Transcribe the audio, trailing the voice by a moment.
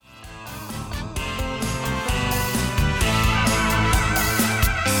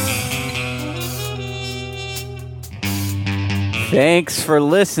Thanks for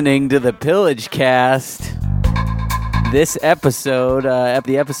listening to the Pillagecast. This episode,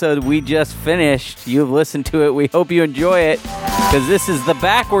 the episode we just finished, you've listened to it. We hope you enjoy it, because this is the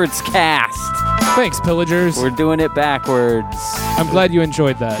Backwardscast. Thanks, Pillagers. We're doing it backwards. I'm glad you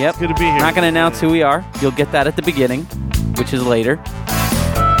enjoyed that. Yep. It's good to be here. Not going to announce who we are. You'll get that at the beginning, which is later.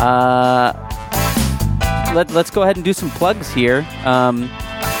 Let's go ahead and do some plugs here.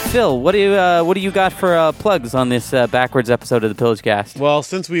 Phil, what do you got for plugs on this backwards episode of the Pillagecast? Well,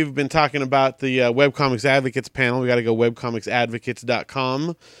 since we've been talking about the Webcomics Advocates panel, we got to go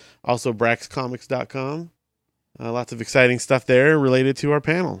webcomicsadvocates.com, also braxcomics.com. Lots of exciting stuff there related to our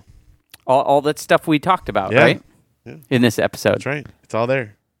panel. All that stuff we talked about, right? Yeah. In this episode. That's right. It's all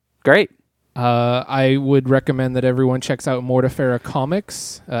there. Great. I would recommend that everyone checks out Mortifera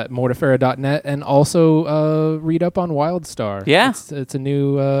Comics at mortifera.net and also read up on WildStar. Yeah. It's a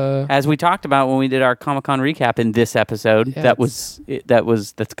new... As we talked about when we did our Comic-Con recap in this episode, Yeah,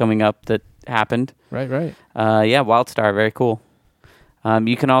 that's coming up that happened. Right. Yeah, WildStar, very cool.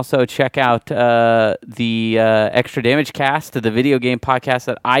 You can also check out the Extra Damage Cast, the video game podcast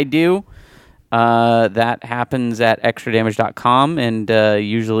that I do. That happens at extradamage.com, and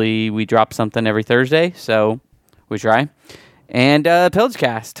usually we drop something every Thursday, so we try. And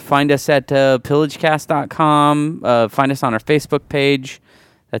Pillagecast. Find us at pillagecast.com. Find us on our Facebook page.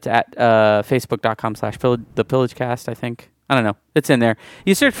 That's at facebook.com/the Pillagecast, I think. I don't know. It's in there.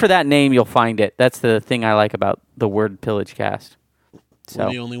 You search for that name, you'll find it. That's the thing I like about the word Pillagecast. So,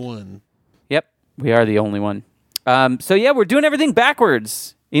 We're the only one. Yep, we are the only one. So yeah, we're doing everything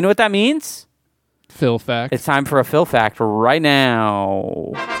backwards. You know what that means? Phil fact. It's time for a Phil fact right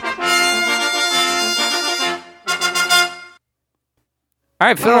now. All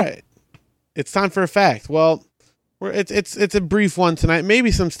right, Phil. All right. It's time for a fact. Well, it's a brief one tonight.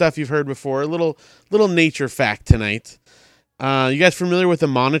 Maybe some stuff you've heard before. A little nature fact tonight. You guys familiar with the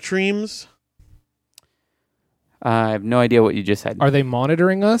monotremes? I have no idea what you just said. Are they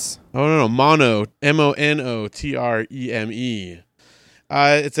monitoring us? Oh no, mono, monotreme.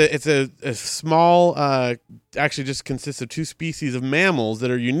 It's a small, actually just consists of two species of mammals that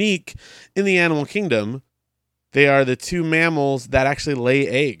are unique in the animal kingdom. They are the two mammals that actually lay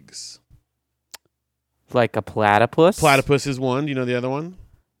eggs. Like a platypus? Platypus is one. Do you know the other one?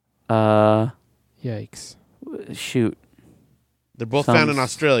 Yikes. Shoot. They're both found in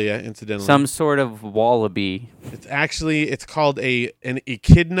Australia, incidentally. Some sort of wallaby. It's called an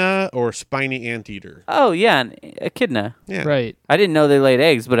echidna or spiny anteater. Oh, yeah, an echidna. Yeah. Right. I didn't know they laid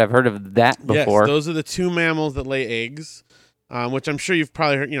eggs, but I've heard of that before. Yes, those are the two mammals that lay eggs, which I'm sure you've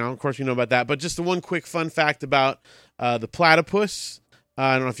probably heard, of course you know about that. But just the one quick fun fact about the platypus.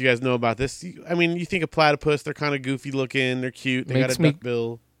 I don't know if you guys know about this. You think of platypus, they're kind of goofy looking, they're cute, they got a duck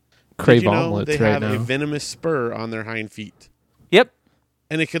bill. Crave Did you know omelets they right have now. a venomous spur on their hind feet? Yep.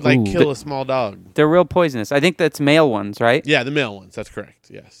 And it could kill a small dog. They're real poisonous. I think that's male ones, right? Yeah, the male ones. That's correct.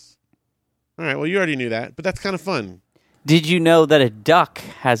 Yes. All right. Well, you already knew that, but that's kind of fun. Did you know that a duck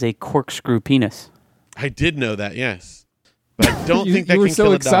has a corkscrew penis? I did know that. Yes, but I don't think that you were can so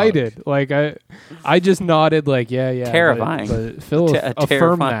kill a excited. dog. Like I just nodded. Like yeah. Terrifying. But Phil affirmed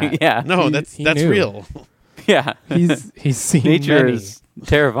Terrifying. that. Yeah. No, He that's knew. real. Yeah. He's seen Nature many. is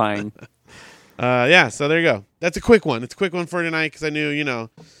terrifying. Yeah. So there you go. That's a quick one. It's a quick one for tonight because I knew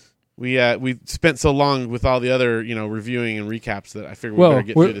we spent so long with all the other reviewing and recaps that I figured we better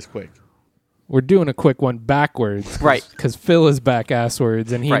get through this quick. We're doing a quick one backwards. Right. Because Phil is back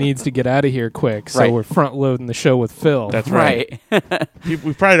asswards and he needs to get out of here quick. So we're front loading the show with Phil. That's right.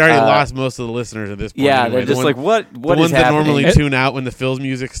 We've probably already lost most of the listeners at this point. Yeah, anyway. they're just like, what is happening? The ones that normally tune out when the Phil's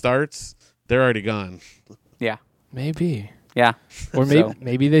music starts, they're already gone. Yeah. Maybe. Yeah. Or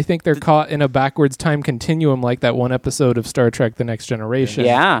maybe they think they're caught in a backwards time continuum like that one episode of Star Trek The Next Generation.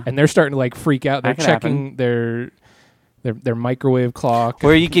 Yeah. And they're starting to freak out. They're That could checking their microwave clock.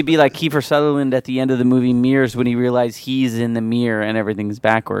 Or you could be like Kiefer Sutherland at the end of the movie Mirrors when he realized he's in the mirror and everything's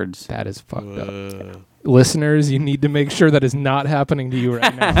backwards. That is fucked up. Listeners, you need to make sure that is not happening to you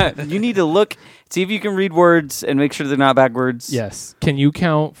right now. You need to look, see if you can read words and make sure they're not backwards. Yes. Can you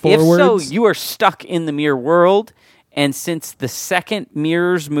count forwards? If so, you are stuck in the mirror world. And since the second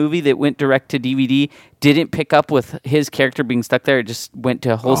Mirrors movie that went direct to DVD didn't pick up with his character being stuck there, it just went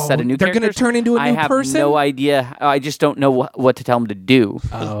to a whole set of new characters. They're going to turn into a new person? I have no idea. I just don't know what to tell them to do.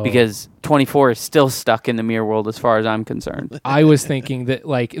 Because 24 is still stuck in the mirror world as far as I'm concerned. I was thinking that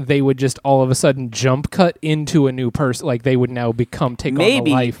they would just all of a sudden jump cut into a new person. Like they would now take on the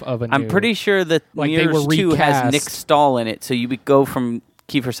life of a new... I'm pretty sure that Mirrors 2 has Nick Stahl in it. So you would go from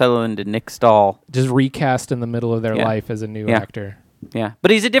Kiefer Sutherland to Nick Stahl. Just recast in the middle of their life as a new actor. Yeah, but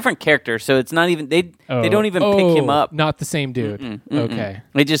he's a different character, so it's not even they don't even pick him up. Not the same dude. Okay.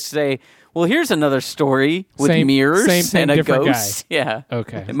 They just say, "Well, here's another story with Same mirrors thing, and a different ghost." guy. Yeah.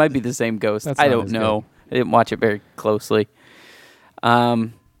 Okay. It might be the same ghost. That's I not don't as know. I didn't watch it very closely. All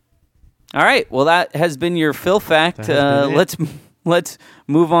right. Well, that has been your Phil fact. Let's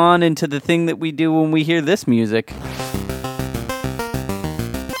move on into the thing that we do when we hear this music.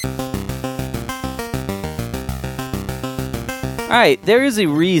 All right, there is a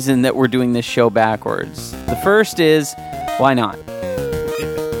reason that we're doing this show backwards. The first is, why not?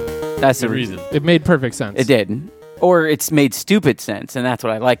 That's the reason. It made perfect sense. It did. Or it's made stupid sense, and that's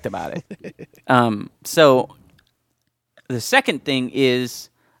what I liked about it. So the second thing is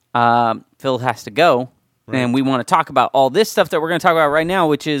Phil has to go, and we want to talk about all this stuff that we're going to talk about right now,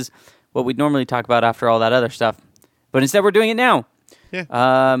 which is what we'd normally talk about after all that other stuff. But instead, we're doing it now.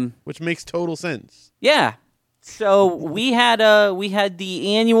 Yeah. Which makes total sense. Yeah. So we had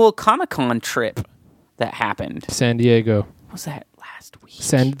the annual Comic-Con trip that happened. San Diego. What was that last week?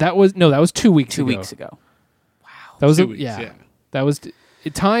 That was 2 weeks ago. 2 weeks ago. Wow. That was 2 weeks, yeah. That was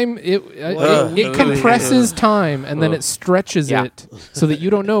time. It compresses time and then it stretches it so that you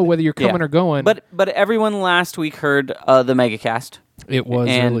don't know whether you're coming or going. But everyone last week heard the Megacast. It was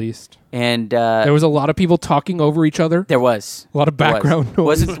released, and there was a lot of people talking over each other. There was a lot of background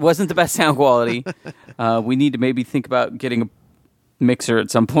noise. Wasn't the best sound quality. We need to maybe think about getting a mixer at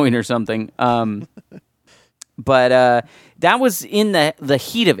some point or something. But that was in the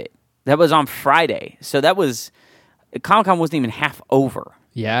heat of it. That was on Friday, so that was Comic-Con wasn't even half over.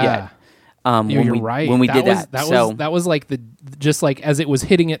 Yeah. Yet. You're right. When we did that. That was like just like as it was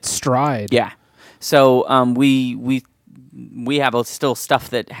hitting its stride. Yeah. So we have still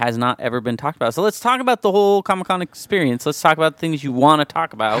stuff that has not ever been talked about. So let's talk about the whole Comic-Con experience. Let's talk about things you want to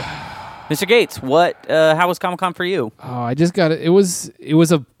talk about. Mr. Gates, how was Comic-Con for you? Oh, I just got it. It was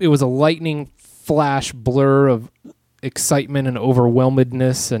a lightning flash blur of excitement and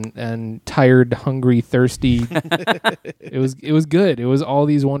overwhelmedness and tired, hungry, thirsty. It was good. It was all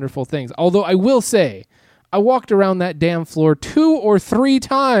these wonderful things. Although I will say, I walked around that damn floor 2 or 3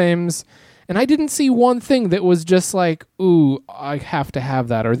 times, and I didn't see one thing that was just like, ooh, I have to have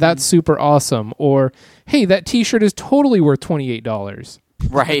that, or that's super awesome, or hey, that T-shirt is totally worth $28.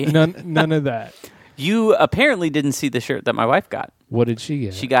 Right. None of that. You apparently didn't see the shirt that my wife got. What did she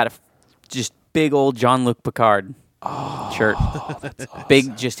get? She got a just big old Jean-Luc Picard shirt. That's awesome.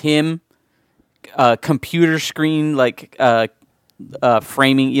 Big, just him. Computer screen,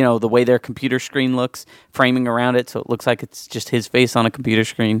 framing, the way their computer screen looks, framing around it, so it looks like it's just his face on a computer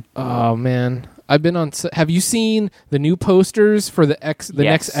screen. Oh man, I've been on. Have you seen the new posters for the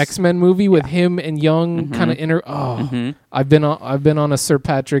next X-Men movie with him and Young kind of inner? Oh, I've been on a Sir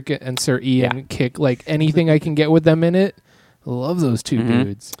Patrick and Sir Ian kick. Like anything I can get with them in it. Love those two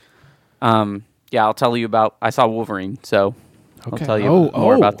dudes. I'll tell you about. I saw Wolverine, so. I'll tell you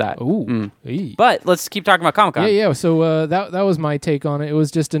more about that. But let's keep talking about Comic-Con. Yeah. So that was my take on it. It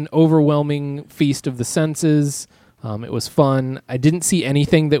was just an overwhelming feast of the senses. It was fun. I didn't see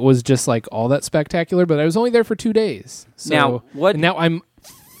anything that was just like all that spectacular, but I was only there for 2 days. So, now I'm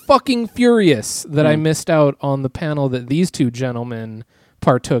fucking furious that I missed out on the panel that these two gentlemen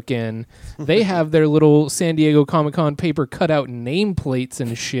partook in. They have their little San Diego Comic-Con paper cutout nameplates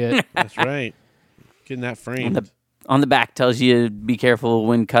and shit. That's right. Getting that framed. On the back tells you to be careful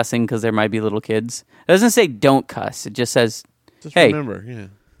when cussing because there might be little kids. It doesn't say don't cuss. It just says, hey. Remember,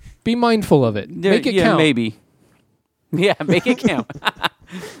 be mindful of it. Make it count. Maybe. Yeah, make it count.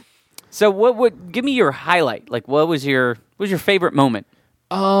 So give me your highlight. Like what was your favorite moment?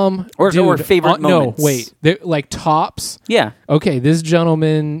 Or favorite moments? No, wait. Like tops? Yeah. Okay, this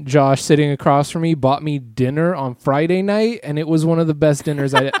gentleman, Josh, sitting across from me, bought me dinner on Friday night, and it was one of the best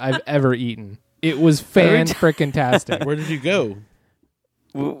dinners I've ever eaten. It was fan-frickin-tastic. Where did you go?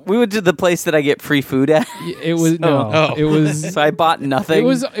 We went to the place that I get free food at. It was It was. So I bought nothing. It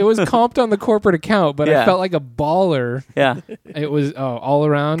was comped on the corporate account, but I felt like a baller. Yeah. It was all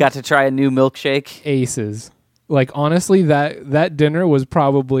around. Got to try a new milkshake. Aces. Like honestly, that dinner was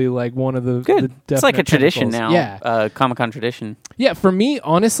probably like one of the good. It's like a tradition now. Yeah, Comic-Con tradition. Yeah, for me,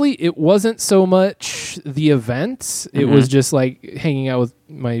 honestly, it wasn't so much the events. It was just like hanging out with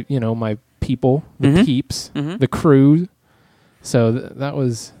my people, the peeps, the crew. So that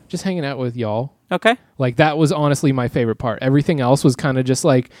was just hanging out with y'all. Okay. Like that was honestly my favorite part. Everything else was kind of just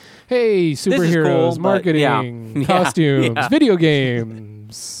like, hey, superheroes, cool, marketing, costumes, video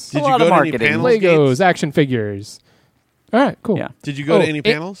games. Did you go to any panels? Legos, action figures. All right, cool. Yeah. Did you go to any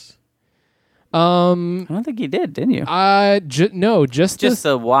panels? I don't think you did you? No, just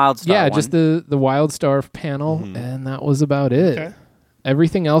the Wild Star. Yeah, one. just the Wild Star panel, and that was about it. Okay.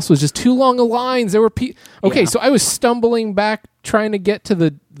 Everything else was just too long of lines. There were so I was stumbling back trying to get to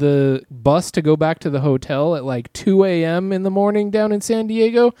the bus to go back to the hotel at like 2 a.m. in the morning down in San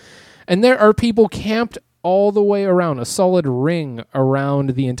Diego, and there are people camped all the way around, a solid ring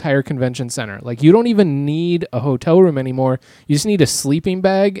around the entire convention center. Like, you don't even need a hotel room anymore. You just need a sleeping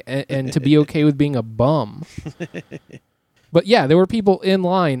bag and to be okay with being a bum. But yeah, there were people in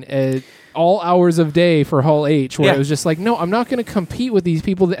line at all hours of day for Hall H where it was just like, no, I'm not going to compete with these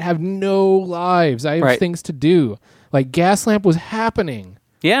people that have no lives. I have things to do. Like, Gaslamp was happening.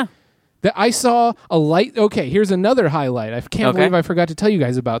 Yeah. That I saw a light. Okay, here's another highlight. I can't believe I forgot to tell you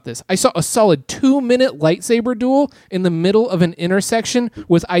guys about this. I saw a solid 2-minute lightsaber duel in the middle of an intersection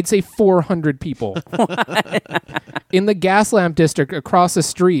with, I'd say, 400 people. In the Gaslamp district across the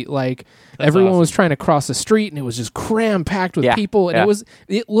street. Like, everyone was trying to cross the street, and it was just cram-packed with people. And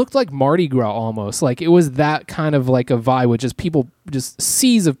it looked like Mardi Gras almost. Like, it was that kind of like a vibe with just people, just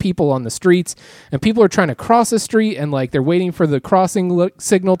seas of people on the streets. And people are trying to cross the street, and like they're waiting for the crossing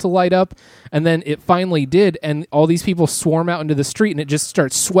signal to light up. And then it finally did, and all these people swarm out into the street, and it just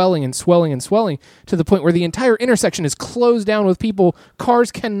starts swelling and swelling and swelling to the point where the entire intersection is closed down with people.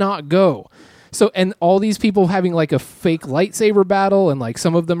 Cars cannot go. So, and all these people having like a fake lightsaber battle, and like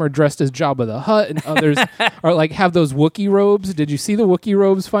some of them are dressed as Jabba the Hutt, and others are like have those Wookiee robes. Did you see the Wookiee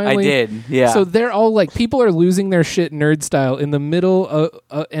robes finally? I did, yeah. So they're all like, people are losing their shit nerd style in the middle,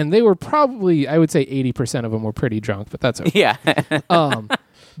 and they were probably, I would say 80% of them were pretty drunk, but that's okay. Yeah.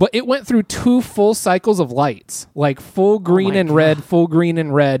 But it went through 2 full cycles of lights, like full green and red, full green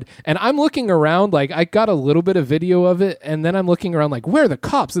and red. And I'm looking around, like I got a little bit of video of it, and then I'm looking around like, where are the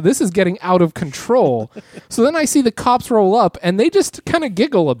cops? This is getting out of control. So then I see the cops roll up, and they just kind of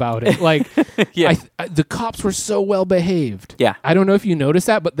giggle about it. Like, the cops were so well behaved. Yeah. I don't know if you noticed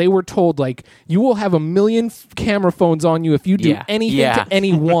that, but they were told, like, you will have 1 million camera phones on you if you do anything to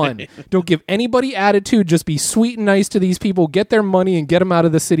anyone. Don't give anybody attitude. Just be sweet and nice to these people. Get their money and get them out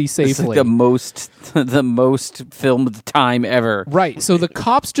of the city safely. It's like the most filmed time ever. Right. So the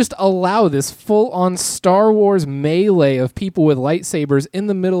cops just allow this full-on Star Wars melee of people with lightsabers in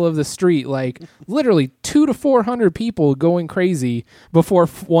the middle of the street, like literally 200 to 400 people going crazy before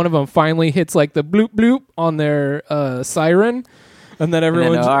one of them finally hits like the bloop bloop on their siren. And then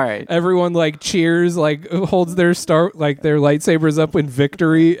everyone like cheers, like holds their their lightsabers up in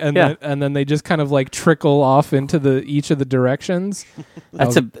victory, and then they just kind of like trickle off into each of the directions.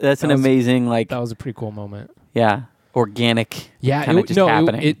 That's an amazing, like, that was a pretty cool moment. Yeah, organic. Yeah,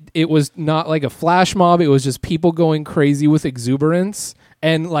 happening. It was not like a flash mob. It was just people going crazy with exuberance.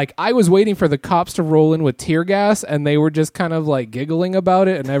 And like, I was waiting for the cops to roll in with tear gas, and they were just kind of like giggling about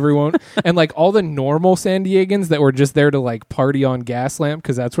it, and everyone and like all the normal San Diegans that were just there to like party on Gaslamp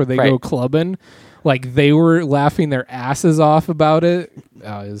because that's where they go clubbing, like they were laughing their asses off about it.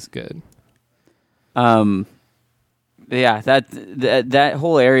 Oh, it was good. Yeah, that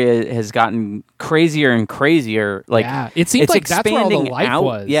whole area has gotten crazier and crazier. Like, it seems like that's where all the life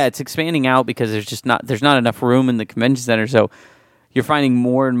was. Yeah, it's expanding out because there's not enough room in the convention center, so you're finding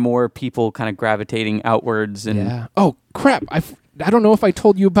more and more people kind of gravitating outwards. And oh crap! I don't know if I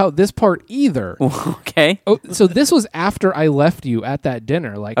told you about this part either. Okay. Oh, so this was after I left you at that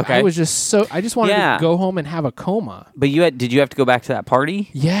dinner. Like, I was just I just wanted to go home and have a coma. But did you have to go back to that party?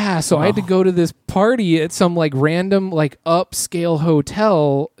 Yeah. So I had to go to this party at some like random like upscale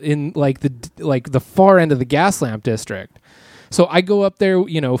hotel in like the far end of the Gaslamp district. So I go up there,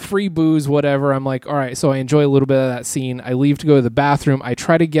 free booze, whatever. I'm like, all right, so I enjoy a little bit of that scene. I leave to go to the bathroom. I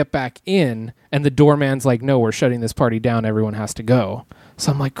try to get back in, and the doorman's like, no, we're shutting this party down. Everyone has to go.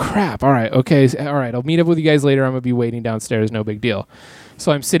 So I'm like, crap. All right, okay. All right, I'll meet up with you guys later. I'm going to be waiting downstairs. No big deal.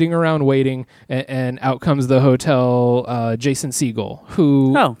 So I'm sitting around waiting, and out comes the hotel Jason Segel,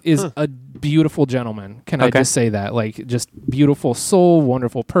 who is a beautiful gentleman. Can I just say that? Like, just beautiful soul,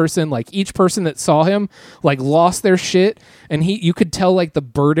 wonderful person. Like, each person that saw him, like, lost their shit, and you could tell, like, the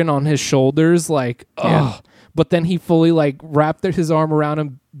burden on his shoulders, like, but then he fully, like, wrapped his arm around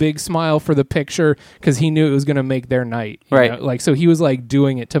him, big smile for the picture, because he knew it was going to make their night. You know? Like, so he was, like,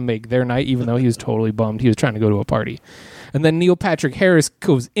 doing it to make their night, even though he was totally bummed. He was trying to go to a party. And then Neil Patrick Harris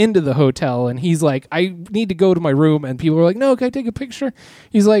goes into the hotel, and he's like, I need to go to my room. And people are like, no, can I take a picture?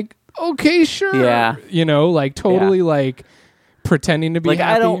 He's like, okay, sure. Yeah. Like, totally, like, pretending to be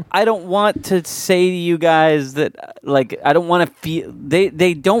happy. I don't want to say to you guys that, like, I don't want to feel...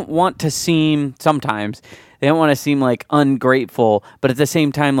 They don't want to seem, sometimes, They don't want to seem like ungrateful, but at the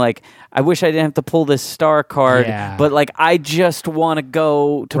same time, like, I wish I didn't have to pull this star card, but like, I just want to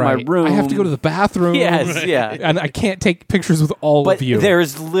go to my room. I have to go to the bathroom. Yes, yeah. And I can't take pictures with all of you. But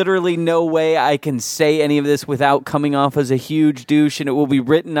there's literally no way I can say any of this without coming off as a huge douche, and it will be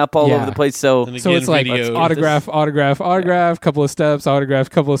written up all over the place. So it's like autograph, couple of steps, autograph,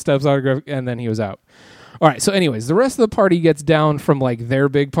 couple of steps, autograph, and then he was out. All right, so anyways, the rest of the party gets down from like their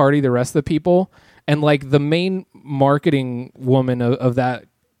big party, the rest of the people, and like the main marketing woman of that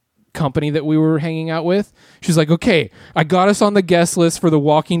company that we were hanging out with, she's like, okay, I got us on the guest list for the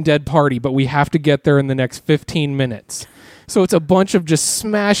Walking Dead party, but we have to get there in the next 15 minutes. So it's a bunch of just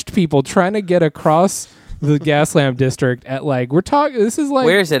smashed people trying to get across the Gaslamp district at like, this is like...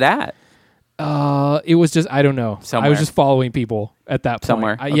 Where's it at? It was just, I don't know. Somewhere. I was just following people at that point.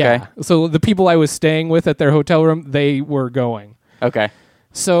 Somewhere. Okay. Yeah. So the people I was staying with at their hotel room, they were going. Okay.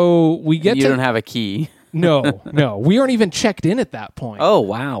 So we get You don't have a key. No. We weren't even checked in at that point. Oh,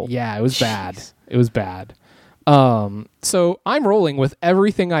 wow. Yeah, it was bad. It was bad. So I'm rolling with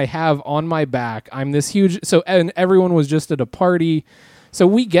everything I have on my back. I'm this huge... and everyone was just at a party. So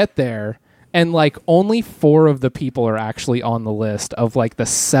we get there, and like only 4 of the people are actually on the list of like the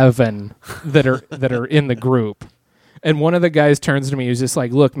 7 that are in the group. And one of the guys turns to me, he's just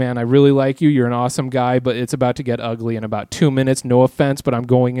like, look, man, I really like you. You're an awesome guy, but it's about to get ugly in about 2 minutes. No offense, but I'm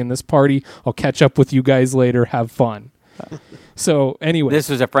going in this party. I'll catch up with you guys later. Have fun. So anyway. This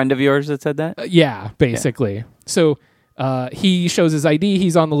was a friend of yours that said that? Yeah, basically. Yeah. So he shows his ID.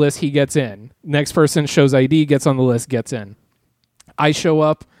 He's on the list. He gets in. Next person shows ID, gets on the list, gets in. I show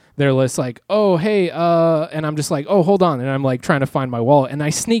up. They're just like, oh, hey, and I'm just like, oh, hold on. And I'm like trying to find my wallet. And I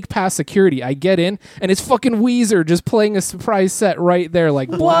sneak past security. I get in, and it's fucking Weezer just playing a surprise set right there, like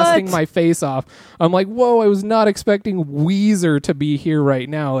blasting my face off. I'm like, whoa, I was not expecting Weezer to be here right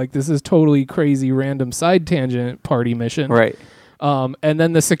now. Like, this is totally crazy, random side tangent party mission. Right. And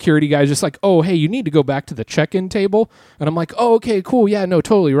then the security guy's just like, oh, hey, you need to go back to the check-in table. And I'm like, oh, okay, cool. Yeah, no,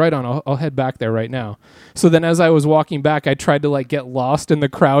 totally. Right on. I'll head back there right now. So then as I was walking back, I tried to like get lost in the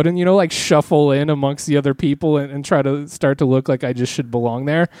crowd and, like shuffle in amongst the other people and try to start to look like I just should belong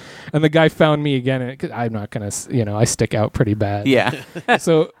there. And the guy found me again. And I'm not going to, I stick out pretty bad. Yeah.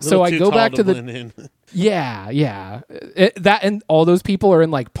 So I go back to the... Yeah. That and all those people are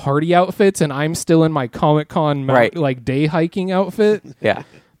in like party outfits, and I'm still in my Comic-Con like day hiking outfit. Yeah.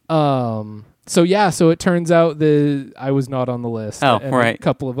 So it turns out I was not on the list. Oh, and right. A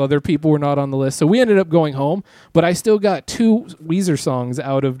couple of other people were not on the list. So we ended up going home, but I still got 2 Weezer songs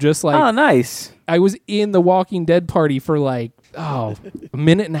out of just like... Oh, nice. I was in the Walking Dead party for like, a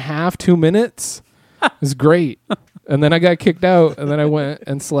minute and a half, 2 minutes. It was great. And then I got kicked out, and then I went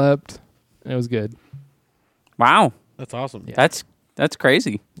and slept, and it was good. Wow. That's awesome. Yeah. That's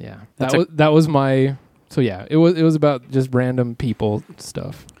crazy. Yeah. That was my... So yeah, it was about just random people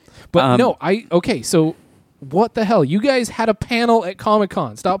stuff. But so what the hell? You guys had a panel at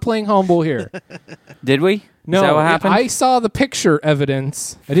Comic-Con. Stop playing humble here. Did we? No, is that what happened? I saw the picture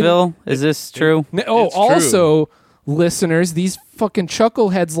evidence. Phil, is this true? Also, listeners, these fucking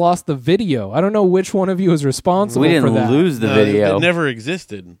chuckleheads lost the video. I don't know which one of you is responsible for that. We didn't lose the video. It never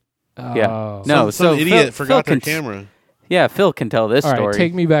existed. Yeah. No, some idiot forgot their camera. Yeah, Phil can tell this story. All right,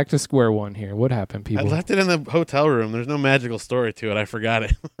 take me back to square one here. What happened, people? I left it in the hotel room. There's no magical story to it. I forgot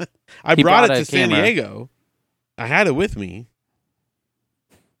it. I brought it to San Diego. I had it with me.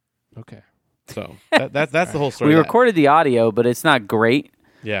 Okay. So that's the whole story. We recorded the audio, but it's not great.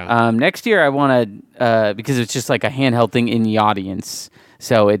 Yeah. Next year, I want to because it's just like a handheld thing in the audience.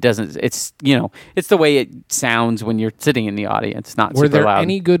 So it doesn't. It's it's the way it sounds when you're sitting in the audience. Not Were super there loud.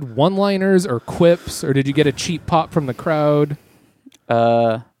 any good one-liners or quips, or did you get a cheap pop from the crowd?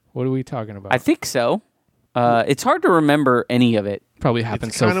 What are we talking about? I think so. It's hard to remember any of it. Probably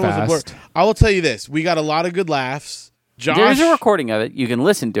happened so fast. I will tell you this: we got a lot of good laughs. There's a recording of it. You can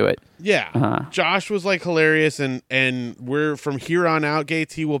listen to it. Yeah, Josh was like hilarious, and we're from here on out.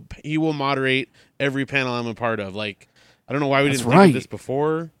 Gates, he will moderate every panel I'm a part of. Like, I don't know why we didn't think of this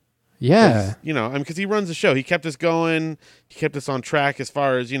before. Yeah, because he runs the show. He kept us going. He kept us on track as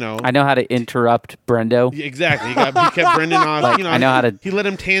far as I know how to interrupt Brendo. Exactly. He kept Brendan off. I know how to. He let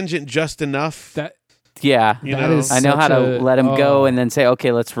him tangent just enough. Yeah, I know how to let him go and then say,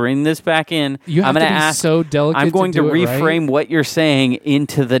 "Okay, let's bring this back in." You have I'm to going be ask. So delicate. I'm going to reframe right? what you're saying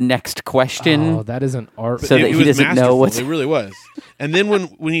into the next question. Oh, that is an art. So that he doesn't know what's. It really was. And then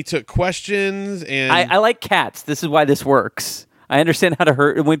when he took questions and I like cats. This is why this works. I understand how to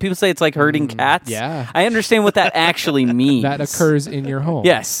herd. When people say it's like herding cats, yeah. I understand what that actually means. That occurs in your home.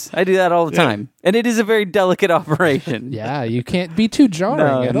 Yes, I do that all the time, and it is a very delicate operation. Yeah, you can't be too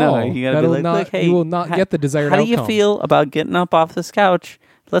jarring at all. You gotta be like, look, hey, you will not get the desired outcome. How do you feel about getting up off this couch?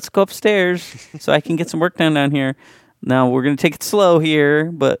 Let's go upstairs so I can get some work done down here. Now, we're going to take it slow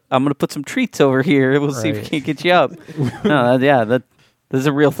here, but I'm going to put some treats over here. We'll see if we can't get you up. No, that is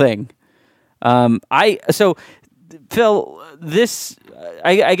a real thing. So, Phil, this,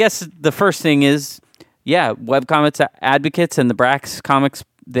 I guess the first thing is, webcomics advocates and the Brax Comics,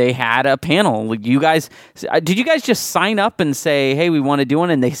 they had a panel. Like, you guys, did you guys just sign up and say, hey, we want to do one?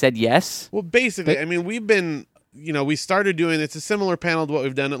 And they said yes? Well, basically, I mean, we've been... we started doing, it's a similar panel to what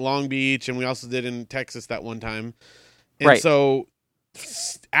we've done at Long Beach, and we also did in Texas that one time. And so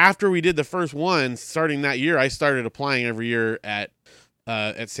after we did the first one, starting that year, I started applying every year at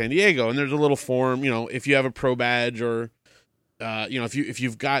San Diego. And there's a little form, if you have a pro badge or, if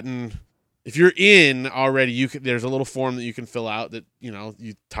you're in already, there's a little form that you can fill out that,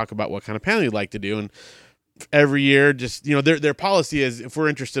 you talk about what kind of panel you'd like to do. And every year, just, their policy is if we're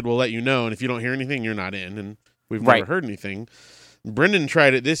interested, we'll let you know. And if you don't hear anything, you're not in. And we've never heard anything. Brendan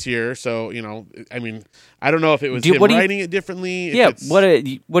tried it this year, so I mean, I don't know if it was him writing it differently. What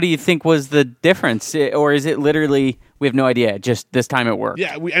do you think was the difference, or is it literally we have no idea? Just this time it worked.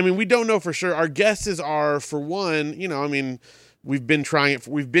 Yeah, we don't know for sure. Our guesses are, for one, we've been trying it.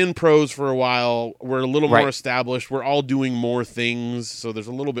 We've been pros for a while. We're a little more established. We're all doing more things, so there's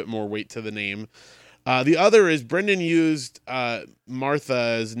a little bit more weight to the name. The other is Brendan used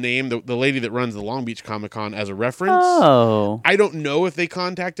Martha's name, the lady that runs the Long Beach Comic Con, as a reference. Oh. I don't know if they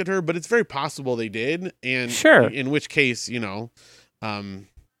contacted her, but it's very possible they did. And in which case, that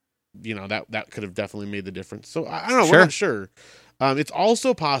could have definitely made the difference. So I don't know. We're not sure. It's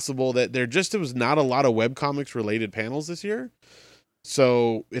also possible that there was not a lot of webcomics related panels this year.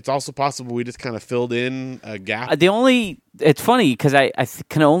 So it's also possible we just kind of filled in a gap. It's funny because I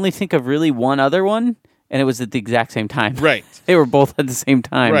can only think of really one other one, and it was at the exact same time. Right. They were both at the same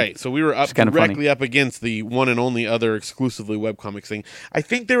time. Right. So we were directly up against the one and only other exclusively webcomics thing. I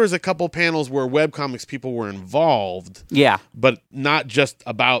think there was a couple panels where webcomics people were involved. Yeah. But not just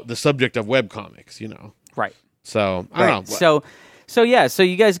about the subject of webcomics, Right. So, I don't know. So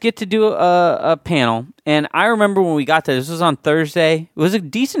you guys get to do a panel, and I remember when we got there. This was on Thursday. It was a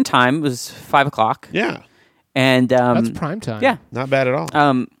decent time. It was 5:00. Yeah, and that's prime time. Yeah, not bad at all.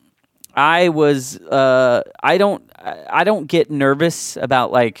 I was. I don't get nervous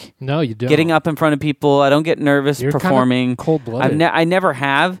about No, you don't. Getting up in front of people. I don't get nervous You're performing. Cold-blooded. I never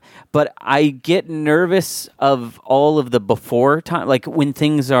have, but I get nervous of all of the before time, like when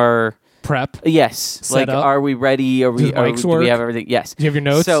things are. Prep. Yes. Set up. Are we ready? Do we have everything? Yes. Do you have your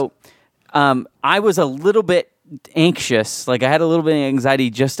notes? So, I was a little bit anxious. I had a little bit of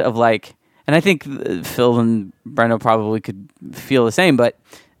anxiety just of and I think Phil and Breno probably could feel the same, but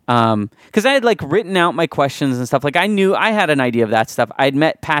because I had written out my questions and stuff. I knew I had an idea of that stuff. I'd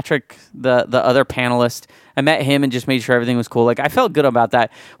met Patrick, the other panelist. I met him and just made sure everything was cool. I felt good about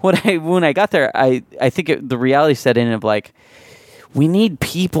that. When I got there, I think the reality set in of we need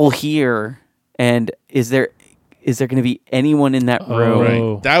people here, and is there going to be anyone in that room?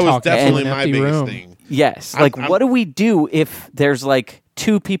 Right. That was definitely my biggest thing. Yes. What do we do if there's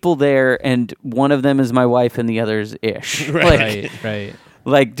 2 people there and one of them is my wife and the other's Ish? Right.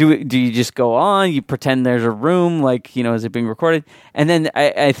 Do you just go on? You pretend there's a room, is it being recorded? And then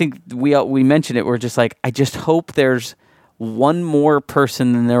I think we mentioned it. We're just I just hope there's one more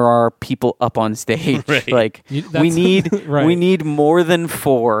person than there are people up on stage. Right. We need more than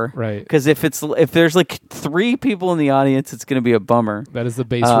 4. Right. Because if there's 3 people in the audience, it's going to be a bummer. That is the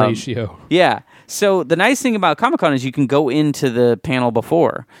base ratio. Yeah. So the nice thing about Comic-Con is you can go into the panel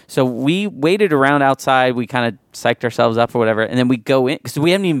before. So we waited around outside. We kind of psyched ourselves up or whatever, and then we go in because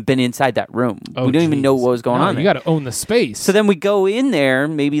we haven't even been inside that room. We don't even know what was going on. You got to own the space. So then we go in there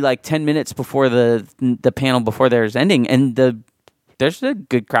maybe 10 minutes before the panel before there's ending, and there's a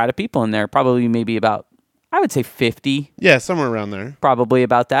good crowd of people in there. Probably maybe about, I would say 50. Yeah, somewhere around there. Probably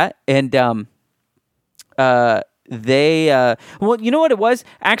about that. And well, you know what it was?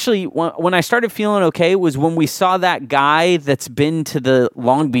 Actually, when I started feeling okay was when we saw that guy that's been to the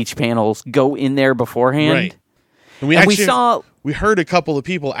Long Beach panels go in there beforehand. Right. And we heard a couple of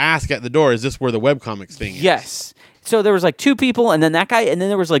people ask at the door, is this where the webcomics thing is? Yes. So there was 2 people, and then that guy, and then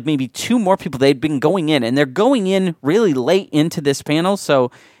there was maybe 2 more people. They'd been going in, and they're going in really late into this panel.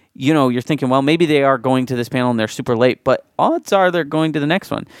 So, you're thinking, well, maybe they are going to this panel and they're super late, but odds are they're going to the next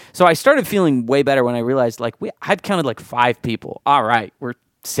one. So I started feeling way better when I realized, I'd counted 5 people. All right, we're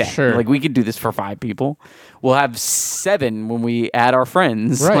set. Sure. Like, we could do this for 5 people. We'll have 7 when we add our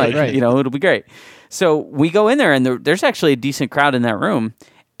friends. Right, like, right. it'll be great. So we go in there, and there's actually a decent crowd in that room.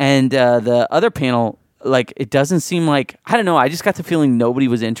 And the other panel, like, it doesn't seem like, I don't know, I just got the feeling nobody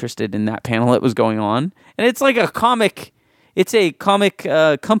was interested in that panel that was going on. And it's like a comic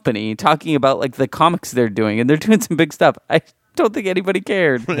company talking about, like, the comics they're doing, and they're doing some big stuff. I don't think anybody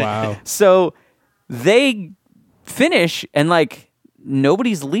cared. Wow. So they finish, and, like,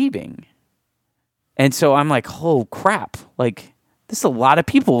 nobody's leaving. And so I'm like, oh, crap. Like, there's a lot of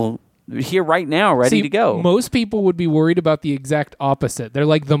people here right now ready to go. Most people would be worried about the exact opposite. They're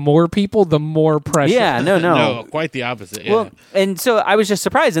like, the more people, the more pressure. Yeah, no. No, quite the opposite. Yeah. Well, and so I was just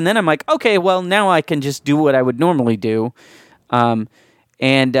surprised. And then I'm like, okay, well, now I can just do what I would normally do. And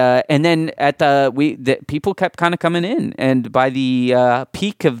then at the people kept kind of coming in. And by the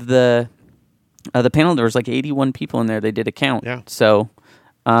peak of the panel, there was like 81 people in there. They did a count. Yeah. So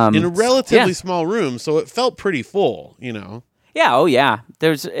in a relatively small room, so it felt pretty full, Yeah, oh yeah. They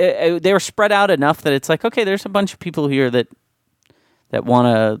were spread out enough that it's like, okay, there's a bunch of people here that want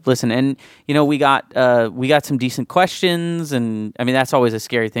to listen, and we got some decent questions, and I mean that's always a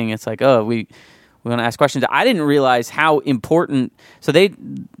scary thing. It's like, oh, we want to ask questions. I didn't realize how important. So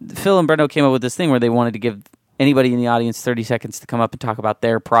Phil and Brendo came up with this thing where they wanted to give anybody in the audience 30 seconds to come up and talk about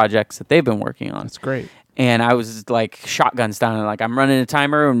their projects that they've been working on. That's great. And I was like shotguns down, and like, I'm running a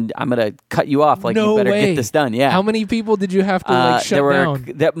timer, and I'm gonna cut you off. Like, no you better way. get this done. Yeah. How many people did you have to shut down?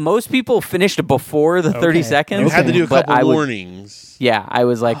 That most people finished before the 30 seconds. You had to do a but couple warnings. Yeah, I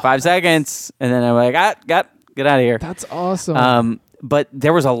was like 5 seconds, and then I'm like, get out of here. That's awesome. But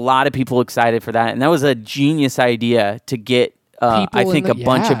there was a lot of people excited for that, and that was a genius idea to get. I think a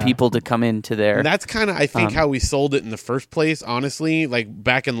bunch of people to come into there. And that's kind of, I think, how we sold it in the first place. Honestly, like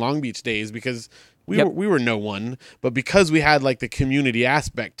back in Long Beach days, because. We were no one, but because we had like the community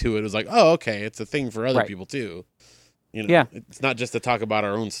aspect to it was like, oh, okay, it's a thing for other people too. Yeah. It's not just to talk about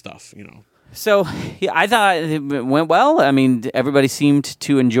our own stuff, So yeah, I thought it went well. I mean, everybody seemed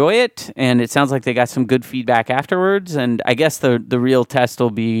to enjoy it, and it sounds like they got some good feedback afterwards. And I guess the real test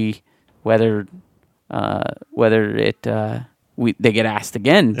will be whether they get asked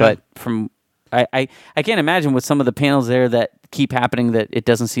again. Yeah. But I can't imagine with some of the panels there that keep happening that it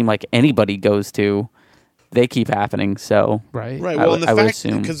doesn't seem like anybody goes to. They keep happening, so right. Well, and the I would fact,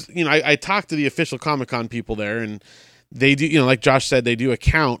 assume, because I talked to the official Comic-Con people there, and they do, like Josh said, they do a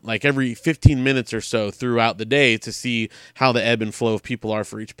count like every 15 minutes or so throughout the day to see how the ebb and flow of people are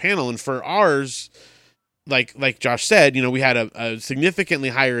for each panel. And for ours, like Josh said, we had a significantly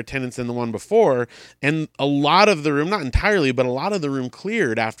higher attendance than the one before, and a lot of the room, not entirely, but a lot of the room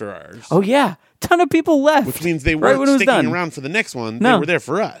cleared after ours. Oh yeah, ton of people left, which means they weren't sticking around for the next one. No. They were there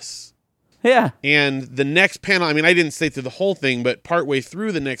for us. Yeah. And the next panel, I mean, I didn't stay through the whole thing, but partway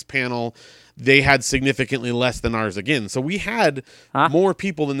through the next panel, they had significantly less than ours again. So we had more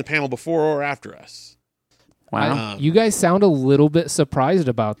people than the panel before or after us. Wow. You guys sound a little bit surprised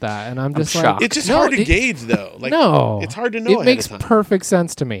about that, and I'm just shocked. like, it's just hard to gauge, though. Like, no, it's hard to know. It makes perfect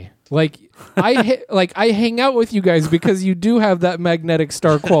sense to me. Like I hang out with you guys because you do have that magnetic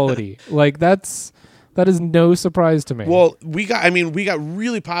star quality. Like that is no surprise to me. Well, we got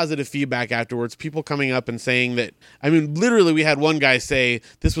really positive feedback afterwards. People coming up and saying that, literally we had one guy say,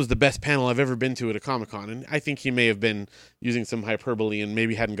 this was the best panel I've ever been to at a Comic-Con. And I think he may have been using some hyperbole and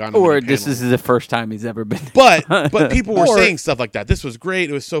maybe hadn't gone to or many this panels. is the first time he's ever been. But people were saying stuff like that. This was great.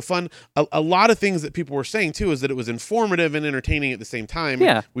 It was so fun. A lot of things that people were saying, too, is that it was informative and entertaining at the same time.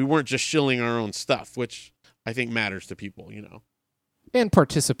 Yeah. We weren't just shilling our own stuff, which I think matters to people, And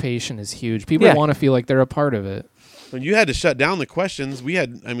participation is huge. People want to feel like they're a part of it. When you had to shut down the questions, we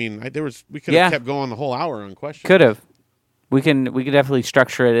could have kept going the whole hour on questions. Could have. We could definitely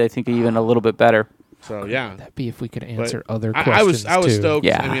structure it, I think, even a little bit better. So yeah, that'd be if we could answer other questions. I was too. stoked.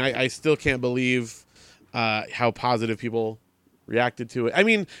 Yeah. I still can't believe how positive people reacted to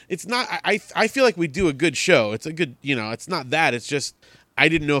it. It's not. I feel like we do a good show. It's a good. It's not that. It's just. I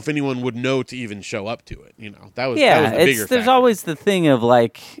didn't know if anyone would know to even show up to it. That was the bigger there's factor. always the thing of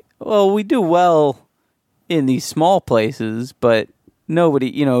like, well, we do well in these small places, but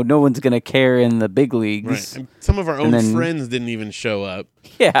nobody, no one's going to care in the big leagues. Right. And some of our own friends didn't even show up.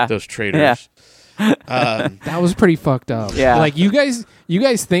 Yeah. Those traitors. Yeah. That was pretty fucked up. Yeah. Like you guys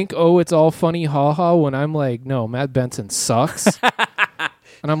think, oh, it's all funny, haha, when I'm like, no, Matt Benson sucks.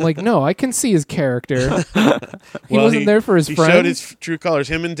 And I'm like, no, I can see his character. He wasn't there for his friends. He showed his true colors.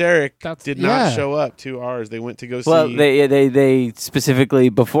 Him and Derek did not yeah. show up to ours. They went to go see. Well, they specifically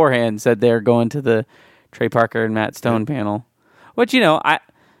beforehand said they're going to the Trey Parker and Matt Stone panel, which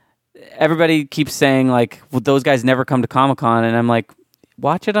everybody keeps saying like, well, those guys never come to Comic-Con, and I'm like,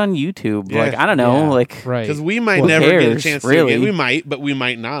 watch it on YouTube. Yeah. Like, I don't know. Yeah, like, right. Because we might Who never get a cares, chance to really? again. We might, but we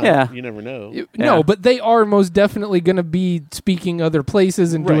might not. Yeah. You never know. No, but they are most definitely going to be speaking other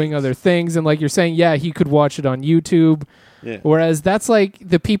places and doing Right. other things. And like you're saying, yeah, he could watch it on YouTube. Yeah. Whereas that's like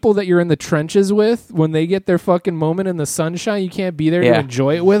the people that you're in the trenches with, when they get their fucking moment in the sunshine, you can't be there Yeah. to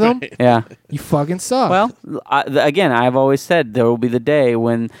enjoy it with them. yeah. You fucking suck. Well, again, I've always said there will be the day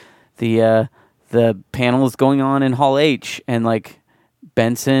when the panel is going on in Hall H, and like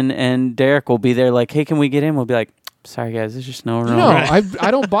Benson and Derek will be there. Like, hey, can we get in? We'll be like, sorry guys, there's just no room. no,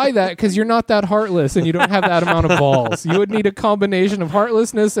 I don't buy that because you're not that heartless and you don't have that amount of balls. You would need a combination of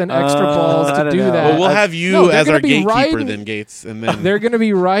heartlessness and extra balls I to don't do know. that. Well, we'll have you No, they're as gonna our be gatekeeper riding- then, Gates, and then. They're going to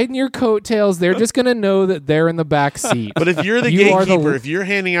be riding your coattails. They're just going to know that they're in the back seat. But if you're the You are gatekeeper, the- if you're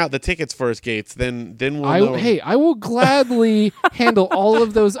handing out the tickets for us, Gates, then we'll know. I will gladly handle all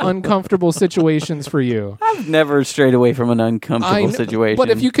of those uncomfortable situations for you. I've never strayed away from an uncomfortable kn- situation. But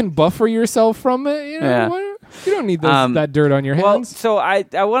if you can buffer yourself from it, Yeah. you don't need that dirt on your well, hands. so I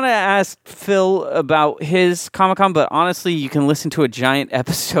want to ask Phil about his Comic-Con, but honestly, you can listen to a giant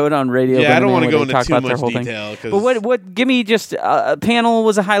episode on Radio. Yeah, I don't want to go into talk too about their much whole thing. detail. 'Cause But what? Give me just a panel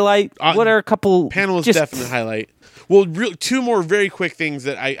was a highlight. What are a couple? panel is just, definitely a highlight. Well, two more very quick things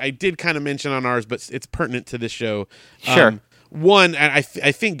that I did kind of mention on ours, but it's pertinent to this show. Sure. One, and I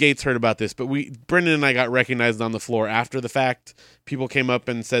think Gates heard about this, but Brendan and I got recognized on the floor after the fact. People came up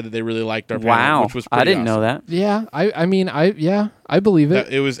and said that they really liked our panel, Wow, which was pretty I didn't awesome. know that. Yeah, I believe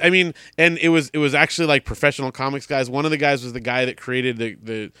it. It was, I mean, and it was actually like professional comics guys. One of the guys was the guy that created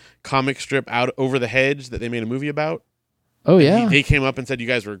the comic strip Out Over the Hedge that they made a movie about. Oh yeah, They came up and said, you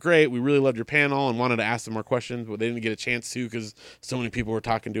guys were great. We really loved your panel and wanted to ask them more questions, but they didn't get a chance to because so many people were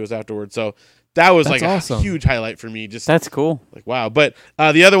talking to us afterwards. So that was That's like awesome. a huge highlight for me. Just That's cool. like, wow. But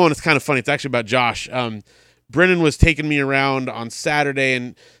the other one is kind of funny. It's actually about Josh. Brennan was taking me around on Saturday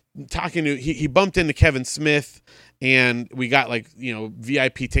and talking to, he bumped into Kevin Smith, and we got like,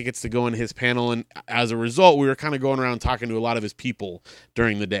 VIP tickets to go in his panel. And as a result, we were kind of going around talking to a lot of his people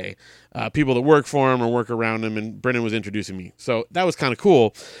during the day, people that work for him or work around him. And Brennan was introducing me. So that was kind of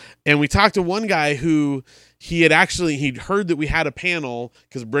cool. And we talked to one guy who he'd heard that we had a panel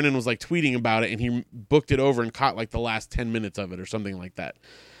because Brennan was like tweeting about it, and he booked it over and caught like the last 10 minutes of it or something like that.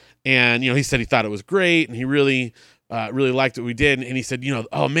 And, he said he thought it was great, and he really liked what we did. And he said,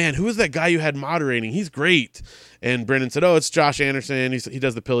 oh man, who is that guy you had moderating? He's great. And Brendan said, oh, it's Josh Anderson. He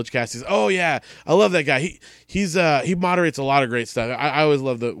does the Pillagecast. He said, oh yeah, I love that guy. He moderates a lot of great stuff. I always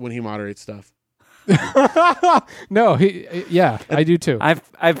love when he moderates stuff. No, I do too.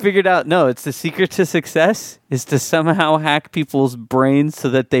 I've figured out. No, it's the secret to success is to somehow hack people's brains so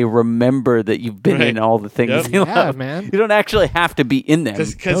that they remember that you've been Right. in all the things. Yep. You Yeah, love. man. You don't actually have to be in them.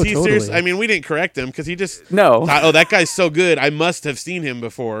 Because No, he's totally. serious. I mean, we didn't correct him because he just No. thought, oh, that guy's so good. I must have seen him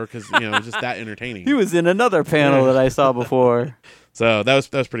before because just that entertaining. He was in another panel that I saw before. So that was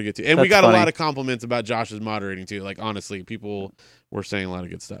pretty good too. And we That's got funny. a lot of compliments about Josh's moderating too. Like honestly, people were saying a lot of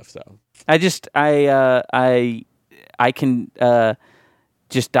good stuff. So I can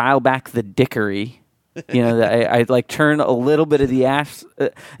just dial back the dickery. That I like turn a little bit of the ass.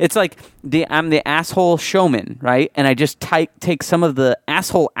 It's like I'm the asshole showman, right? And I just take some of the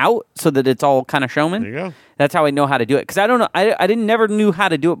asshole out so that it's all kind of showman. there you go. That's how I know how to do it. Because I don't know, I never knew how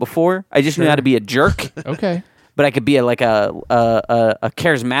to do it before. I just knew how to be a jerk. Okay. But I could be a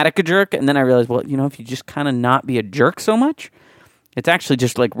charismatic jerk, and then I realized, well, if you just kind of not be a jerk so much, it's actually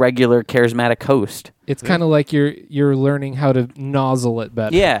just like regular charismatic host. It's kind of like you're learning how to nozzle it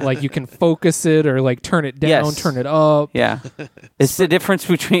better. Yeah. Like you can focus it or like turn it down, Yes. turn it up. Yeah, it's the difference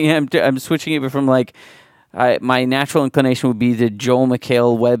between I'm switching it from like my natural inclination would be the Joel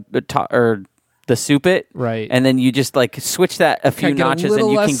McHale or the soup it, Right. and then you just like switch that a few Can I get a notches, little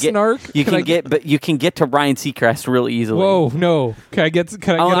and you less can get snark? you Can I can get to Ryan Seacrest real easily. Whoa, no. Can I get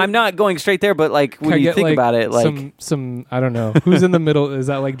I'm not going straight there, but like when you think about it, like some I don't know. Who's in the middle? Is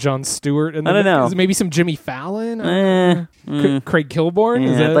that like Jon Stewart? I don't know. Is it maybe some Jimmy Fallon? Craig Kilborn?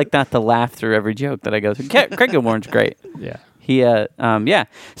 Is yeah, that I'd like not to laugh through every joke that I go through. Craig Gilmore's great. Yeah. He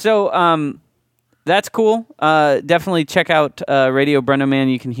So that's cool. Definitely check out Radio Brendan Man.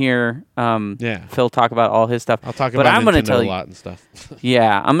 You can hear Phil talk about all his stuff. I'll talk But about I'm gonna Nintendo tell a you, lot and stuff.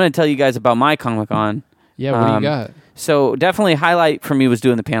 Yeah, I'm going to tell you guys about my Comic-Con. Yeah, what do you got? So definitely a highlight for me was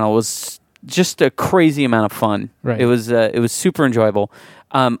doing the panel. It was just a crazy amount of fun. Right. It was super enjoyable.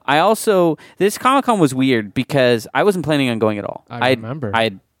 I also this Comic-Con was weird because I wasn't planning on going at all. I remember. I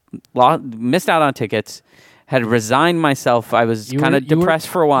had missed out on tickets. Had resigned myself. I was kind of depressed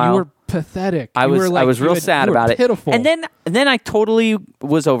for a while. You were pathetic. I was real sad about it. Pitiful. And then I totally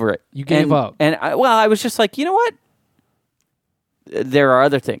was over it. You gave up. And I was just like, you know what? there are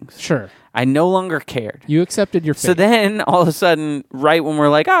other things. Sure. I no longer cared. You accepted your fate. So then, all of a sudden, right when we're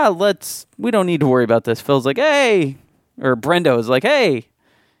like, we don't need to worry about this, Phil's like, hey, or Brendo is like, hey,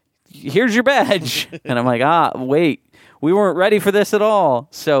 here's your badge. And I'm like, wait, we weren't ready for this at all.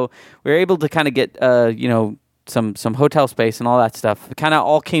 So we were able to kind of get, some hotel space and all that stuff. It kind of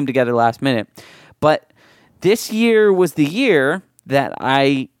all came together last minute. But this year was the year that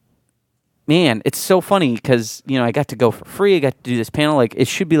it's so funny because, I got to go for free. I got to do this panel. Like, it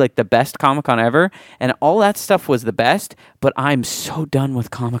should be like the best Comic-Con ever. And all that stuff was the best, but I'm so done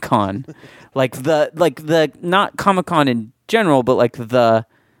with Comic-Con. the not Comic-Con in general, but like the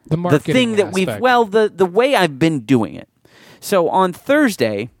thing that aspect. the way I've been doing it. So on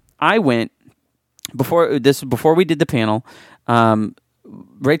Thursday, I went before we did the panel.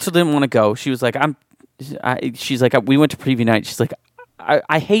 Rachel didn't want to go. She was like, she's like, we went to preview night. She's like,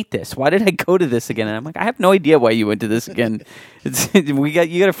 I hate this. Why did I go to this again? And I'm like, I have no idea why you went to this again.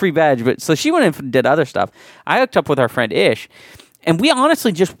 You got a free badge, but so she went and did other stuff. I hooked up with our friend Ish, and we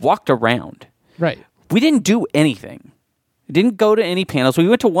honestly just walked around. Right. We didn't do anything. We didn't go to any panels. We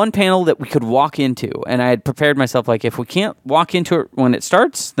went to one panel that we could walk into, and I had prepared myself like, if we can't walk into it when it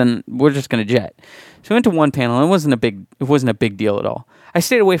starts, then we're just going to jet. So we went to one panel, and it wasn't a big deal at all. I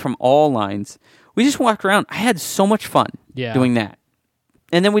stayed away from all lines. We just walked around. I had so much fun doing that.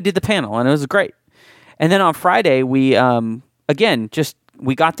 And then we did the panel, and it was great. And then on Friday, we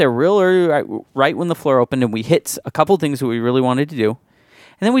we got there real early, right when the floor opened, and we hit a couple things that we really wanted to do. And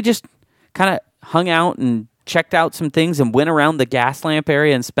then we just kind of hung out and checked out some things and went around the gas lamp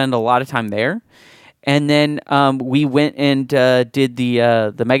area and spent a lot of time there. And then we went and did the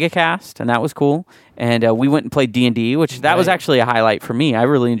Megacast, and that was cool. And we went and played D&D, which that was actually a highlight for me. I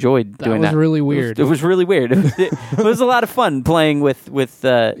really enjoyed doing that. That was really weird. It was really weird. It was a lot of fun playing with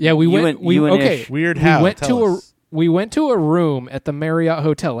we went. Ish. Weird how? We went to a room at the Marriott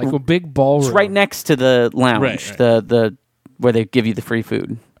Hotel, like a big ballroom. It's right next to the lounge, right. the where they give you the free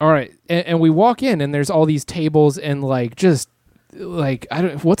food. All right, and we walk in, and there's all these tables, and what's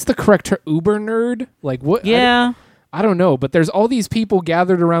the correct term? Uber nerd? Like what? Yeah. I don't know, but there's all these people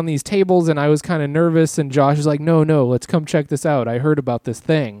gathered around these tables, and I was kind of nervous, and Josh was like, no, let's come check this out. I heard about this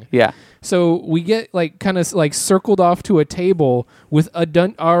thing. Yeah. So we get kind of circled off to a table with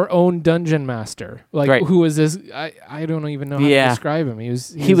our own dungeon master. Who was this? I don't even know how to describe him. He was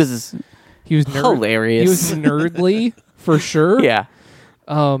hilarious. He was nerdly for sure. Yeah.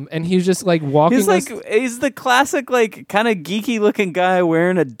 And he's just walking. He's the classic kind of geeky looking guy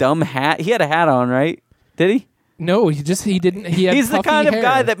wearing a dumb hat. He had a hat on, right? Did he? No, he didn't. He's the kind of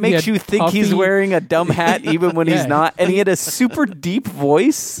guy that makes you think he's wearing a dumb hat even when he's not. And he had a super deep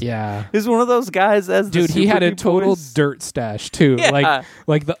voice. Yeah, he's one of those guys. He had a total dirt stash too. Yeah.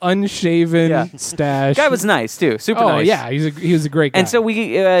 like the unshaven stash. Guy was nice too. Super nice. Yeah, he was a great guy. And so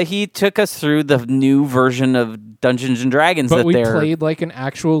he took us through the new version of Dungeons and Dragons. But we played an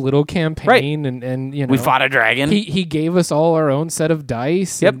actual little campaign, right. and we fought a dragon. He gave us all our own set of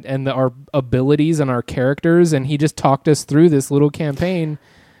dice and our abilities and our characters, and he just talked us through this little campaign,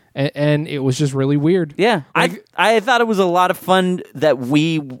 and it was just really weird. Yeah, I thought it was a lot of fun that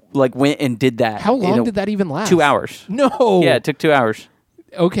we went and did that. How long did that even last? 2 hours. No. Yeah, it took 2 hours.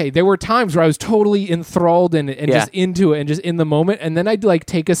 Okay, there were times where I was totally enthralled in it and just into it and just in the moment, and then I'd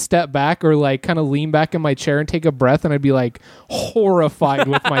take a step back or kind of lean back in my chair and take a breath, and I'd be horrified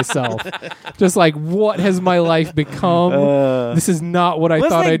with myself, just what has my life become? This is not what I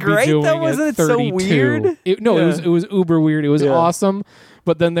thought I'd be doing at 32. So weird? It was uber weird. It was awesome.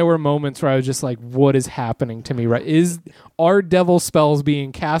 But then there were moments where I was just what is happening to me? Right? Is our devil spells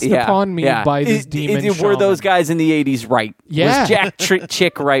being cast upon me by this demon shaman? Were those guys in the 80s right? Yeah. Was Jack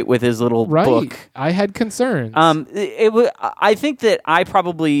Chick right with his little book? I had concerns. I think that I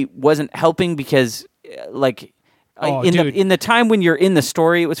probably wasn't helping because in the time when you're in the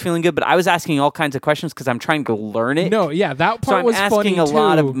story, it was feeling good, but I was asking all kinds of questions because I'm trying to learn it. No, yeah, that part was funny too. So I'm asking a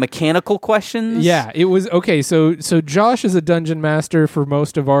lot of mechanical questions. Yeah, it was okay. So Josh is a dungeon master for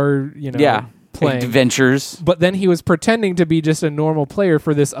most of our playing adventures, but then he was pretending to be just a normal player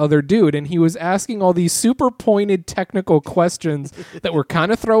for this other dude, and he was asking all these super pointed technical questions that were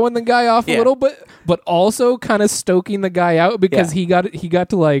kind of throwing the guy off a little bit, but also kind of stoking the guy out because he got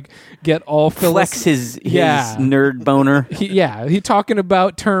to get all flex his nerd boner. He talking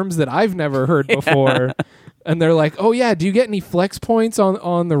about terms that I've never heard before. And they're like, "Oh yeah, do you get any flex points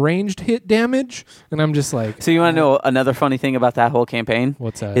on the ranged hit damage?" And I'm just like, So you want to know another funny thing about that whole campaign?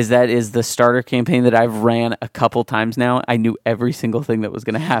 What's that? Is the starter campaign that I've ran a couple times now. I knew every single thing that was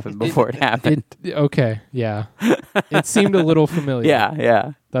going to happen before it happened. Okay, yeah. It seemed a little familiar.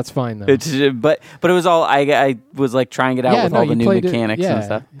 Yeah. That's fine though. But it was all I was like trying it out with all the new mechanics and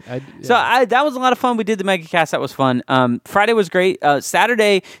stuff. So that was a lot of fun. We did the Megacast. That was fun. Friday was great.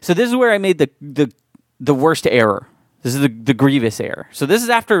 Saturday. So this is where I made the worst error. This is the grievous error. So this is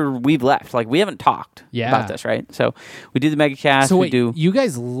after we've left. Like we haven't talked about this, right? So we do the Megacast. So wait, you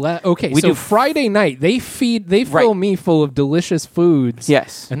guys left. Okay, so Friday night they fill me full of delicious foods.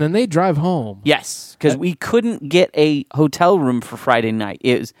 Yes, and then they drive home. Yes, because we couldn't get a hotel room for Friday night.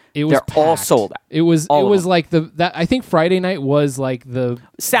 It was they're packed. all sold out. It was like I think Friday night was like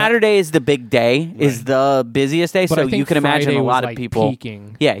Saturday is the big day, is the busiest day. But so you can imagine Friday a lot was of people.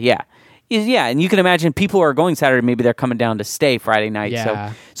 Peaking. Yeah, and you can imagine people are going Saturday. Maybe they're coming down to stay Friday night.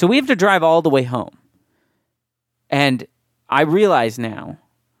 Yeah. So we have to drive all the way home. And I realize now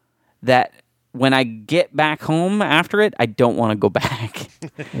that when I get back home after it, I don't want to go back.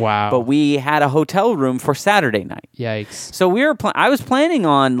 Wow. But we had a hotel room for Saturday night. Yikes. So I was planning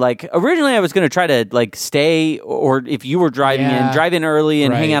on, like, originally I was going to try to, like, stay, or if you were driving drive in early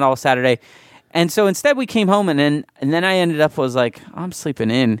and hang out all Saturday. And so instead we came home, and then I ended up was like, I'm sleeping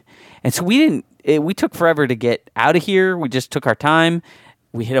in. And so we took forever to get out of here. We just took our time.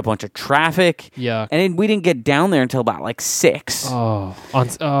 We hit a bunch of traffic. Yeah. And we didn't get down there until about like 6.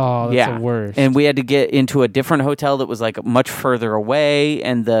 That's the worst. And we had to get into a different hotel that was like much further away,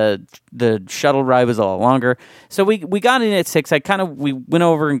 and the shuttle ride was a lot longer. So we got in at 6. We went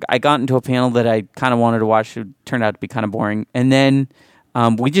over and I got into a panel that I kind of wanted to watch. It turned out to be kind of boring. And then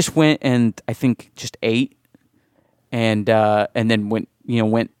we just went and I think just ate and then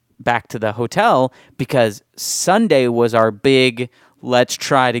went back to the hotel, because Sunday was our big let's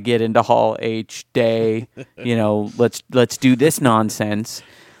try to get into Hall H day. Let's do this nonsense.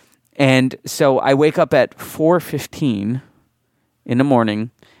 And so I wake up at 4:15 in the morning,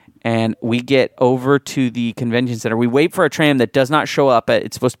 and we get over to the convention center. We wait for a tram that does not show up.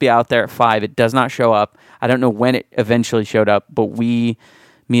 It's supposed to be out there at 5. It does not show up. I don't know when it eventually showed up, but me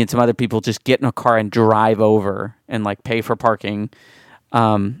and some other people just get in a car and drive over and like pay for parking.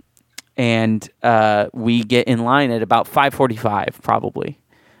 And we get in line at about 5:45, probably.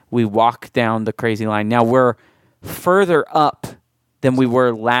 We walk down the crazy line. Now we're further up than we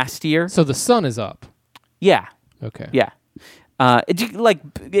were last year. So the sun is up. Yeah. Okay. Yeah.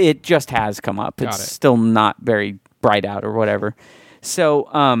 It just has come up. It's still not very bright out or whatever.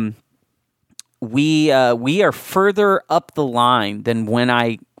 So we are further up the line than when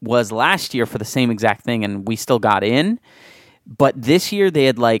I was last year for the same exact thing, and we still got in. But this year they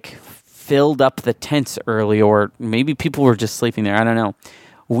had like filled up the tents early, or maybe people were just sleeping there. I don't know.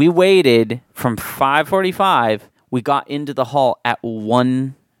 We waited from 5:45. We got into the hall at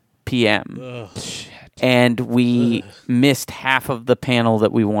 1 p.m. Ugh. And we missed half of the panel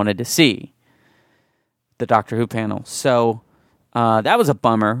that we wanted to see, the Doctor Who panel. So that was a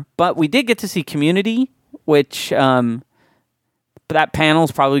bummer. But we did get to see Community, which that panel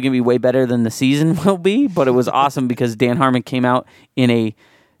is probably going to be way better than the season will be. But it was awesome because Dan Harmon came out in a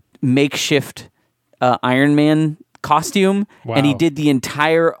makeshift Iron Man costume. Wow. And he did the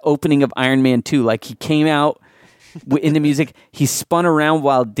entire opening of Iron Man 2. Like, he came out in the music, he spun around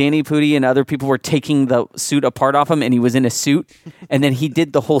while Danny Pudi and other people were taking the suit apart off him, and he was in a suit. And then he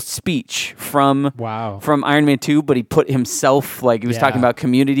did the whole speech from Iron Man 2, but he put himself, like, he was talking about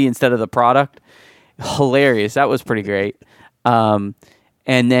Community instead of the product. Hilarious. That was pretty great. And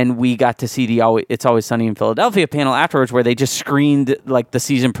then we got to see the It's Always Sunny in Philadelphia panel afterwards, where they just screened like the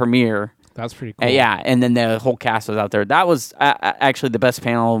season premiere. That's pretty cool. Yeah, and then the whole cast was out there. That was actually the best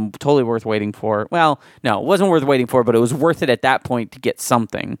panel, totally worth waiting for. Well, no, it wasn't worth waiting for, but it was worth it at that point to get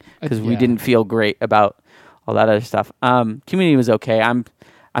something, because we didn't feel great about all that other stuff. Community was okay. I'm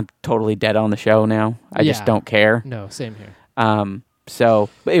totally dead on the show now. I just don't care. No, same here. So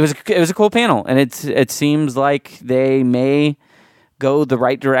it was a cool panel, and it seems like they may go the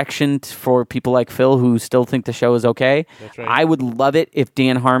right direction for people like Phil who still think the show is okay. That's right. I would love it if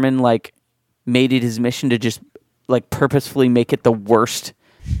Dan Harmon like made it his mission to just like purposefully make it the worst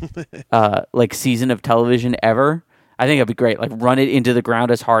like season of television ever. I think that'd be great. Like, run it into the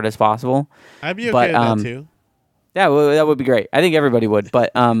ground as hard as possible. I'd be okay with that too. Yeah, that would be great. I think everybody would.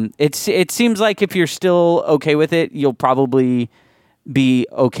 But it seems like if you're still okay with it, you'll probably be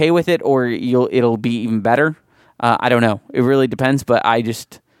okay with it, or it'll be even better. I don't know. It really depends. But I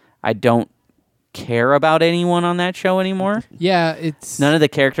don't care about anyone on that show anymore. Yeah, it's None of the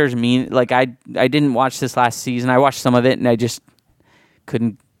characters mean like I didn't watch this last season. I watched some of it and I just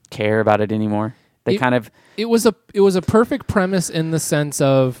couldn't care about it anymore. It was a perfect premise in the sense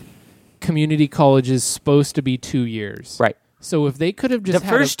of community college is supposed to be 2 years. Right. So if they could have just the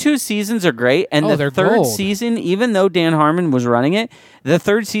first 2 seasons are great, and the third gold. season, even though Dan Harmon was running it, the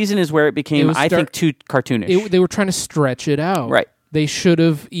third season is where it became, I think, too cartoonish. They were trying to stretch it out. Right. They should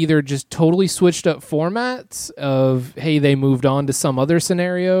have either just totally switched up formats of, hey, they moved on to some other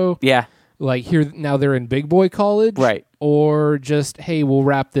scenario. Yeah. Like here now they're in big boy college. Right. Or just, hey, we'll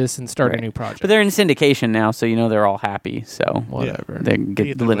wrap this and start a new project. But they're in syndication now, so they're all happy. So whatever. They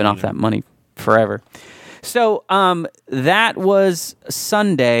get living off that money forever. So that was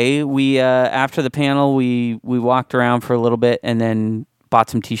Sunday. We after the panel, we walked around for a little bit and then bought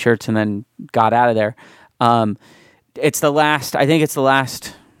some T-shirts and then got out of there. It's the last. I think it's the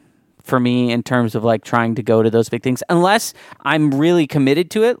last for me in terms of like trying to go to those big things, unless I'm really committed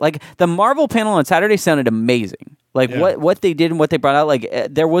to it. Like the Marvel panel on Saturday sounded amazing. Like what they did and what they brought out. Like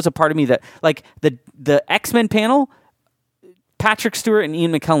there was a part of me that like the X-Men panel. Patrick Stewart and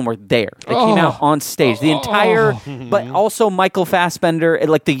Ian McKellen were there. They came out on stage. The entire, but also Michael Fassbender,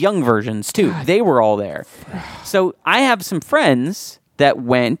 and like the young versions too. They were all there. So I have some friends that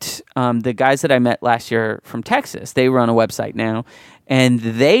went, the guys that I met last year from Texas, they run a website now, and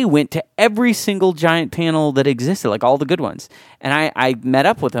they went to every single giant panel that existed, like all the good ones. And I met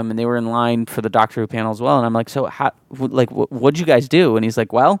up with them, and they were in line for the Doctor Who panel as well. And I'm like, so how, like, what'd you guys do? And he's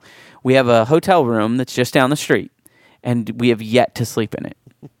like, well, we have a hotel room that's just down the street. And we have yet to sleep in it.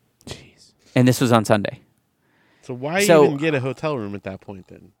 Jeez. And this was on Sunday. So why even get a hotel room at that point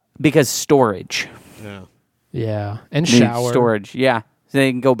then? Because storage. Yeah. Yeah. And shower. Storage, yeah. So they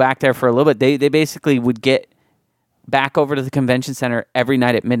can go back there for a little bit. They basically would get back over to the convention center every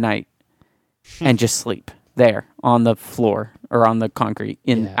night at midnight and just sleep there on the floor or on the concrete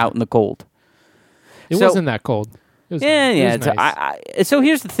out in the cold. It wasn't that cold. It was yeah. It was nice. So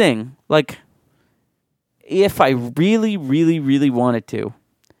here's the thing. Like, if I really, really, really wanted to,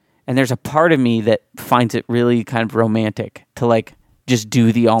 and there's a part of me that finds it really kind of romantic to like just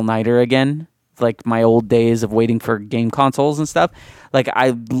do the all-nighter again, like my old days of waiting for game consoles and stuff. Like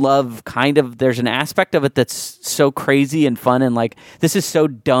I love there's an aspect of it that's so crazy and fun and like this is so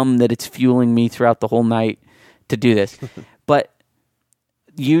dumb that it's fueling me throughout the whole night to do this. But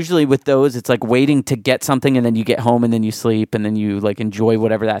usually with those, it's like waiting to get something and then you get home and then you sleep and then you like enjoy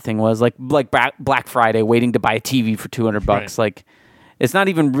whatever that thing was. Like Black Friday, waiting to buy a TV for $200. Right. Like it's not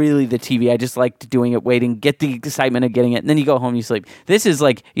even really the TV. I just liked doing it, waiting, get the excitement of getting it, and then you go home, you sleep. This is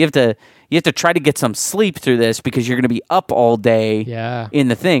like you have to try to get some sleep through this because you're going to be up all day in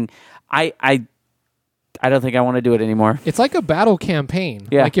the thing. I don't think I want to do it anymore. It's like a battle campaign.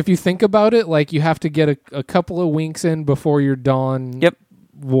 Yeah. Like if you think about it, like you have to get a couple of winks in before your dawn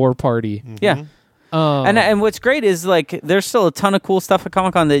war party. Mm-hmm. Yeah. And what's great is like there's still a ton of cool stuff at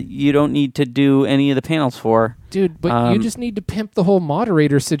Comic-Con that you don't need to do any of the panels for. Dude, but you just need to pimp the whole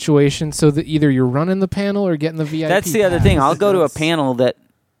moderator situation so that either you're running the panel or getting the VIP That's the other thing. I'll go to a panel that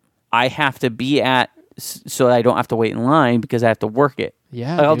I have to be at so I don't have to wait in line because I have to work it.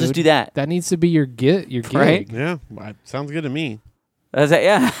 Yeah, like, I'll just do that. That needs to be your gig. Right? Yeah, sounds good to me.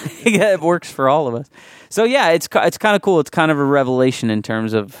 Yeah, it works for all of us. So yeah, it's kind of cool. It's kind of a revelation in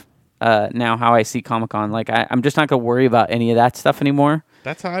terms of now how I see Comic-Con. Like I'm just not going to worry about any of that stuff anymore.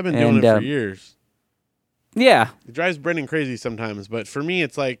 That's how I've been doing it for years. Yeah. It drives Brendan crazy sometimes, but for me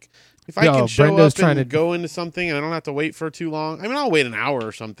it's like if I can show up and go into something and I don't have to wait for too long. I mean, I'll wait an hour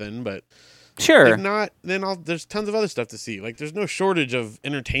or something, but sure. If not, then there's tons of other stuff to see. Like there's no shortage of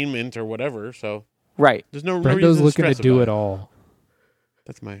entertainment or whatever, so right. There's no Brendo's reason to looking to stress do about it all.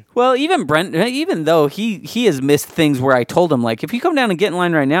 That's my even Brent, even though he has missed things where I told him like if you come down and get in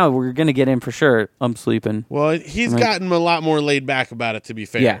line right now, we're gonna get in for sure. I'm sleeping. Well, he's gotten a lot more laid back about it. To be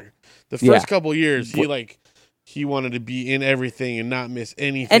fair, the first couple years he wanted to be in everything and not miss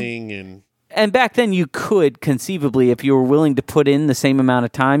anything. And back then you could conceivably, if you were willing to put in the same amount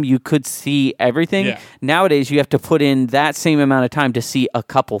of time, you could see everything. Yeah. Nowadays you have to put in that same amount of time to see a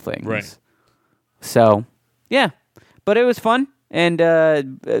couple things. Right. So yeah, but it was fun. And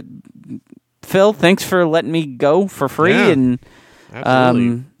Phil, thanks for letting me go for free. Yeah,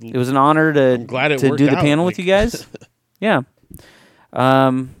 and it was an honor to do the panel with you guys. Yeah.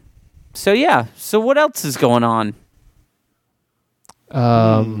 So what else is going on?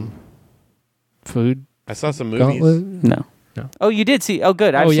 Food. I saw some movies. No. Oh, you did see? Oh,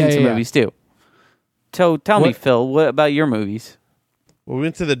 good. I've seen some movies too. So tell me, Phil, what about your movies? Well, we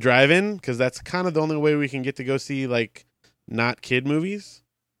went to the drive-in because that's kind of the only way we can get to go see like not kid movies.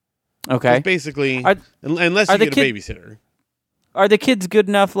 Okay. It's basically, Are- unless are you the get a kid- babysitter. Are the kids good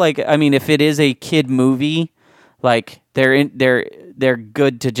enough? Like, I mean, if it is a kid movie, like they're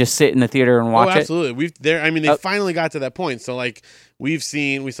good to just sit in the theater and watch Oh, it. absolutely. They finally got to that point. So like we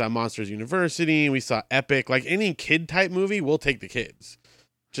saw Monsters University, we saw Epic, like any kid type movie, we'll take the kids.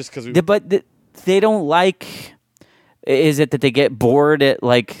 Just because They don't like. Is it that they get bored at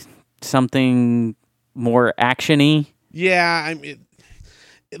like something more actiony? Yeah, I mean,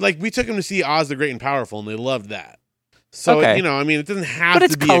 like we took them to see Oz the Great and Powerful, and they loved that. So Okay. I mean, it doesn't have But to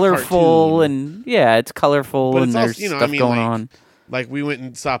it's be colorful a cartoon. and it's colorful But and it's there's also, stuff going on. Like we went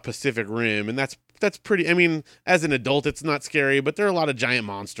and saw Pacific Rim, and that's pretty. I mean, as an adult, it's not scary, but there are a lot of giant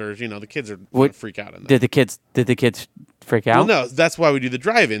monsters. The kids are gonna freak out in that. Did the kids freak out? Well, no, that's why we do the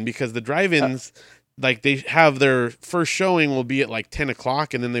drive-in, because the drive-ins, like they have their first showing will be at like 10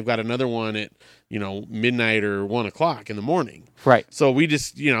 o'clock, and then they've got another one at midnight or 1 o'clock in the morning. Right. So we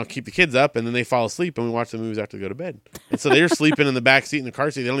just keep the kids up, and then they fall asleep, and we watch the movies after they go to bed. And so they're sleeping in the back seat in the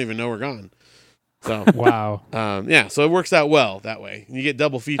car seat. They don't even know we're gone. So Wow. so it works out well that way. You get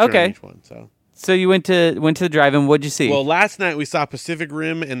double feature on each one. So you went to the drive-in. What'd you see? Well, last night we saw Pacific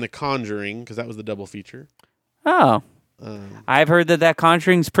Rim and The Conjuring, because that was the double feature. Oh. I've heard that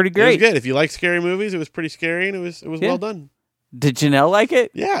Conjuring's pretty It great. was good. If you like scary movies, it was pretty scary, and it was well done. Did Janelle like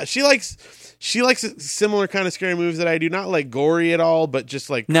it? Yeah, she likes similar kind of scary movies that I do. Not like gory at all, but just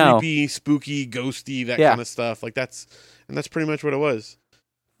like No. creepy, spooky, ghosty, that Yeah. kind of stuff. Like that's pretty much what it was.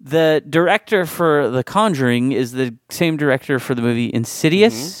 The director for The Conjuring is the same director for the movie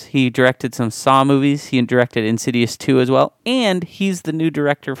Insidious. He directed some Saw movies. He directed Insidious 2 as well. And he's the new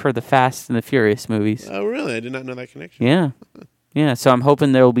director for the Fast and the Furious movies. Oh, really? I did not know that connection. Yeah. Yeah, so I'm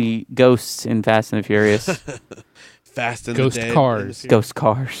hoping there will be ghosts in Fast and the Furious. Fast and Ghost the Dead. cars. Ghost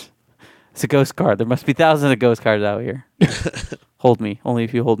cars. It's a ghost car. There must be thousands of ghost cars out here. Hold me. Only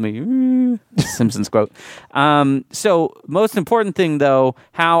if you hold me. Simpsons quote. So, most important thing, though,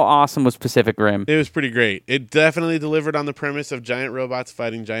 how awesome was Pacific Rim? It was pretty great. It definitely delivered on the premise of giant robots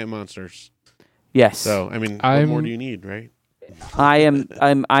fighting giant monsters. Yes. So, I mean, what more do you need, right? I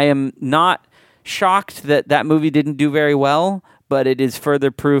am not shocked that movie didn't do very well, but it is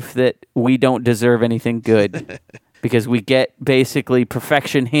further proof that we don't deserve anything good because we get basically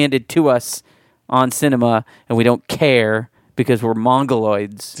perfection handed to us on cinema, and we don't care because we're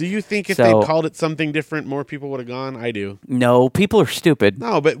mongoloids. Do you think if So- they called it something different, more people would have gone? I do. No, people are stupid.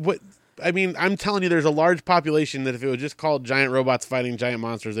 No, but what? I mean, I'm telling you, there's a large population that if it was just called giant robots fighting giant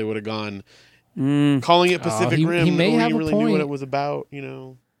monsters, they would have gone. Calling it Pacific Rim, he may no have one a really knew what point. it was about,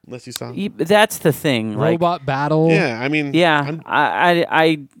 unless you saw. That's the thing. Like, Robot battle. Yeah, I mean, yeah,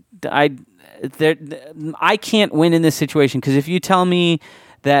 I can't win in this situation because if you tell me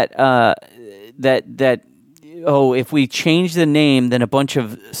that if we change the name, then a bunch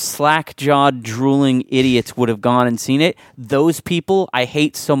of slack-jawed, drooling idiots would have gone and seen it. Those people I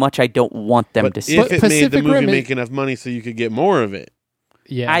hate so much I don't want them but to see if it. it made the Pacific movie Rim make enough money so you could get more of it.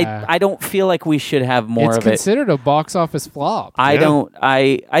 Yeah. I don't feel like we should have more it's of it. considered a box office flop. I Yeah. don't.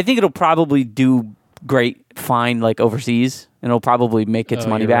 I think it'll probably do great, fine, like overseas, and it'll probably make its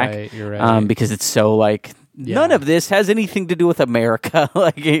money you're back. right, you're right. Because it's so like Yeah. none of this has anything to do with America.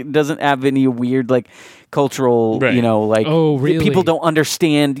 Like it doesn't have any weird like cultural, Right. like Oh, really? people don't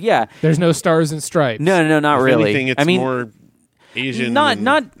understand. Yeah, There's no stars and stripes. no, not If really. anything, it's I mean, more Asian, not- than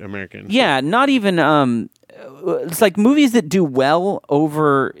not- American. yeah, not even. It's like movies that do well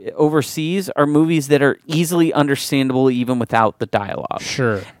overseas are movies that are easily understandable even without the dialogue.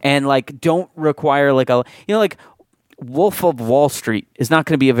 Sure. And like don't require like like Wolf of Wall Street is not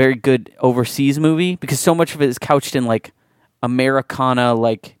going to be a very good overseas movie because so much of it is couched in like Americana,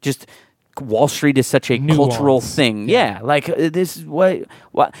 like just Wall Street is such a cultural Nuance. thing. Yeah, like this is what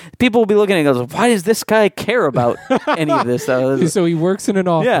people will be looking at and goes, why does this guy care about any of this? So he works in an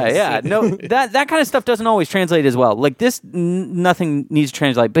office. Yeah. No, that kind of stuff doesn't always translate as well. Like this, nothing needs to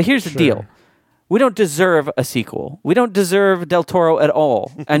translate. But here's the deal. We don't deserve a sequel. We don't deserve Del Toro at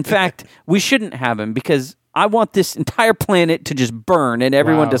all. In fact, we shouldn't have him because I want this entire planet to just burn and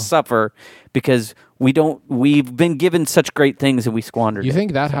everyone Wow. to suffer because we've been given such great things and we squandered You it.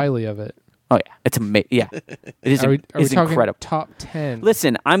 think that highly of it? Oh yeah, it's amazing. Yeah, it is. Are we It's talking incredible. top 10?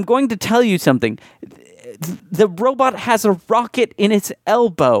 Listen, I'm going to tell you something. The robot has a rocket in its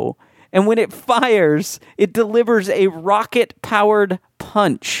elbow, and when it fires, it delivers a rocket-powered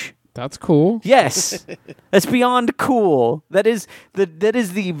punch. That's cool. Yes, that's beyond cool. That is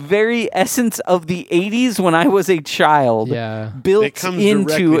the very essence of the '80s when I was a child. Yeah. built It comes into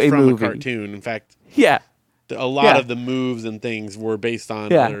directly a from movie. a cartoon. In fact, Yeah. a lot of the moves and things were based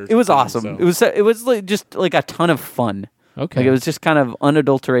on. Yeah, other it was things, awesome. so. It was like, just like a ton of fun. Okay. Like it was just kind of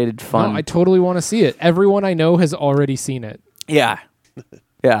unadulterated fun. No, I totally want to see it. Everyone I know has already seen it. Yeah.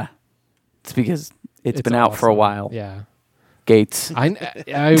 Yeah. It's because it's been out for a awesome. while. Yeah. Gates.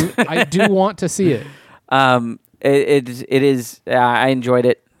 I do want to see it. It is. I enjoyed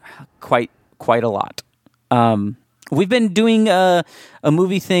it quite a lot. We've been doing a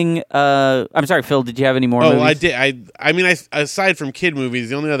movie thing. I'm sorry, Phil. Did you have any more? Oh, movies? I did. I mean, aside from kid movies,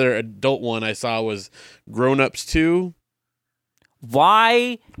 the only other adult one I saw was Grown Ups 2.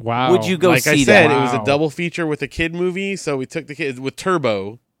 Why Wow. would you go Like see I said, that? it was a Wow. double feature with a kid movie, so we took the kids with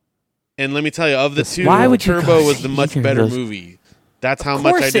Turbo. And let me tell you, of the two, Why would you Turbo go was see the much either of better those? movie. That's how Of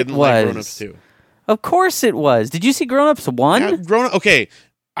much I course it didn't like Grown was. Ups 2. Of course it was. Did you see Grown Ups 1? Yeah, okay,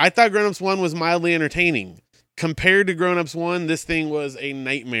 I thought Grown Ups 1 was mildly entertaining. Compared to Grown Ups 1, this thing was a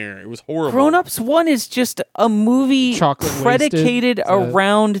nightmare. It was horrible. Grown Ups 1 is just a movie Chocolate predicated wasted.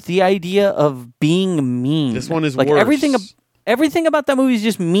 around the idea of being mean. This one is like worse. everything about that movie is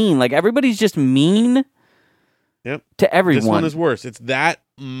just mean. Like everybody's just mean Yep. to everyone. This one is worse. It's that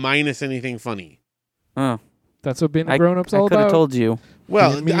minus anything funny. Oh, That's what being a I grown-up's all could have about. told you.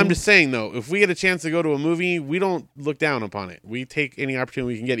 Well, I mean- I'm just saying, though, if we get a chance to go to a movie, we don't look down upon it. We take any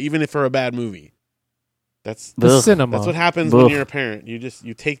opportunity we can get, even if for a bad movie. That's The Ugh. cinema. That's what happens when Ugh. you're a parent.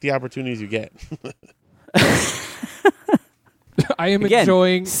 You take the opportunities you get. I am Again,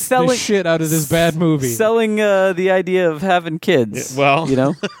 enjoying selling- the shit out of this bad movie. Selling the idea of having kids. Yeah, well, you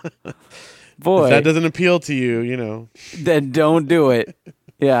know, boy, if that doesn't appeal to you, you know. then don't do it.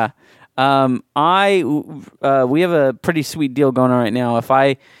 Yeah. We have a pretty sweet deal going on right now. If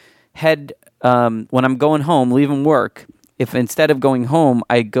I head when I'm going home, leaving work, if instead of going home,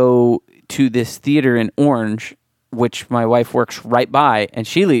 I go to this theater in Orange, which my wife works right by, and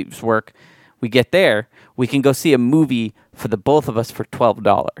she leaves work, we get there, we can go see a movie for the both of us for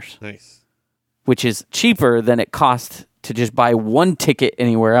 $12, Nice. which is cheaper than it costs to just buy one ticket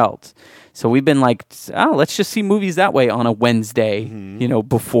anywhere else. So we've been like, oh, let's just see movies that way on a Wednesday,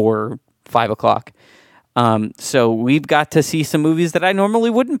 before 5:00. So we've got to see some movies that I normally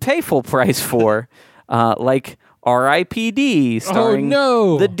wouldn't pay full price for, like R.I.P.D. starring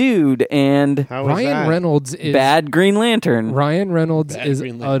no. the Dude and How was Ryan that? Reynolds is Bad Green Lantern. Ryan Reynolds Bad is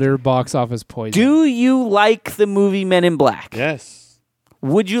Green Lantern. utter box office poison. Do you like the movie Men in Black? Yes.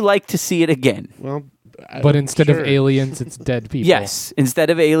 Would you like to see it again? Well, but instead of sure. aliens, it's dead people. Yes.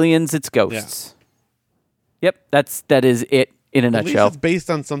 Instead of aliens, it's ghosts. Yep. That is it in a At least nutshell. it's based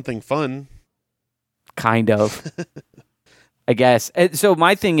on something fun. Kind of. I guess. And so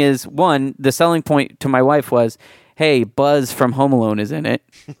my thing is, one, the selling point to my wife was, hey, Buzz from Home Alone is in it.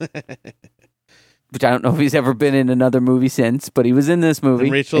 Which I don't know if he's ever been in another movie since, but he was in this movie.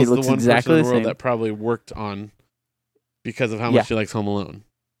 And Rachel's he the looks one exactly person in the the world same. that probably worked on because of how Yeah. much she likes Home Alone.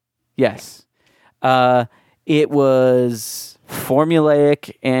 Yes. It was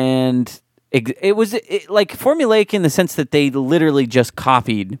formulaic and it was like formulaic in the sense that they literally just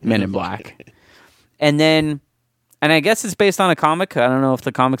copied Men in Black. And I guess it's based on a comic. I don't know if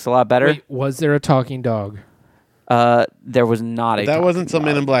the comic's a lot better. Wait, was there a talking dog? There was not a That talking wasn't some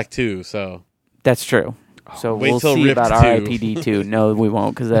Men in dog. Black 2, so. That's true. So Wait we'll till see Ripped about 2. R.I.P.D. 2. No, we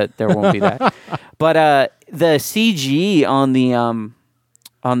won't, because there won't be that. But the CG on the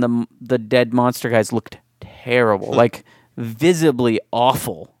dead monster guys looked terrible, like visibly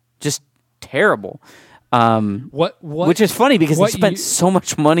awful, just terrible. What? Which is funny because they what spent ye- so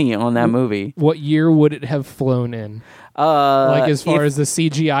much money on that movie. What year would it have flown in? Like as far as the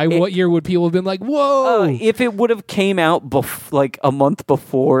CGI, what year would people have been like, "Whoa"? If it would have came out like a month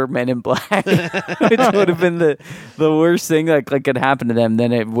before Men in Black, which would have been the worst thing that could happen to them,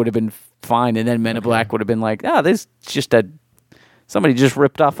 then it would have been fine, and then Men in Black would have been like, "Oh, this is just somebody just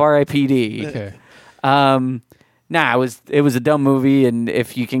ripped off R.I.P.D." Okay. Nah, it was a dumb movie, and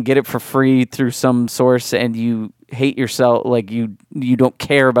if you can get it for free through some source and you hate yourself, like you don't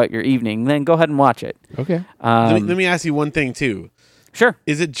care about your evening, then go ahead and watch it. Okay. let me ask you one thing, too. Sure.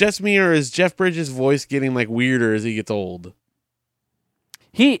 Is it just me, or is Jeff Bridges' voice getting like weirder as he gets old?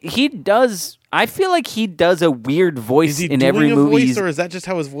 He does. I feel like he does a weird voice Is he in doing every a movie. voice, or is that just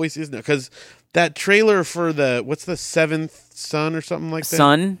how his voice is now? Because that trailer for what's the Seventh Son or something like that?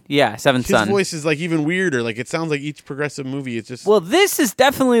 Son, yeah, Seventh His Son. voice is like even weirder. Like it sounds like each progressive movie. It's just Well, this is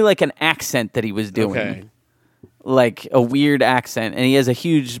definitely like an accent that he was doing. okay. Like a weird accent, and he has a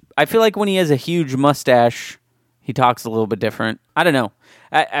huge. I feel like when he has a huge mustache, he talks a little bit different. I don't know.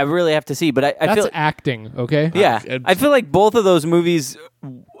 I really have to see, but I That's feel acting. Okay. yeah. I feel like both of those movies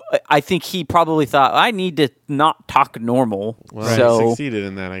I think he probably thought, I need to not talk normal. Well, so he succeeded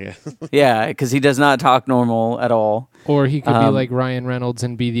in that, I guess. yeah, because he does not talk normal at all. Or he could be like Ryan Reynolds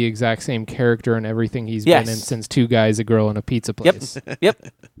and be the exact same character in everything he's been in since Two Guys, a Girl, and a Pizza Place. Yep.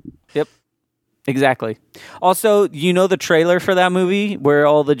 Exactly. Also, you know the trailer for that movie where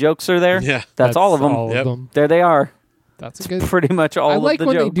all the jokes are there? Yeah. That's all of them. All of them. There they are. That's a good. Pretty much all I of like the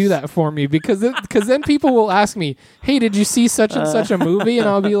when jokes. they do that for me because then people will ask me, "Hey, did you see such and such a movie?" And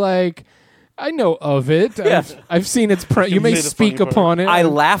I'll be like, "I know of it. Yeah. I've seen its. You may say the speak funny part. upon it. I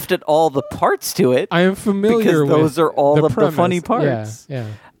laughed at all the parts to it. I am familiar because with those are all the of premise. the funny parts. Yeah.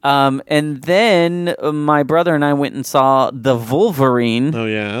 And then my brother and I went and saw The Wolverine. Oh,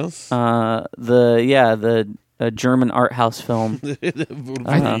 yes. The German art house film. I didn't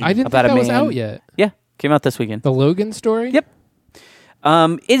think about a that was man. out yet. Yeah, came out this weekend. The Logan story. Yep.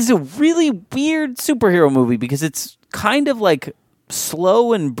 It's a really weird superhero movie because it's kind of like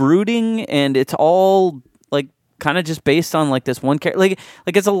slow and brooding, and it's all like kind of just based on like this one character. Like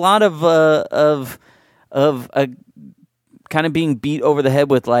it's a lot of kind of being beat over the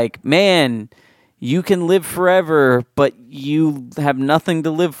head with like, man, you can live forever, but you have nothing to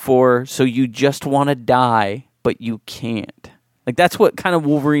live for, so you just want to die, but you can't. Like that's what kind of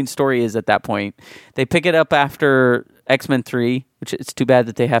Wolverine's story is at that point. They pick it up after X-Men 3, which it's too bad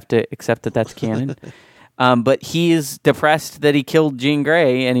that they have to accept that that's canon. But he is depressed that he killed Jean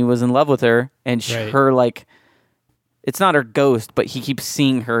Grey and he was in love with her, and her like, it's not her ghost, but he keeps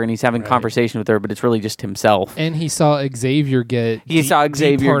seeing her and he's having conversation with her, but it's really just himself. And he saw Xavier get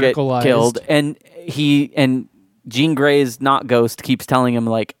killed, and Jean Grey's not ghost keeps telling him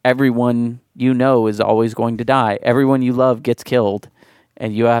like, everyone you know is always going to die. Everyone you love gets killed,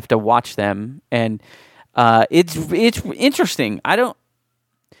 and you have to watch them. And it's interesting.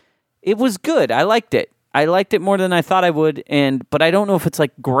 It was good. I liked it. I liked it more than I thought I would, but I don't know if it's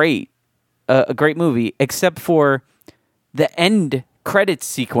like a great movie, except for the end credits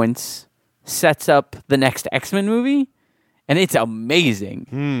sequence sets up the next X-Men movie, and it's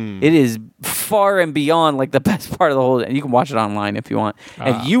amazing. It is far and beyond like the best part of the whole. And you can watch it online if you want,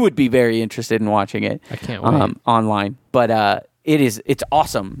 and you would be very interested in watching it. I can't wait online, but it's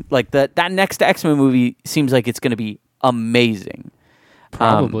awesome. Like that next X-Men movie seems like it's going to be amazing.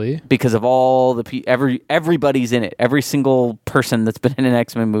 Probably because of all the everybody's in it. Every single person that's been in an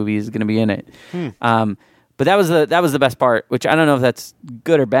X-Men movie is going to be in it. But that was the best part, which I don't know if that's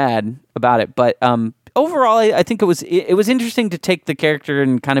good or bad about it. But overall, I think it was interesting to take the character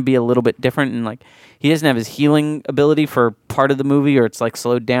and kind of be a little bit different. And like, he doesn't have his healing ability for part of the movie, or it's like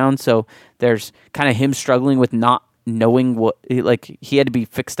slowed down. So there's kind of him struggling with not knowing what, like, he had to be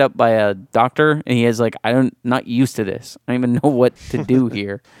fixed up by a doctor, and he is like, not used to this. I don't even know what to do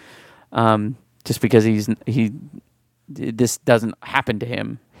here. Just because this doesn't happen to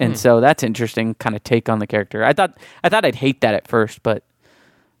him. And so that's interesting kind of take on the character. I thought I'd hate that at first, but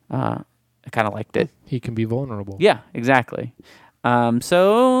I kind of liked it. He can be vulnerable. Yeah, exactly.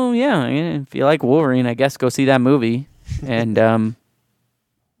 So yeah, if you like Wolverine, I guess go see that movie. And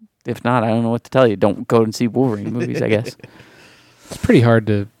if not, I don't know what to tell you. Don't go and see Wolverine movies, I guess. It's pretty hard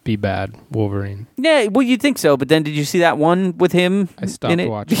to be bad, Wolverine. Yeah, well, you'd think so. But then did you see that one with him? I stopped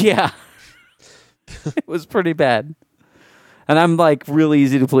watching. Yeah. It was pretty bad. And I'm like really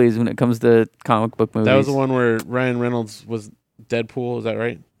easy to please when it comes to comic book movies. That was the one where Ryan Reynolds was Deadpool, is that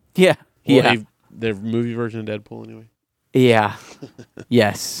right? Yeah. Well, the movie version of Deadpool, anyway. Yeah.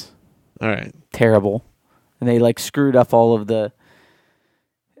 Yes. All right. Terrible. And they like screwed up all of the...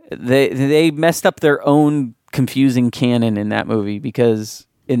 They messed up their own confusing canon in that movie, because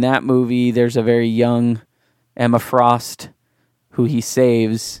in that movie there's a very young Emma Frost who he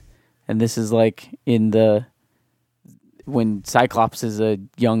saves, and this is like when Cyclops is a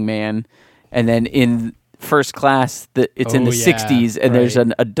young man, and then in First Class it's in the 60s, and there's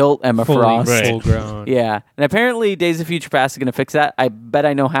an adult Emma Frost. Full grown. Yeah. And apparently Days of Future Past is going to fix that. I bet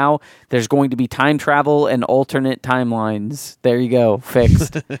I know how. There's going to be time travel and alternate timelines. There you go.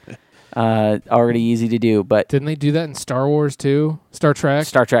 Fixed. Already easy to do, but... Didn't they do that in Star Wars too? Star Trek?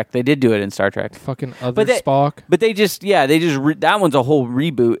 Star Trek. They did do it in Star Trek. Fucking Spock. But they just... Yeah, that one's a whole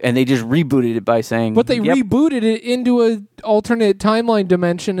reboot, and they just rebooted it by saying... But they rebooted it into an alternate timeline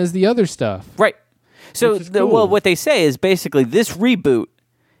dimension as the other stuff. Right. So, cool. what they say is basically this reboot,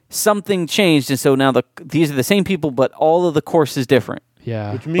 something changed, and so now these are the same people, but all of the course is different.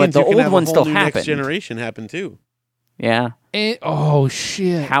 Yeah. Which means the you can old have one a whole still new happened. Next generation happen too. Yeah. Oh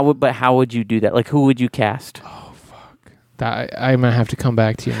shit. How would you do that? Like, who would you cast? Oh fuck. I might have to come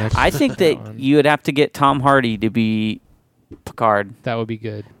back to you next. I think that you would have to get Tom Hardy to be Picard. That would be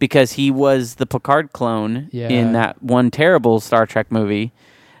good, because he was the Picard clone Yeah. in that one terrible Star Trek movie.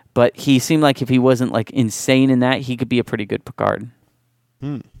 But he seemed like if he wasn't like insane in that, he could be a pretty good Picard.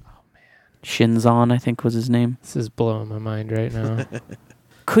 Shinzon, I think was his name. This is blowing my mind right now.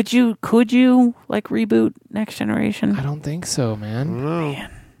 Could you like reboot Next Generation? I don't think so, man. Man.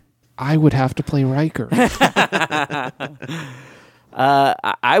 I would have to play Riker.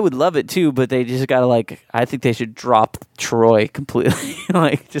 I would love it too, but they just gotta like. I think they should drop Troy completely.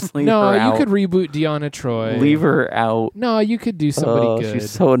 Like just leave her out. No, you could reboot Deanna Troi. Leave her out. No, you could do somebody good. She's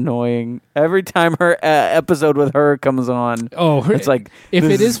so annoying. Every time her episode with her comes on, it's like if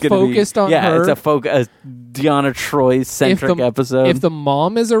it is focused on her. Yeah, it's a Deanna Troi centric episode. If the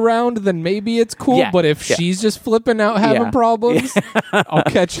mom is around, then maybe it's cool. Yeah, but if she's just flipping out having problems, I'll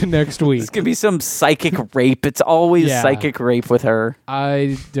catch you next week. This could be some psychic rape. It's always psychic rape with her.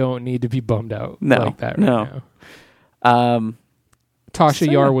 I don't need to be bummed out like that right now.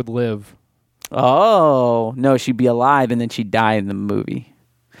 Tasha Yar would live. Oh, no, she'd be alive and then she'd die in the movie.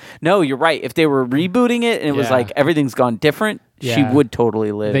 No, you're right. If they were rebooting it and it was like everything's gone different, she would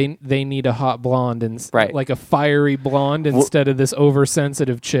totally live. They need a hot blonde and like a fiery blonde instead of this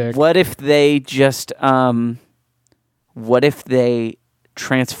oversensitive chick. What if they just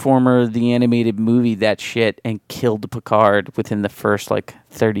Transformer the animated movie that shit and killed Picard within the first like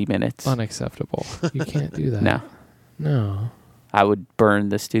 30 minutes? Unacceptable. You can't do that. No. I would burn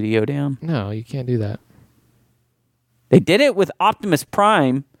the studio down. No, you can't do that. They did it with Optimus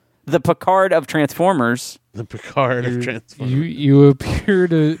Prime, the Picard of Transformers. The Picard of Transformers. You appear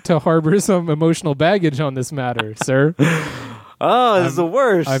to harbor some emotional baggage on this matter, sir. Oh, it's the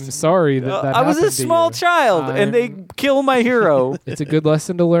worst. I'm sorry that I was a small child, and they kill my hero. It's a good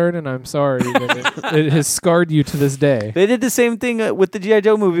lesson to learn, and I'm sorry that it has scarred you to this day. They did the same thing with the G.I.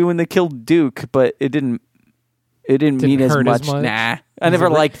 Joe movie when they killed Duke, but it didn't mean as much. Nah, I never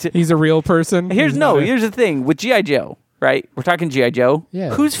liked it. He's a real person. Here's the thing with G.I. Joe, right? We're talking G.I. Joe.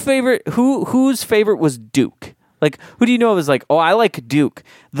 Yeah. Whose favorite was Duke? Like, who do you know was like, oh, I like Duke.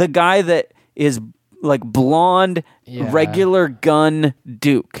 The guy that is like blonde, regular gun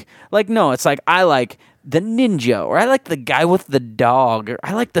Duke. Like, no, it's like, I like the ninja, or I like the guy with the dog, or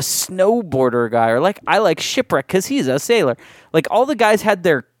I like the snowboarder guy, or like, I like Shipwreck because he's a sailor. Like, all the guys had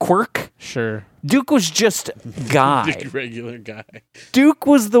their quirk. Sure. Duke was just guy. Just regular guy. Duke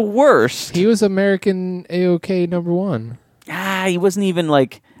was the worst. He was American AOK #1. He wasn't even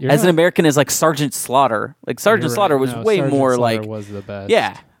like an American as like Sergeant Slaughter. Like Sergeant Slaughter was way Sergeant more Slaughter like was the best.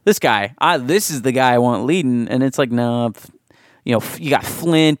 Yeah, this guy. This is the guy I want leading, and it's like no. You know, you got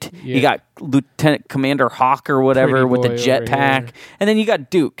Flint, you got Lieutenant Commander Hawk or whatever with the jetpack, and then you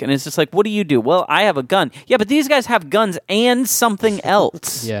got Duke, and it's just like, what do you do? Well, I have a gun. Yeah, but these guys have guns and something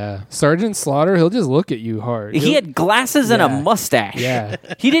else. Yeah. Sergeant Slaughter, he'll just look at you hard. He had glasses and a mustache. Yeah.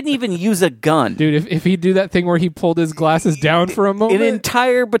 He didn't even use a gun. Dude, if he'd do that thing where he pulled his glasses down for a moment. An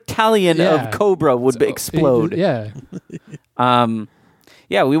entire battalion of Cobra would explode. Yeah.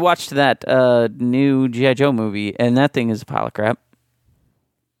 Yeah, we watched that new G.I. Joe movie, and that thing is a pile of crap.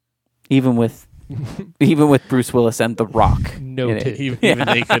 Even with Bruce Willis and The Rock. Noted. Even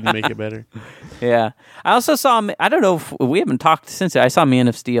they couldn't make it better. Yeah. I also saw, I don't know if we haven't talked since I saw Man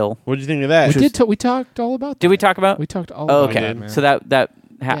of Steel. What did you think of that? We talked all about that. Did we talk about? We talked all about okay. that, man. So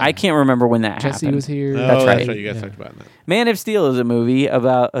I can't remember when that Jesse happened. was here. That's right. You guys talked about that. Man of Steel is a movie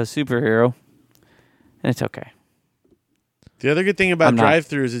about a superhero, and it's okay. The other good thing about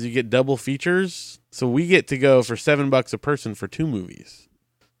drive-thrus is you get double features. So we get to go for $7 a person for 2 movies.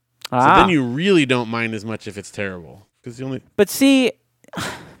 So then you really don't mind as much if it's terrible. But see,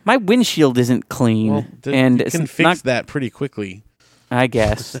 my windshield isn't clean, and you can fix that pretty quickly. I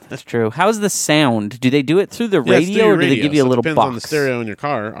guess that's true. How's the sound? Do they do it through the radio, or do they give you a little depends box? On the stereo in your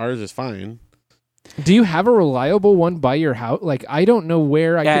car. Ours is fine. Do you have a reliable one by your house? Like, I don't know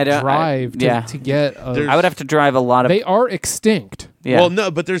where I could drive to get I would have to drive a lot of... They are extinct. Yeah. Well,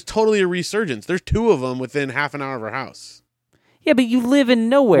 no, but there's totally a resurgence. There's 2 of them within half an hour of our house. Yeah, but you live in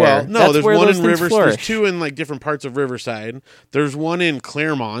nowhere. Well, no, That's there's where one those in things Riverside. flourish. There's 2 in like different parts of Riverside. There's one in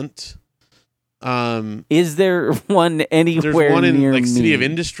Claremont. Is there one anywhere There's one in near like me? City of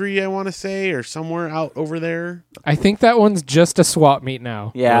Industry, I want to say, or somewhere out over there. I think that one's just a swap meet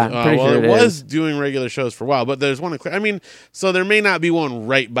now. Yeah, I'm pretty sure it it was doing regular shows for a while, but there's one. So there may not be one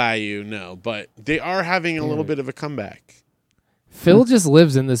right by you, no, but they are having a little bit of a comeback. Phil just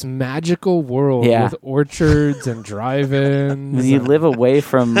lives in this magical world with orchards and drive-ins. You live away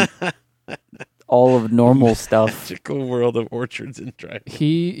from all of normal stuff. Magical world of orchards and drive.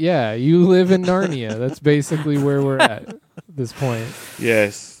 You live in Narnia. That's basically where we're at this point.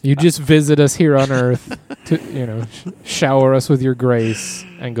 Yes. You just visit us here on Earth to, shower us with your grace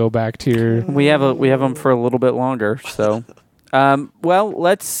and go back to your... We have them for a little bit longer, so... Well,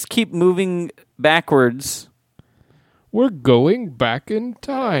 let's keep moving backwards. We're going back in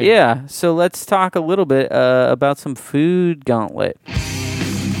time. Yeah, so let's talk a little bit about some Food Gauntlet.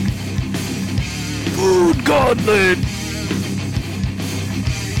 Food Gauntlet!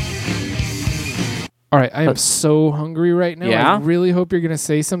 All right, I am so hungry right now. Yeah? I really hope you're going to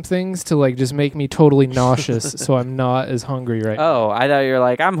say some things to like just make me totally nauseous so I'm not as hungry right now. Oh, I thought you were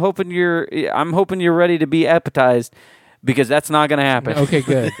like, I'm hoping you're ready to be appetized, because that's not going to happen. Okay,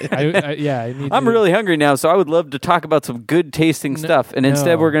 good. I need I'm really hungry now, so I would love to talk about some good tasting stuff. And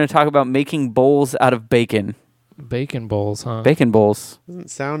instead, we're going to talk about making bowls out of bacon. Bacon bowls, huh? Bacon bowls.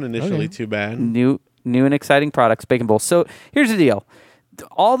 Doesn't sound initially too bad. New and exciting products, bacon bowls. So here's the deal.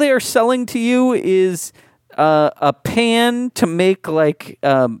 All they are selling to you is a pan to make like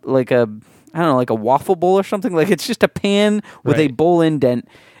a waffle bowl or something. Like it's just a pan with a bowl indent.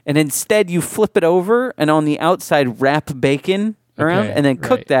 And instead, you flip it over, and on the outside, wrap bacon around, and then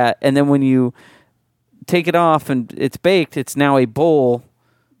cook that. And then when you take it off and it's baked, it's now a bowl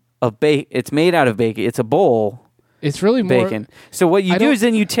of bacon. It's made out of bacon. It's a bowl. It's really more bacon. So what you do is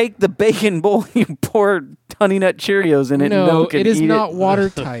then you take the bacon bowl, and you pour Honey Nut Cheerios in it. No, and milk and it is eat not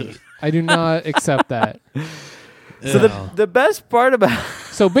watertight. I do not accept that. So the best part about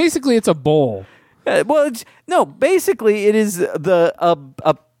so basically, it's a bowl. Basically it is a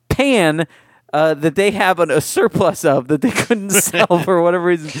pan that they have a surplus of that they couldn't sell for whatever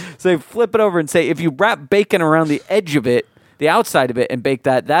reason. So they flip it over and say, if you wrap bacon around the edge of it, the outside of it, and bake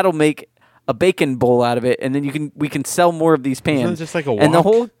that, that'll make a bacon bowl out of it, and then we can sell more of these pans. Isn't it just like a wok? And the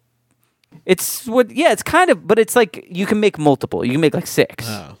whole it's kind of, but it's like you can make multiple. You can make like 6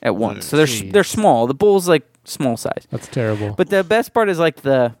 at once. So they're small. The bowl's like small size. That's terrible. But the best part is like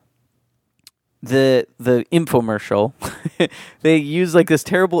the infomercial. They use like this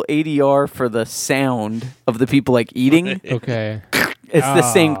terrible ADR for the sound of the people like eating. Okay. It's the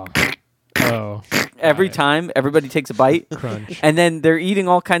same every right. time everybody takes a bite. Crunch. And then they're eating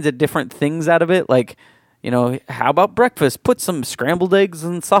all kinds of different things out of it. Like, how about breakfast? Put some scrambled eggs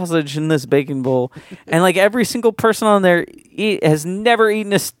and sausage in this bacon bowl. And like every single person on there has never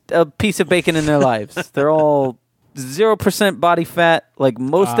eaten a piece of bacon in their lives. They're all 0% body fat. Like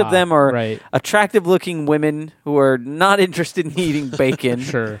most of them are attractive looking women who are not interested in eating bacon.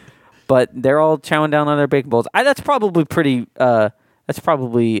 Sure. But they're all chowing down on their bacon bowls. That's probably pretty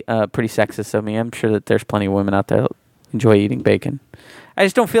sexist of me. I'm sure that there's plenty of women out there that enjoy eating bacon. I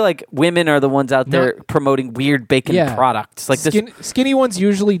just don't feel like women are the ones out there promoting weird bacon products. Like skinny ones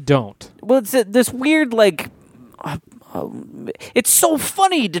usually don't. Well, it's this weird like. It's so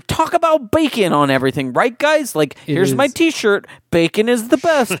funny to talk about bacon on everything, right, guys? Like, here's my T-shirt. Bacon is the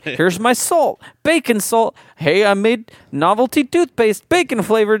best. Here's my salt. Bacon salt. Hey, I made novelty toothpaste, bacon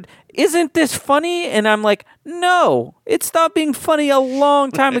flavored. Isn't this funny? And I'm like, no, it stopped being funny a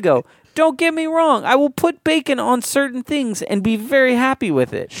long time ago. Don't get me wrong. I will put bacon on certain things and be very happy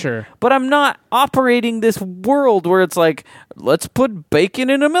with it. Sure. But I'm not operating this world where it's like, let's put bacon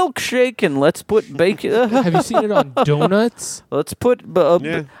in a milkshake and let's put bacon. Have you seen it on donuts? Let's put.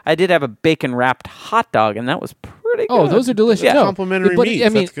 I did have a bacon wrapped hot dog, and that was pretty good. Oh, those are delicious. Yeah. No, complimentary meats.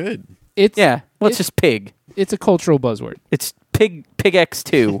 That's good. It's just pig. It's a cultural buzzword. It's pig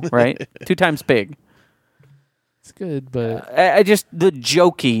X2, right? 2 times pig. It's good, but I just the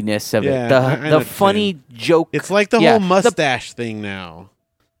jokiness of it, the funny joke. It's like the whole mustache thing now.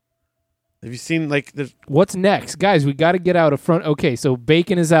 Have you seen like the? What's next, guys? We got to get out of front. Okay, so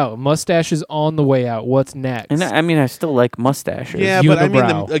bacon is out, mustache is on the way out. What's next? And I still like mustaches. Yeah, but I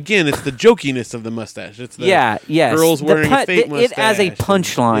mean, again, it's the jokiness of the mustache. It's the girls wearing a fake mustache. It as a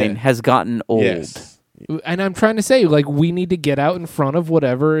punchline has gotten old. Yes. And I'm trying to say, like, we need to get out in front of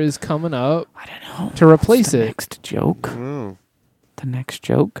whatever is coming up. I don't know. To replace it. Next joke. Oh. The next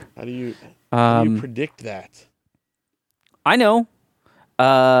joke. How do you predict that? I know.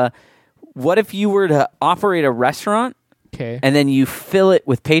 What if you were to operate a restaurant? Okay. And then you fill it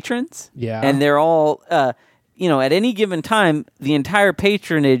with patrons? Yeah. And they're all, at any given time, the entire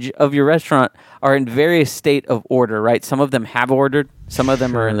patronage of your restaurant are in various state of order, right? Some of them have ordered. Some of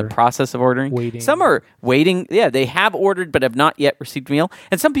them are in the process of ordering. Waiting. Some are waiting. Yeah, they have ordered but have not yet received a meal.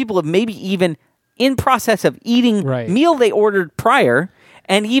 And some people have maybe even in process of eating meal they ordered prior.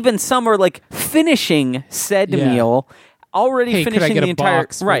 And even some are like finishing said meal. Already finishing could I get the a entire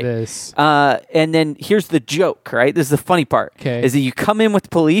box for this? And then here's the joke, right? This is the funny part. Okay. Is that you come in with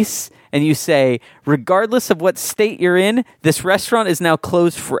police and you say, regardless of what state you're in, this restaurant is now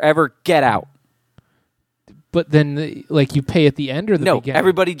closed forever. Get out. But then, you pay at the end or the beginning? No,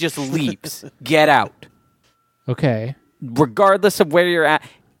 everybody just leaves. Get out. Okay. Regardless of where you're at.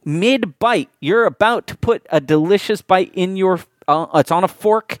 mid-bite, you're about to put a delicious bite in your... it's on a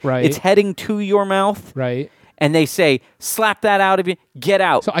fork. Right. It's heading to your mouth. Right. And they say, slap that out of you. Get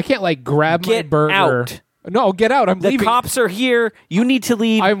out. So I can't like grab my Get burger. out. No, get out. I'm The leaving. cops are here. You need to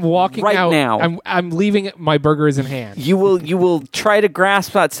leave. I'm walking right out now. I'm leaving it. My burger is in hand. You will try to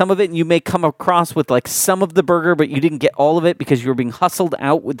grasp at some of it, and you may come across with like some of the burger, but you didn't get all of it because you were being hustled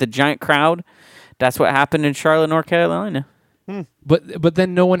out with the giant crowd. That's what happened in Charlotte, North Carolina. But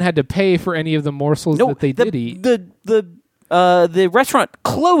then no one had to pay for any of the morsels that they did eat. The restaurant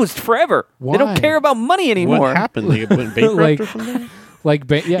closed forever. Why? They don't care about money anymore. What happened? They went bankrupt Like- or something?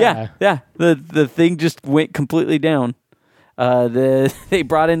 Yeah. The thing just went completely down. They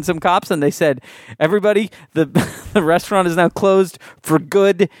brought in some cops and they said, "Everybody, the restaurant is now closed for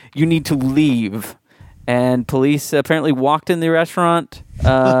good. You need to leave." And police apparently walked in the restaurant,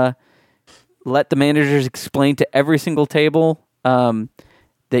 let the managers explain to every single table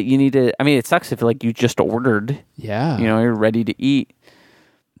that you need to. I mean, it sucks if like you just ordered. Yeah. You're ready to eat.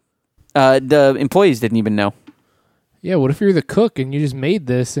 The employees didn't even know. Yeah, what if you're the cook and you just made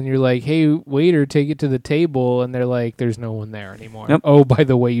this and you're like, hey, waiter, take it to the table, and they're like, there's no one there anymore. Yep. Oh, by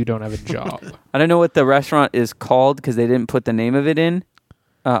the way, you don't have a job. I don't know what the restaurant is called because they didn't put the name of it in.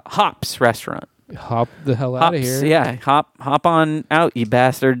 Hops Restaurant. Hop the hell out of here. Yeah, hop on out, you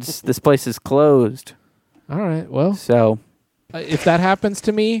bastards. This place is closed. All right, well, So, if that happens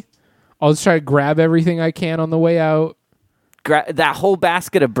to me, I'll just try to grab everything I can on the way out. that whole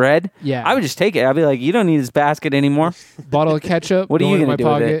basket of bread, Yeah. I would just take it. I'd be like, you don't need this basket anymore. Bottle of ketchup. What are you going going to in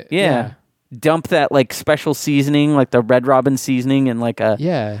my do pocket. with it? Yeah. Dump that like special seasoning, like the Red Robin seasoning, and like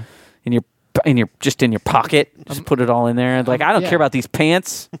Yeah. in your pocket. Just put it all in there. Like I don't care about these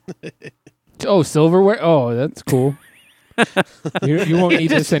pants. Oh, silverware. Oh, that's cool. you won't need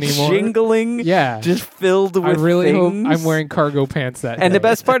Just this anymore. jingling. Yeah. Just filled with I really hope things. I'm wearing cargo pants that And day. the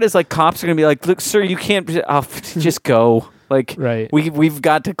best part is like cops are gonna be like, "Look, sir, you can't just go. Like, Right. we've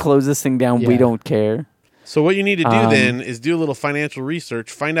got to close this thing down. We Yeah. don't care." So what you need to do then is do a little financial research,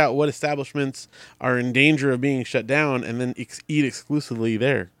 find out what establishments are in danger of being shut down, and then eat exclusively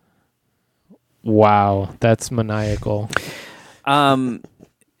there. Wow, that's maniacal.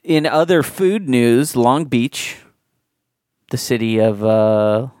 In other food news, Long Beach, the city of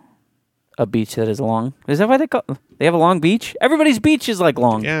a beach that is long. Is that why they have a Long Beach? Everybody's beach is like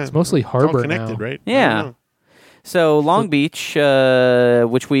long. Yeah, It's mostly it's all harbor connected, now. right? Yeah. I don't know. So Long Beach,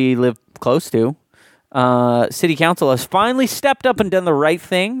 which we live close to, City Council has finally stepped up and done the right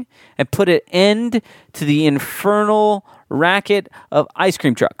thing and put an end to the infernal racket of ice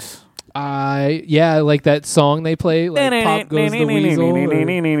cream trucks. Yeah, like that song they play, like Pop Goes the Weasel.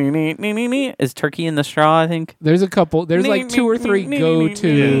 or- Is Turkey in the Straw, I think. There's a couple. There's like 2 or 3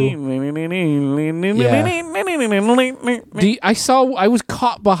 go-to. I was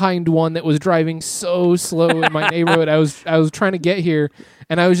caught behind one that was driving so slow in my neighborhood. I was trying to get here,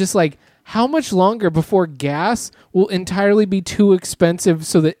 and I was just like, how much longer before gas will entirely be too expensive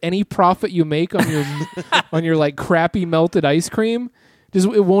so that any profit you make on your on your like crappy melted ice cream,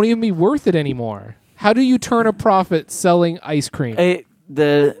 it won't even be worth it anymore. How do you turn a profit selling ice cream?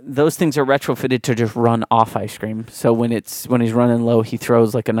 Those things are retrofitted to just run off ice cream. So when he's running low, he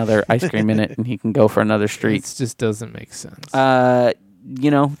throws like another ice cream in it, and he can go for another street. It just doesn't make sense. Long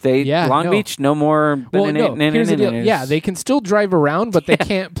Beach, no more. Well, no, here's the deal. Yeah, they can still drive around, but they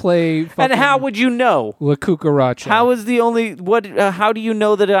can't play. And how would you know? La Cucaracha? How do you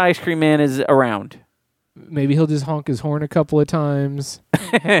know that an ice cream man is around? Maybe he'll just honk his horn a couple of times.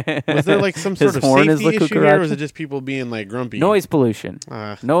 Was there like some sort His of horn is safety La issue here, or Cucaracha? was it just people being like grumpy? Noise pollution.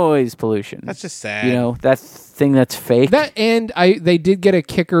 Noise pollution. That's just sad. That thing that's fake. That and they did get a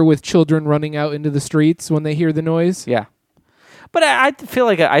kicker with children running out into the streets when they hear the noise. Yeah. But I feel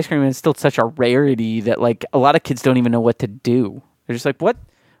like ice cream is still such a rarity that like a lot of kids don't even know what to do. They're just like, what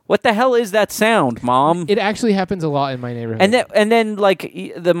the hell is that sound, Mom? It actually happens a lot in my neighborhood. And then like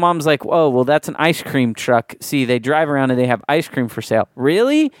the mom's like, oh, well, that's an ice cream truck. See, they drive around and they have ice cream for sale.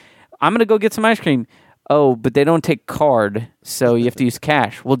 Really? I'm going to go get some ice cream. Oh, but they don't take card, so you have to use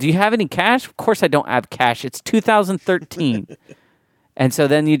cash. Well, do you have any cash? Of course I don't have cash. It's 2013. And so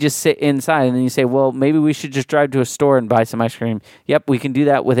then you just sit inside and then you say, well, maybe we should just drive to a store and buy some ice cream. Yep, we can do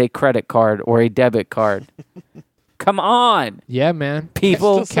that with a credit card or a debit card. Come on. Yeah, man.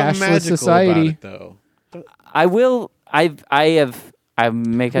 People, There's still something cashless magical society. about it, though.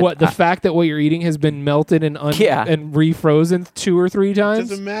 The fact that what you're eating has been melted and and refrozen 2 or 3 It times?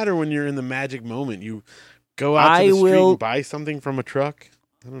 doesn't matter when you're in the magic moment. You go out to the street and buy something from a truck.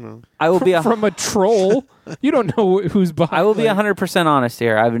 I don't know. I will be from a troll. You don't know who's behind. I will be 100% honest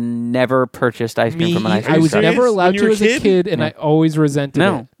here. I've never purchased ice cream from an ice cream I was truck. never allowed When you to were as a a kid, and No. I always resented it.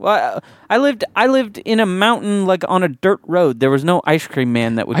 No. Well, I lived in a mountain, like on a dirt road. There was no ice cream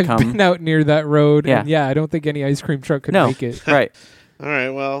man that would I've come. been out near that road, Yeah. and I don't think any ice cream truck could No. make it. Right. All right,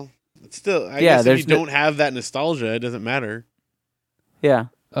 well, it's still, I Yeah, guess if there's you don't have that nostalgia, it doesn't matter. Yeah.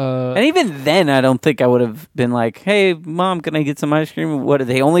 Uh, And even then, I don't think I would have been like, "Hey, Mom, can I get some ice cream?" What, do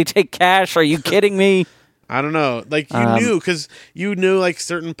they only take cash? Are you kidding me? I don't know. Like, you knew, because you knew, like,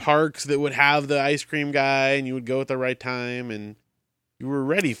 certain parks that would have the ice cream guy, and you would go at the right time, and you were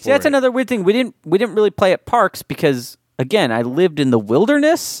ready for See, that's it. another weird thing. We didn't really play at parks because, again, I lived in the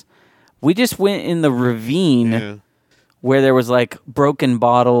wilderness. We just went in the ravine Yeah. where there was, like, broken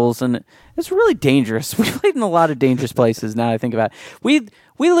bottles, and it's really dangerous. We played in a lot of dangerous places, now that I think about it.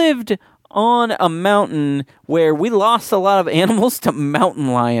 We lived on a mountain where we lost a lot of animals to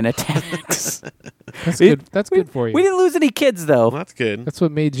mountain lion attacks. that's good. That's good for you. We didn't lose any kids, though. Well, that's good. That's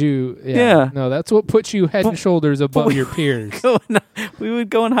what made you. Yeah. No, that's what puts you head and shoulders above your peers. We would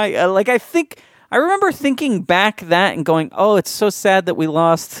go and hike. I remember thinking back that and going, "Oh, it's so sad that we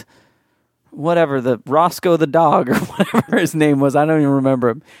lost whatever the Roscoe the dog or whatever his name was. I don't even remember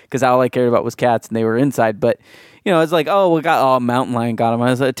him because all I cared about was cats and they were inside." But it's like, oh, mountain lion got him. I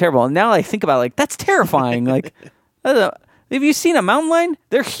was terrible. And now I think about it, like that's terrifying. Like, have you seen a mountain lion?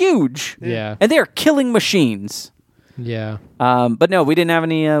 They're huge. Yeah. And they are killing machines. Yeah. But no, we didn't have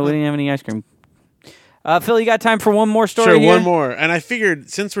any. We didn't have any ice cream. Phil, you got time for one more story? Sure, here? one more. And I figured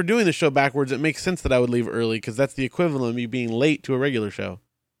since we're doing the show backwards, it makes sense that I would leave early because that's the equivalent of me being late to a regular show.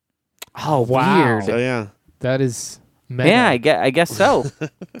 Oh, Wow. weird. So, yeah. That is. Meta. Yeah, I guess so.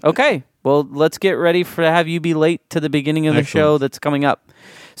 Okay, well, let's get ready to have you be late to the beginning of the show that's coming up.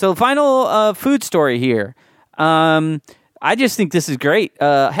 So, final food story here. I just think this is great.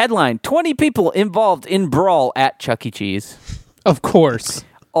 Headline: 20 people involved in brawl at Chuck E. Cheese. Of course.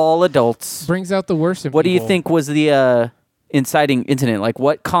 All adults. Brings out the worst in What do you people. think was the inciting incident? Like,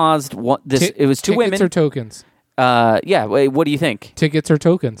 what caused this? It was two tickets women. or tokens? Yeah. Wait, what do you think? Tickets or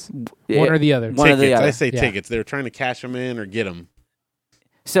tokens? One or the other. One or the Tickets. other. I say Yeah. tickets. They were trying to cash them in or get them.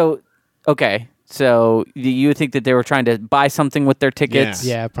 So, okay. So you think that they were trying to buy something with their tickets?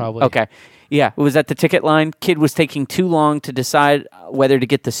 Yeah, probably. Okay. Yeah, it was at the ticket line. Kid was taking too long to decide whether to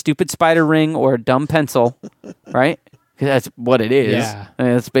get the stupid spider ring or a dumb pencil, right? Because that's what it is. Yeah. I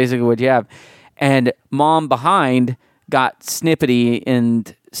mean, that's basically what you have. And mom behind got snippety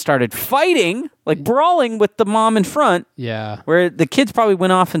and started fighting, like brawling with the mom in front, Yeah. where the kids probably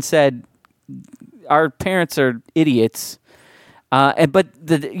went off and said, our parents are idiots. But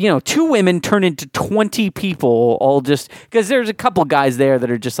two women turn into 20 people, all just because there's a couple guys there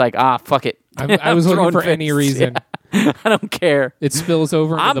that are just like, fuck it. I was looking throwing for any fists. reason. Yeah. I don't care. It spills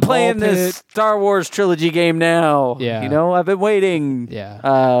over into I'm the playing ball pit. this Star Wars trilogy game now. Yeah. I've been waiting.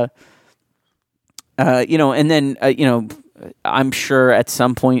 Yeah. And then I'm sure at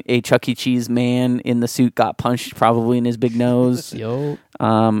some point a Chuck E. Cheese man in the suit got punched, probably in his big nose. Yo.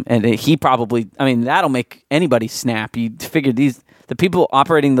 And he probably, that'll make anybody snap. You figure the people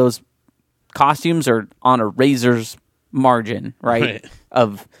operating those costumes are on a razor's margin, right?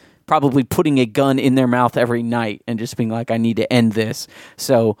 Of probably putting a gun in their mouth every night and just being like, I need to end this.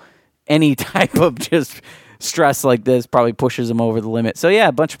 So any type of just stress like this probably pushes them over the limit. So yeah,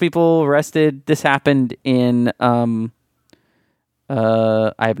 a bunch of people arrested. This happened in, I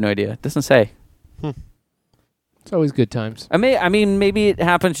have no idea. It doesn't say. It's always good times. I mean, maybe it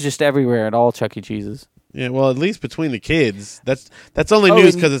happens just everywhere at all Chuck E. Cheese's. Yeah, well, at least between the kids. That's only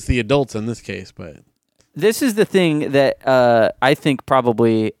news because it's the adults in this case, but This is the thing that I think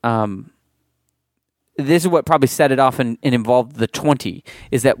probably this is what probably set it off and involved the 20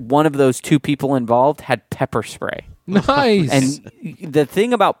 is that one of those two people involved had pepper spray. Nice. And the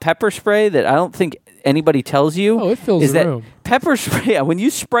thing about pepper spray that I don't think anybody tells you it fills is the that room. pepper spray, when you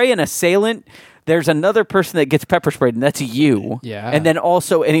spray an assailant, there's another person that gets pepper sprayed, and that's you. Yeah. And then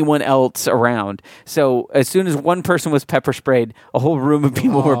also anyone else around. So as soon as one person was pepper sprayed, a whole room of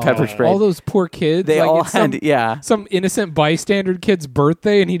people were pepper sprayed. All those poor kids. They all it's had, some innocent bystander kid's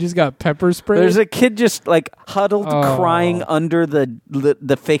birthday, and he just got pepper sprayed. There's a kid just like huddled, crying under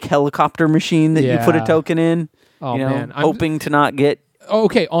the fake helicopter machine that you put a Yeah. token in. Oh, man. Hoping to not get.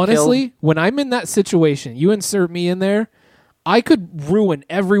 Okay, honestly, when I'm in that situation, you insert me in there, I could ruin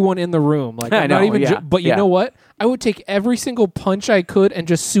everyone in the room. Like, I'm I know, not even. yeah, But you know what? I would take every single punch I could and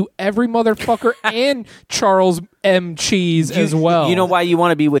just sue every motherfucker and Charles M. Cheese as well. You know why you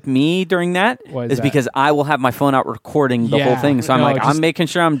want to be with me during that? Why is is that? because I will have my phone out recording the whole Yeah, thing. So no, I'm making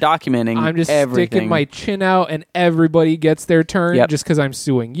sure I'm documenting. I'm just everything. sticking my chin out, and everybody gets their turn. Yep. Just because I'm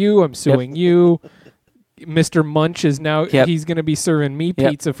suing you, I'm suing you. Mr. Munch is now. Yep. He's going to be serving me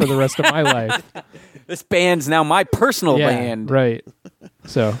Yep. pizza for the rest of my life. This band's now my personal Yeah, band. right.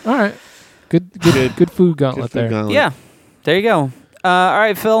 So, all right, good food gauntlet there. Yeah, there you go. All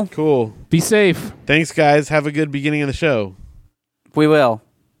right, Phil. Cool. Be safe. Thanks, guys. Have a good beginning of the show. We will.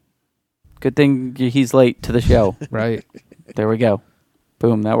 Good thing he's late to the show. Right. There we go.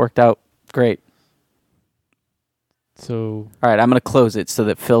 Boom. That worked out great. So, All right, I'm going to close it so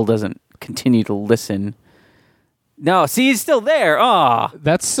that Phil doesn't continue to listen. No, see, he's still there. Oh,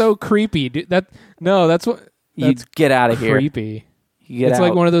 that's so creepy. Dude. That's what. you That's get out of here. creepy. You get It's out.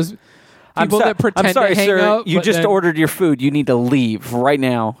 like one of those people that pretend I'm sorry, to hang sir. out. You but just then- ordered your food. You need to leave right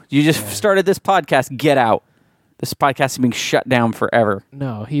now. You just started this podcast. Get out. This podcast is being shut down forever.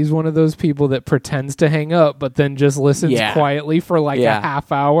 No, he's one of those people that pretends to hang up, but then just listens Yeah. quietly for like Yeah. a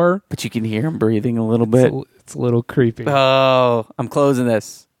half hour. But you can hear him breathing a little bit. It's a little creepy. Oh, I'm closing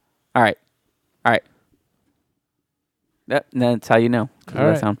this. All right. Yep, and that's how you know. All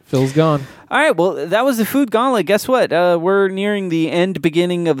right, Phil's gone. All right, well, that was the food gauntlet. Guess what? We're nearing the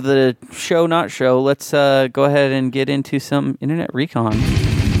beginning of the show, not show. Let's go ahead and get into some internet recon.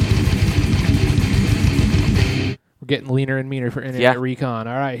 We're getting leaner and meaner for internet recon.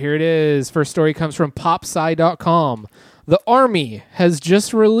 All right, here it is. First story comes from popsci.com. The Army has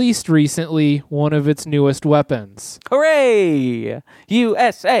just released recently one of its newest weapons. Hooray!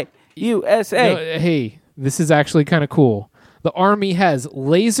 USA! USA! No, hey, this is actually kind of cool. The Army has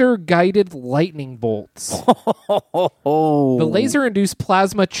laser-guided lightning bolts. Oh. The laser-induced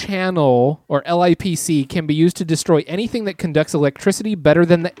plasma channel, or LIPC, can be used to destroy anything that conducts electricity better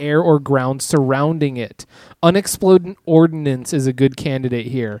than the air or ground surrounding it. Unexploded ordnance is a good candidate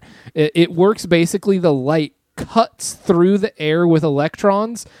here. It works basically, the light cuts through the air with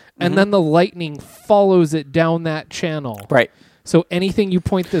electrons, and then the lightning follows it down that channel. Right. So anything you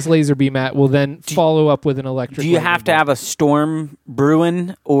point this laser beam at will then follow up with an electric. Do you have to have a storm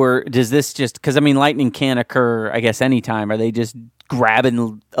brewing, or does this just... Because, I mean, lightning can occur, I guess, anytime. Are they just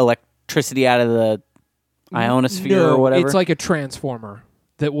grabbing electricity out of the ionosphere or whatever? It's like a transformer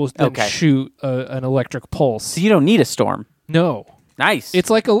that will then shoot an electric pulse. So you don't need a storm. No. Nice. It's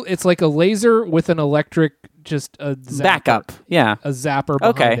like a laser with an electric, just a zapper, backup. Yeah. a zapper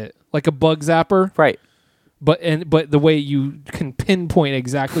behind it, like a bug zapper. Right. But the way you can pinpoint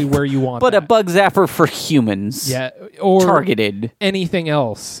exactly where you want. But that. a bug zapper for humans. Yeah, or targeted. Anything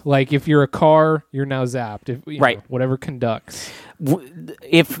else. Like if you're a car, you're now zapped. If, right. know, whatever conducts.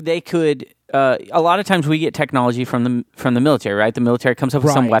 If they could, a lot of times we get technology from the military, right? The military comes up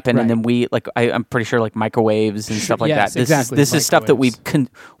with some weapon, and then we I'm pretty sure like microwaves and stuff like that. This is stuff that we've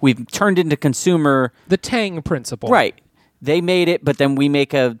turned into consumer. The Tang principle, right? They made it, but then we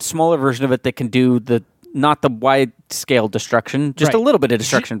make a smaller version of it that can do not the wide scale destruction, just a little bit of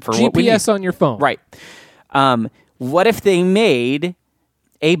destruction for what we need. GPS on your phone, right? What if they made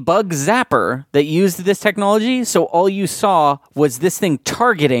a bug zapper that used this technology, so all you saw was this thing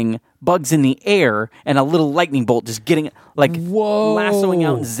targeting bugs in the air and a little lightning bolt just getting lassoing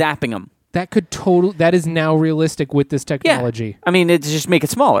out and zapping them? That is now realistic with this technology. Yeah. I mean, it's just make it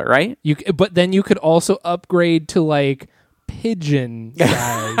smaller, right? But then you could also upgrade to like pigeon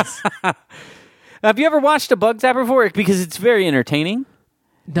size. Have you ever watched a bug zapper before? Because it's very entertaining.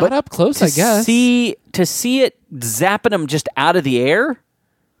 Not up close, I guess. To see it zapping them just out of the air,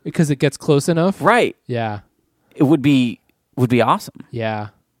 because it gets close enough. Right. Yeah. It would be awesome. Yeah.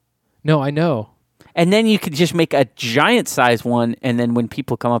 No, I know. And then you could just make a giant size one, and then when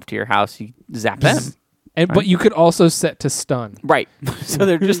people come up to your house, you zap them. But you could also set to stun. Right. So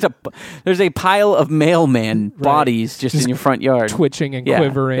there's a pile of mailman bodies just in your front yard, twitching and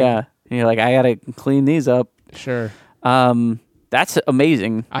quivering. Yeah. And you're like, I gotta clean these up. Sure. That's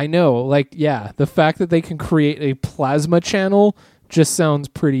amazing. I know. The fact that they can create a plasma channel just sounds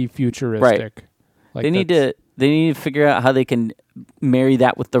pretty futuristic. Right. They need to figure out how they can marry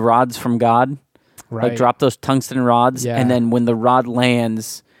that with the rods from God. Right. Like drop those tungsten rods, and then when the rod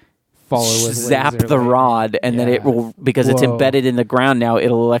lands, zap the rod, and then it will, because it's embedded in the ground now,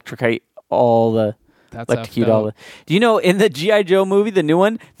 it'll electrocute all the... Do you know in the G.I. Joe movie, the new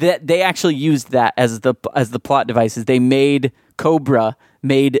one, that they actually used that as the plot devices? They made Cobra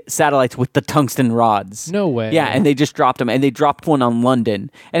made satellites with the tungsten rods. No way. Yeah, and they just dropped them, and they dropped one on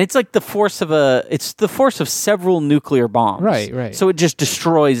London, and it's like the force of several nuclear bombs. Right. So it just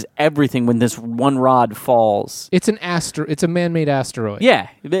destroys everything when this one rod falls. It's a man-made asteroid. Yeah,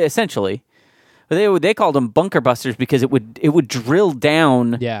 essentially. They called them bunker busters because it would drill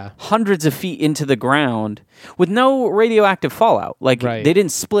down hundreds of feet into the ground with no radioactive fallout. Like they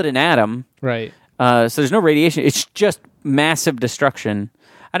didn't split an atom. Right. So there's no radiation. It's just massive destruction.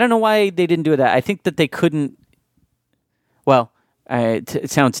 I don't know why they didn't do that. I think that they couldn't. Well, it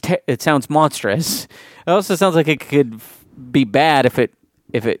sounds monstrous. It also sounds like it could be bad if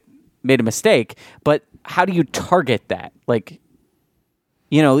it made a mistake. But how do you target that? Like,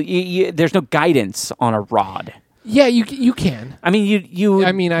 there's no guidance on a rod. Yeah, you can. I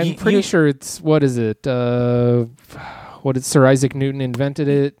mean, I'm pretty sure it's what is it? What did Sir Isaac Newton invented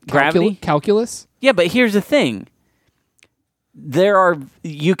it? Gravity? Calculus? Yeah, but here's the thing.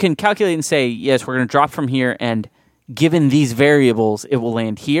 You can calculate and say, yes, we're going to drop from here, and given these variables, it will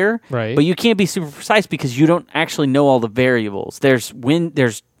land here. Right. But you can't be super precise because you don't actually know all the variables. There's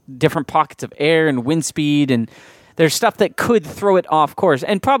different pockets of air and wind speed, and there's stuff that could throw it off course.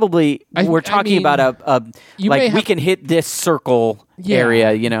 And probably we're talking about we can hit this circle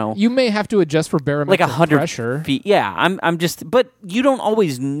area, You may have to adjust for barometric like 100 pressure. feet. Yeah, I'm just, but you don't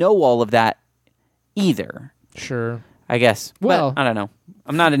always know all of that either. Sure. I guess. Well, but I don't know.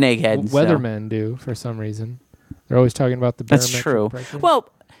 I'm not an egghead. Weathermen do for some reason. They're always talking about the barometric That's true. pressure. Well,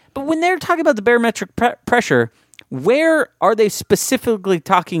 but when they're talking about the barometric pressure, where are they specifically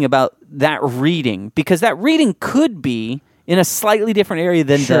talking about that reading? Because that reading could be in a slightly different area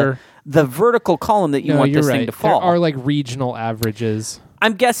than the vertical column that you want this thing to fall. There are like regional averages.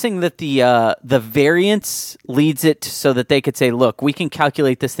 I'm guessing that the variance leads it so that they could say, look, we can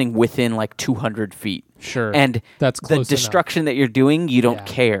calculate this thing within like 200 feet. Sure. And that's close the destruction that you're doing, you don't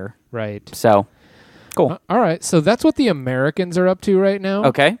care. Right. So, cool. All right. So that's what the Americans are up to right now.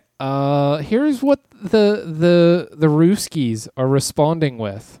 Okay. Here's what the Ruskies are responding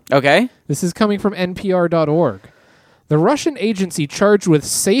with. Okay. This is coming from NPR.org. The Russian agency charged with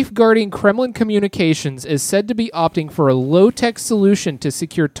safeguarding Kremlin communications is said to be opting for a low-tech solution to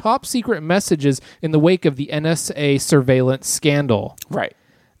secure top-secret messages in the wake of the NSA surveillance scandal. Right.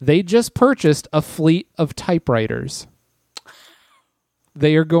 They just purchased a fleet of typewriters.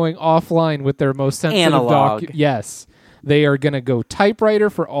 They are going offline with their most sensitive analog. Yes. They are going to go typewriter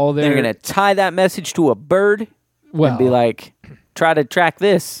for all their... They're going to tie that message to a bird and be like, try to track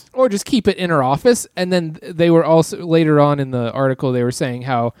this. Or just keep it in her office. And then they were also, later on in the article, they were saying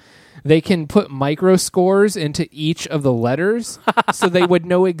how they can put micro scores into each of the letters so they would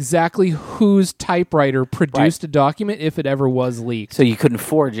know exactly whose typewriter produced a document if it ever was leaked. So you couldn't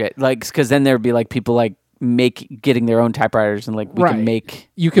forge it. Because then there'd be like people like getting their own typewriters and like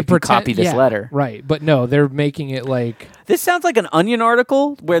we could copy this letter. Right. But no, they're making it like... This sounds like an Onion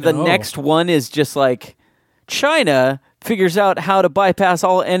article where the next one is just like China figures out how to bypass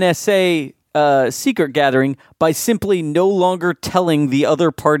all NSA secret gathering by simply no longer telling the other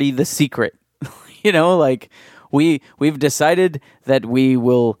party the secret. Like we've decided that we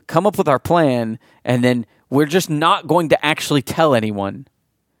will come up with our plan and then we're just not going to actually tell anyone.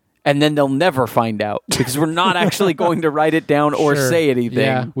 And then they'll never find out because we're not actually going to write it down or say anything.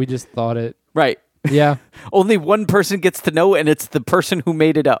 Yeah, we just thought it. Right. Yeah. Only one person gets to know, and it's the person who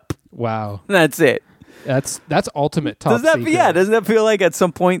made it up. Wow. That's it. That's ultimate top secret. Yeah, doesn't that feel like at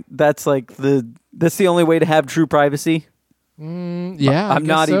some point that's like that's the only way to have true privacy? Yeah. I'm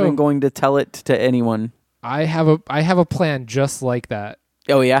not even going to tell it to anyone. I have a plan just like that.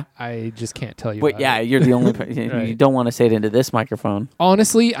 Oh, yeah? I just can't tell you. Wait, yeah, you're the only person. Right. You don't want to say it into this microphone.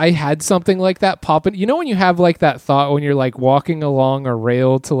 Honestly, I had something like that pop in. You know when you have like that thought when you're like walking along a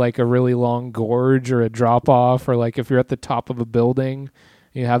rail to like a really long gorge or a drop off, or like if you're at the top of a building,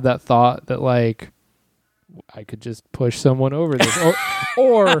 you have that thought that like I could just push someone over this,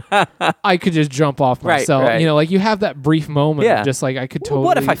 or I could just jump off myself. Right. Like you have that brief moment of just like I could totally.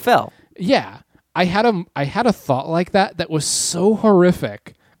 What if I fell? Yeah. I had a thought like that was so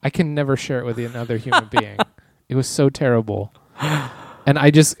horrific. I can never share it with another human being. It was so terrible. And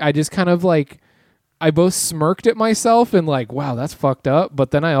I just kind of like, I both smirked at myself and like, wow, that's fucked up.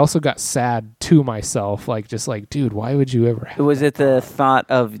 But then I also got sad to myself. Like, just like, dude, why would you ever have Was it the thought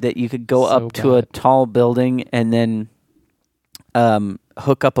of that you could go So up to a tall building and then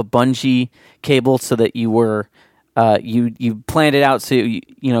hook up a bungee cable so that you were... you planned it out so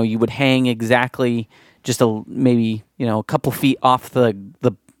you would hang exactly just maybe a couple feet off the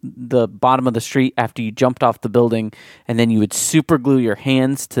bottom of the street after you jumped off the building, and then you would super glue your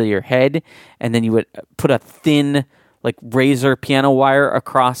hands to your head, and then you would put a thin like razor piano wire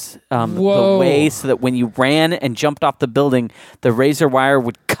across the way, so that when you ran and jumped off the building, the razor wire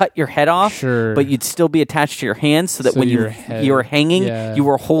would cut your head off, but you'd still be attached to your hands, so that when you were hanging, you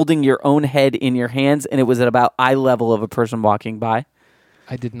were holding your own head in your hands, and it was at about eye level of a person walking by.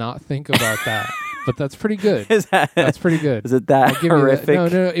 I did not think about that, but that's pretty good. That's pretty good. Is it that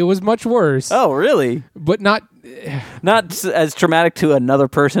horrific? No, it was much worse. Oh, really? But not as traumatic to another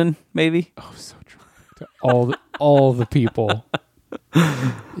person, maybe. Oh, so traumatic to all the people.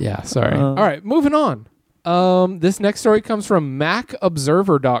 Yeah, sorry. All right, moving on. This next story comes from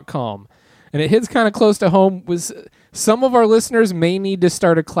MacObserver.com, and it hits kind of close to home. Some of our listeners may need to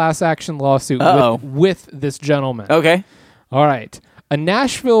start a class action lawsuit with this gentleman. Okay. All right. A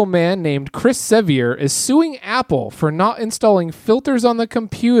Nashville man named Chris Sevier is suing Apple for not installing filters on the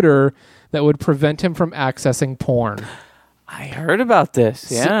computer that would prevent him from accessing porn. I heard about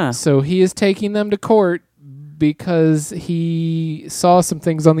this, yeah. So he is taking them to court because he saw some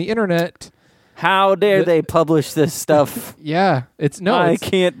things on the internet. How dare they publish this stuff? Yeah, I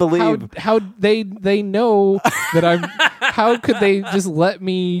can't believe how they know that I'm. How could they just let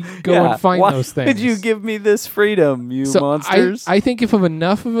me go and find those things? Why did you give me this freedom, you monsters? I think if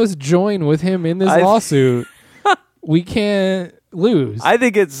enough of us join with him in this lawsuit, we can't lose. I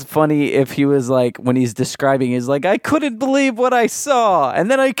think it's funny if he was like, when he's describing, he's like, I couldn't believe what I saw, and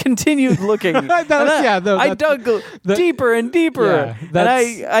then I continued looking. I dug deeper and deeper, and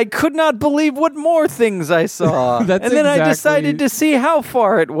I could not believe what more things I saw. And then I decided to see how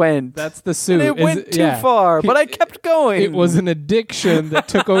far it went. That's the suit. And it went too far, but I kept going. It was an addiction that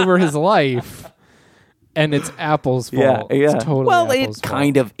took over his life, and it's Apple's fault. Yeah. It's totally well, Apple's it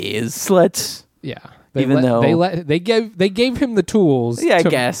kind of is. Let's. Yeah. They gave him the tools. I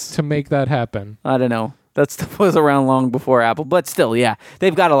guess, to make that happen. I don't know. That stuff was around long before Apple, but still, yeah,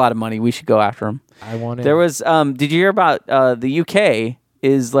 they've got a lot of money. We should go after them. I want it. There was. Did you hear about the UK?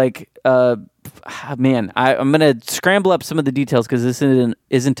 Is like, man, I'm gonna scramble up some of the details because this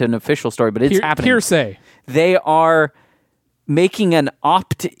isn't an official story, but it's happening. Hearsay. They are making an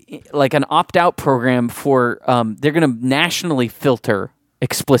opt-out program for. They're gonna nationally filter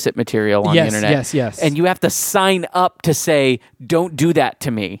explicit material on the internet. Yes. And you have to sign up to say, don't do that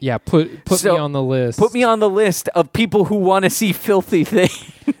to me. Yeah, put me on the list. Put me on the list of people who want to see filthy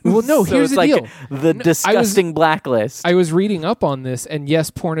things. Well, no, so here's it's the deal. The disgusting blacklist. I was reading up on this, and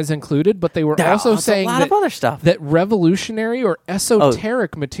yes, porn is included, but they were also saying a lot of other stuff. That revolutionary or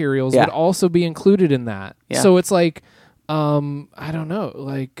esoteric materials would also be included in that. Yeah. So it's like, I don't know,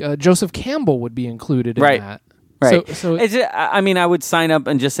 like Joseph Campbell would be included in that. Right. So I mean, I would sign up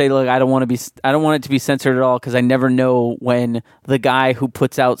and just say, look, I don't want it to be censored at all, because I never know when the guy who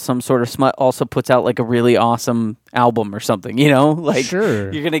puts out some sort of smut also puts out like a really awesome album or something. You know, like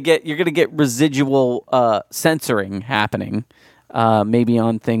sure. you're gonna get residual censoring happening, maybe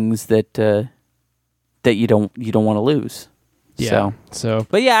on things that you don't want to lose. Yeah.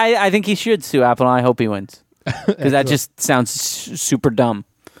 But yeah, I think he should sue Apple, and I hope he wins, because that just sounds super dumb.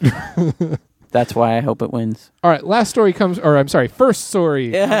 That's why I hope it wins. All right, first story comes from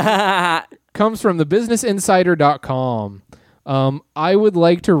thebusinessinsider.com. I would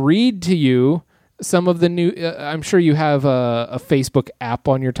like to read to you some of the new, I'm sure you have a Facebook app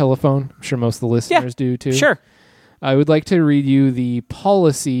on your telephone. I'm sure most of the listeners do too. Sure. I would like to read you the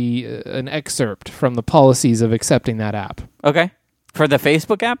policy, an excerpt from the policies of accepting that app. Okay. For the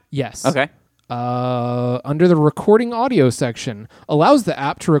Facebook app? Yes. Okay. Under the recording audio section, allows the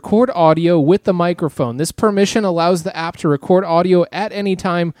app to record audio with the microphone. This permission allows the app to record audio at any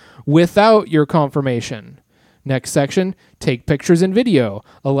time without your confirmation. Next section, take pictures and video.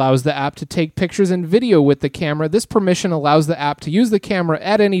 Allows the app to take pictures and video with the camera. This permission allows the app to use the camera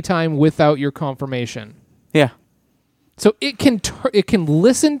at any time without your confirmation. Yeah. So it can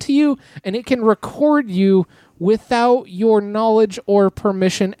listen to you, and it can record you without your knowledge or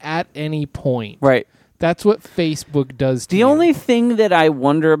permission at any point. Right. That's what Facebook does to you. The only thing that I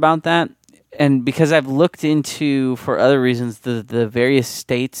wonder about that, and because I've looked into, for other reasons, the various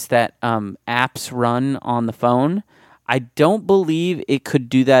states that apps run on the phone, I don't believe it could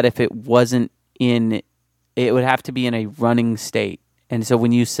do that if it wasn't in, it would have to be in a running state. And so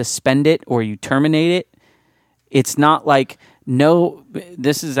when you suspend it or you terminate it, it's not like, no,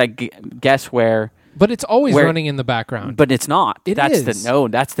 this is, I guess, where... But it's always running in the background. But it's not. That's is.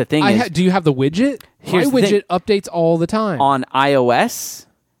 That's the thing. Do you have the widget? My widget updates all the time. On iOS,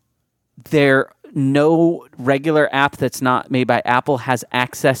 no regular app that's not made by Apple has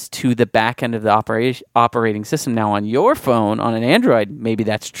access to the back end of the operating system. Now, on your phone, on an Android, maybe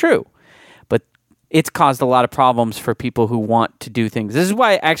that's true. But it's caused a lot of problems for people who want to do things. This is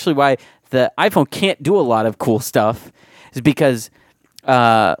why the iPhone can't do a lot of cool stuff is because,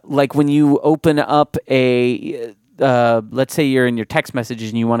 like when you open up let's say you're in your text messages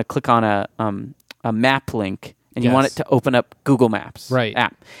and you want to click on a map link and you want it to open up Google Maps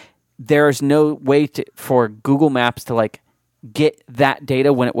app. There's no way for Google Maps to like get that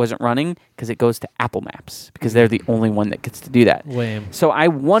data when it wasn't running because it goes to Apple Maps because they're the only one that gets to do that. Lame. So I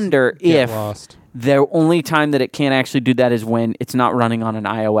wonder if the only time that it can't actually do that is when it's not running on an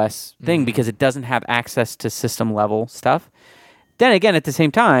iOS thing because it doesn't have access to system level stuff. Then again, at the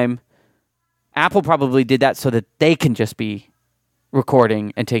same time, Apple probably did that so that they can just be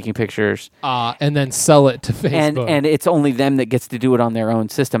recording and taking pictures. And then sell it to Facebook. And it's only them that gets to do it on their own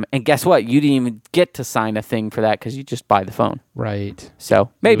system. And guess what? You didn't even get to sign a thing for that because you just buy the phone. Right. So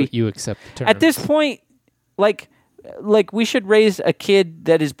maybe. You accept the terms. At this point, like we should raise a kid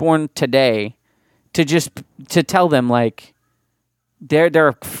that is born today to tell them like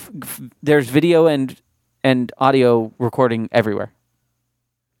there's video and audio recording everywhere.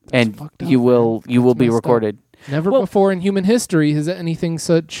 And you will be recorded. Never before in human history has anything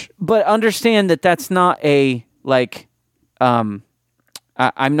such. But understand that that's not a like. I'm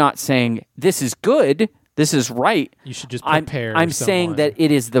not saying this is good. This is right. You should just prepare. I'm saying that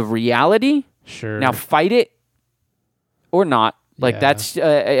it is the reality. Sure. Now fight it or not. Like that's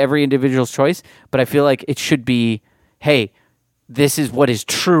every individual's choice. But I feel like it should be, hey, this is what is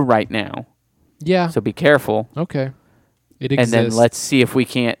true right now. Yeah. So be careful. Okay. It exists. And then let's see if we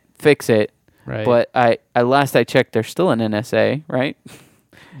can't fix it. Right. But last I checked, they're still an NSA, right?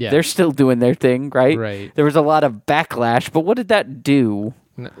 Yeah. They're still doing their thing, right? Right. There was a lot of backlash, but what did that do?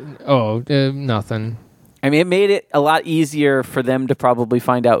 Nothing. I mean, it made it a lot easier for them to probably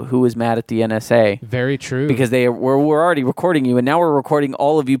find out who was mad at the NSA. Very true. Because we're already recording you, and now we're recording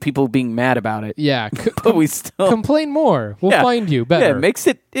all of you people being mad about it. Yeah. But we still complain more. We'll find you better. Yeah,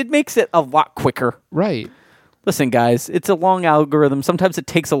 it makes it a lot quicker. Right. Listen, guys, it's a long algorithm. Sometimes it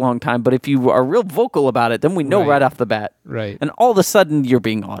takes a long time, but if you are real vocal about it, then we know right off the bat. Right. And all of a sudden, you're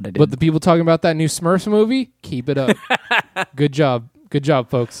being audited. But the people talking about that new Smurfs movie, keep it up. Good job. Good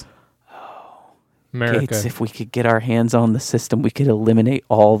job, folks. America. Gates, if we could get our hands on the system, we could eliminate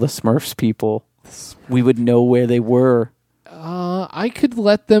all the Smurfs people. We would know where they were. I could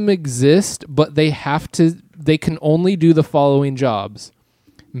let them exist, but they can only do the following jobs.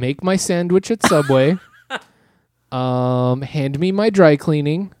 Make my sandwich at Subway. Hand me my dry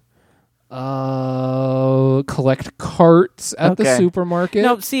cleaning. Collect carts at the supermarket.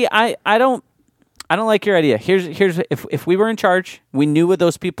 No, see, I don't like your idea. Here's if we were in charge, we knew what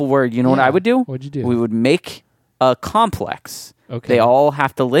those people were. You know what I would do? What'd you do? We would make a complex. Okay. They all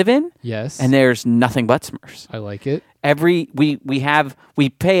have to live in. Yes. And there's nothing but Smurfs. I like it. We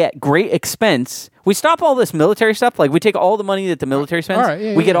pay at great expense. We stop all this military stuff. Like we take all the money that the military spends. All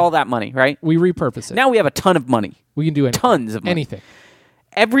right, we get all that money, right? We repurpose it. Now we have a ton of money. We can do tons of money. Anything.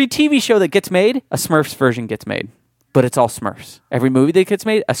 Every TV show that gets made, a Smurfs version gets made. But it's all Smurfs. Every movie that gets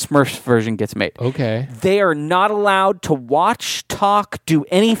made, a Smurfs version gets made. Okay. They are not allowed to watch, talk, do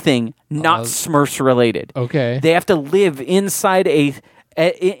anything not Smurfs related. Okay. They have to live inside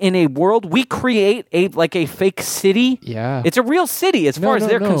in a world. We create a fake city. Yeah. It's a real city as far as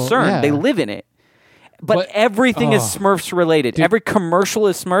they're concerned. Yeah. They live in it. But everything is Smurfs related. Dude. Every commercial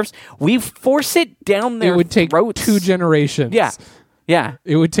is Smurfs. We force it down their throats. It would take throats. 2 generations. Yeah. Yeah.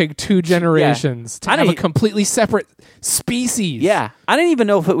 It would take 2 generations to have a completely separate species. Yeah. I don't even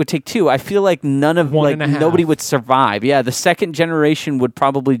know if it would take 2. I feel like nobody would survive. Yeah, the second generation would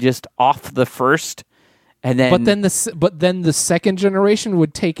probably just off the first, and then but then the second generation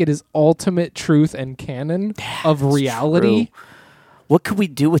would take it as ultimate truth and canon of reality. True. What could we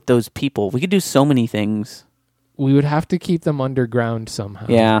do with those people? We could do so many things. We would have to keep them underground somehow.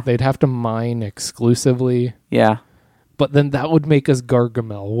 Yeah. They'd have to mine exclusively. Yeah. But then that would make us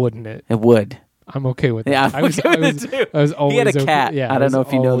Gargamel, wouldn't it? It would. I'm okay with that. Yeah, I'm okay with it too. I was always he had a cat. Okay. Yeah, I don't know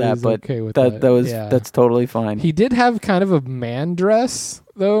if you know that, but okay with that's totally fine. He did have kind of a man dress,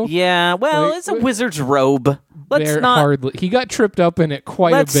 though. Yeah, well, it's a wizard's robe. He got tripped up in it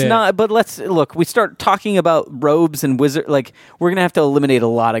quite a bit. But let's look. We start talking about robes and wizard. Like we're gonna have to eliminate a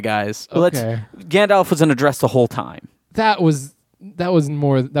lot of guys. Okay. Gandalf was in a dress the whole time. That was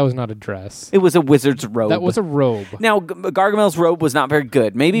not a dress. It was a wizard's robe. That was a robe. Now, Gargamel's robe was not very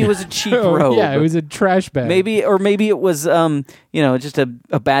good. Maybe it was a cheap robe. Yeah, it was a trash bag. Maybe it was just a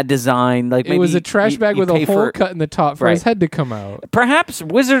bad design. Like it was a trash bag with a hole cut in the top for his head to come out. Perhaps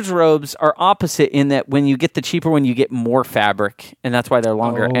wizards' robes are opposite in that when you get the cheaper one, you get more fabric, and that's why they're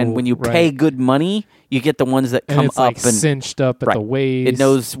longer. And when you pay good money, you get the ones that come it's up and cinched up at the waist. It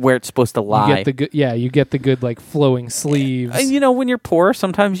knows where it's supposed to lie. You get the good, you get the good like flowing sleeves. And when you're poor,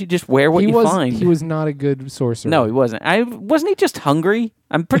 sometimes you just wear what you find. He was not a good sorcerer. No, he wasn't. Wasn't he just hungry?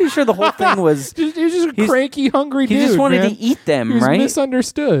 I'm pretty sure the whole thing was. He was just a cranky, hungry dude. He just wanted to eat them, he was right?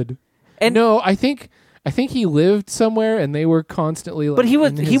 Misunderstood. And no, I think he lived somewhere, and they were constantly. Like, but he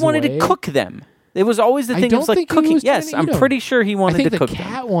wanted to cook them. It was always the thing. It was like cooking. Yes, I'm pretty sure he wanted to cook them. I think the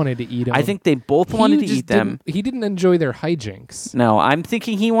cat wanted to eat them. I think they both wanted to eat them. He didn't enjoy their hijinks. No, I'm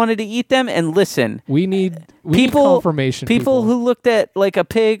thinking he wanted to eat them. And listen, we need confirmation. People who looked at like a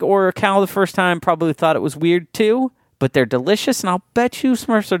pig or a cow the first time probably thought it was weird too. But they're delicious, and I'll bet you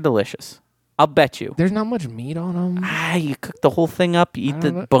Smurfs are delicious. I'll bet you. There's not much meat on them. You cook the whole thing up, you eat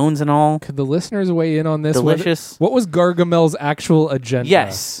the bones and all. Could the listeners weigh in on this? Delicious. What was Gargamel's actual agenda?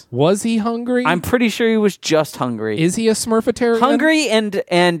 Yes. Was he hungry? I'm pretty sure he was just hungry. Is he a Smurfitarian? Hungry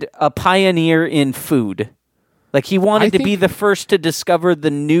and a pioneer in food. Like he wanted to be the first to discover the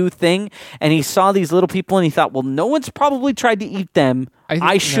new thing, and he saw these little people, and he thought, well, no one's probably tried to eat them.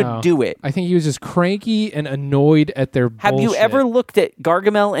 I should do it. I think he was just cranky and annoyed at their bullshit. Have you ever looked at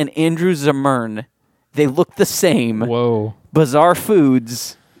Gargamel and Andrew Zimmern? They look the same. Whoa. Bizarre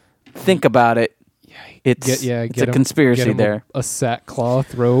foods. Think about it. It's a conspiracy there. A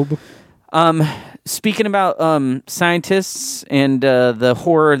sackcloth robe. Speaking about scientists and the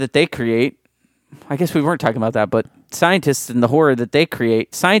horror that they create, I guess we weren't talking about that, but scientists and the horror that they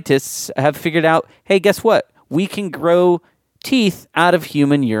create, scientists have figured out, hey, guess what? We can grow teeth out of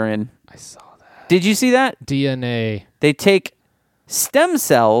human urine. I saw that. Did you see that? DNA. They take stem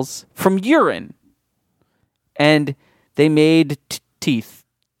cells from urine and they made teeth.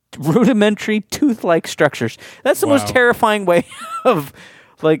 Rudimentary tooth-like structures. That's the most terrifying way of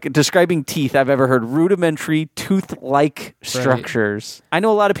describing teeth I've ever heard. Rudimentary tooth-like structures. I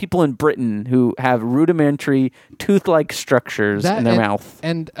know a lot of people in Britain who have rudimentary tooth-like structures in their mouth.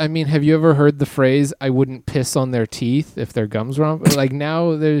 And I mean, have you ever heard the phrase, I wouldn't piss on their teeth if their gums were on like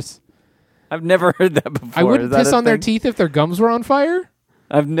now there's I've never heard that before. I wouldn't piss on their teeth if their gums were on fire?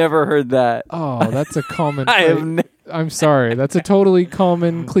 I've never heard that. Oh, that's a common I'm sorry. That's a totally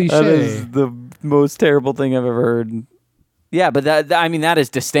common cliche. That is the most terrible thing I've ever heard. Yeah, but that is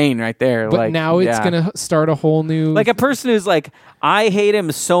disdain right there. But now it's going to start a whole new... Like a person who's like, I hate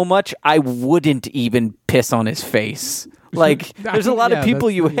him so much, I wouldn't even piss on his face. Like, there's a lot of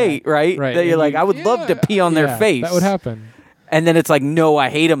people you hate, right? That you're like, I would love to pee on their face. That would happen. And then it's like, no, I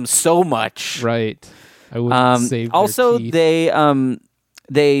hate him so much. Right. I wouldn't save also, their teeth.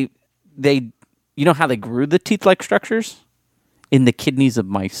 they you know how they grew the teeth-like structures? In the kidneys of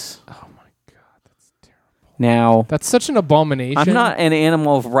mice. Oh my God, that's terrible. Now, that's such an abomination. I'm not an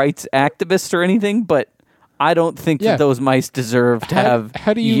animal rights activist or anything, but I don't think that those mice deserve to have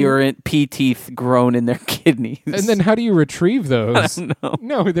urine pee teeth grown in their kidneys. And then how do you retrieve those? I don't know.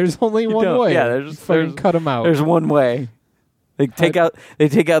 No, there's only one way. Yeah, there's cut them out. There's one way. They take out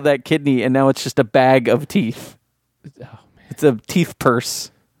that kidney, and now it's just a bag of teeth. Oh man, it's a teeth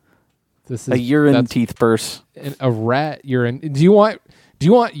purse. This is a urine teeth purse. A rat urine. Do you want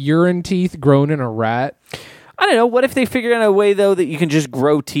urine teeth grown in a rat? I don't know. What if they figure out a way though that you can just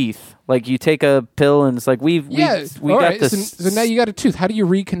grow teeth? Like you take a pill and it's like we got this. So now you got a tooth. How do you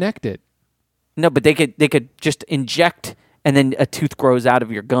reconnect it? No, but they could just inject and then a tooth grows out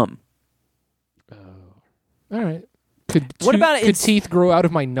of your gum. Oh, all right. Could teeth grow out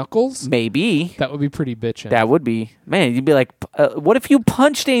of my knuckles? Maybe. That would be pretty bitchin'. That would be. Man, you'd be like, what if you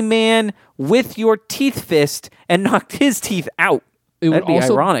punched a man with your teeth fist and knocked his teeth out? That'd be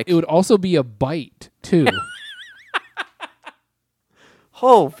ironic. It would also be a bite, too.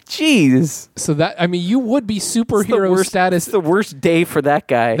 Oh, jeez. So you would be superhero status. It's the worst day for that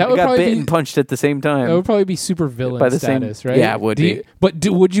guy. That got bit and punched at the same time. That would probably be super villain status, right? Yeah, it would be.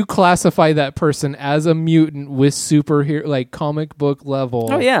 Would you classify that person as a mutant with superhero, like comic book level?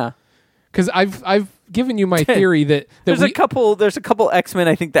 Oh yeah. Because I've given you my theory that there's a couple X-Men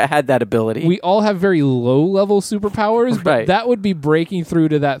I think that had that ability. We all have very low level superpowers, but that would be breaking through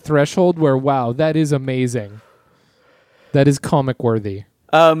to that threshold where wow, that is amazing. That is comic worthy.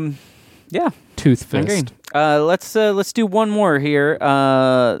 Yeah. Tooth fist. Let's do one more here.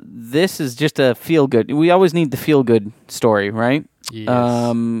 This is just a feel good. We always need the feel good story, right?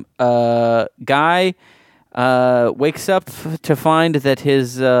 Yes. Guy wakes up to find that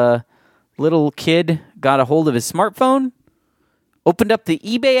his little kid got a hold of his smartphone, opened up the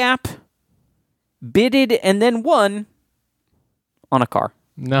eBay app, bidded, and then won on a car.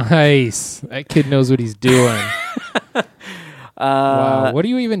 Nice. That kid knows what he's doing. Wow. What do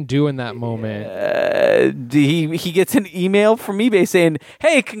you even do in that moment? He gets an email from eBay saying,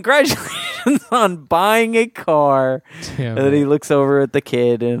 "Hey, congratulations on buying a car." Damn And then he it. looks over at the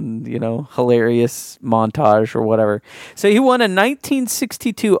kid and, hilarious montage or whatever. So he won a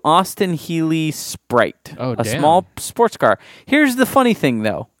 1962 Austin Healey Sprite, Oh, a damn. small sports car. Here's the funny thing,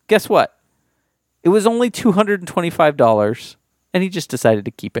 though. Guess what? It was only $225, and he just decided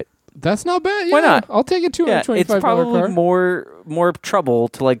to keep it. That's not bad. Yeah, Why not? I'll take a Yeah, $225 it's probably car. more trouble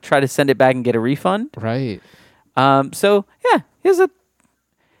to try to send it back and get a refund. Right. So yeah, here's a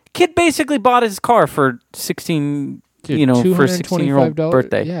kid basically bought his car for 16, Dude, for a 16-year-old $225?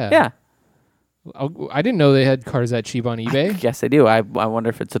 birthday. Yeah. I didn't know they had cars that cheap on eBay. Yes, I do. I wonder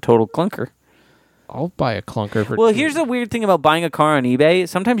if it's a total clunker. I'll buy a clunker for. Well, here's the weird thing about buying a car on eBay.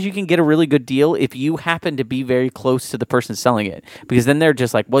 Sometimes you can get a really good deal if you happen to be very close to the person selling it, because then they're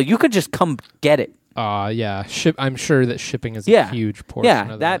just like, well, you could just come get it. Yeah. I'm sure that shipping is a Yeah. huge portion.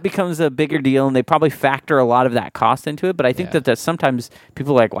 Yeah, of that becomes a bigger deal, and they probably factor a lot of that cost into it. But I think Yeah. that sometimes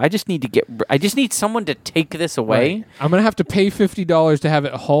people are like, well, I just need someone to take this away. Right. I'm gonna have to pay $50 to have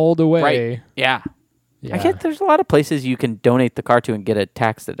it hauled away. Right. Yeah. Yeah. I get there's a lot of places you can donate the car to and get a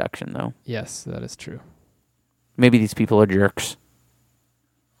tax deduction, though. Yes, that is true. Maybe these people are jerks.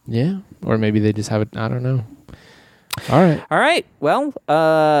 Yeah. Or maybe they just have it. I don't know. All right. All right. Well,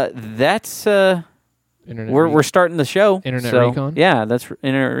 that's Internet. we're starting the show. Internet so, Recon? Yeah, that's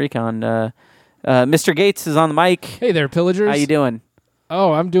Internet Recon. Mr. Gates is on the mic. Hey there, pillagers. How you doing?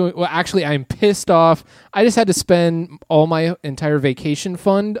 Oh, I'm doing well. Actually, I'm pissed off. I just had to spend all my entire vacation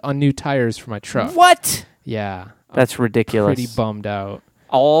fund on new tires for my truck. What? Yeah, That's ridiculous. pretty bummed out.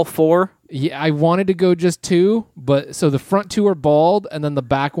 All four? Yeah, I wanted to go just two, but so the front two are bald, and then the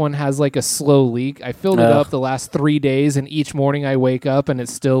back one has like a slow leak. I filled it Ugh. up the last 3 days, and each morning I wake up and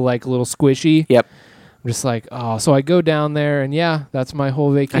it's still like a little squishy. Yep. I'm just like, oh, so I go down there, and yeah, that's my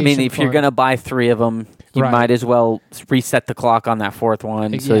whole vacation. I mean, if you're fund. going to buy 3 of them, you Right. might as well reset the clock on that 4th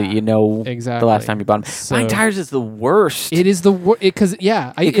one so Yeah, you know exactly. the last time you bought them. So- Buying tires is the worst. It is the because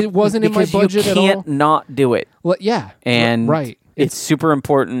it wasn't in my because budget you at all. can't not do it. Well, yeah, And right. it's super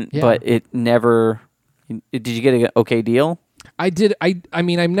important, Yeah. but it never... Did you get an okay deal? I did. I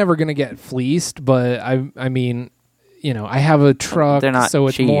mean, I'm never gonna get fleeced, but I mean, I have a truck, They're not so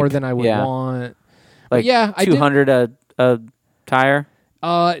it's cheap. more than I would Yeah. want. Like But yeah, I did. 200 a tire?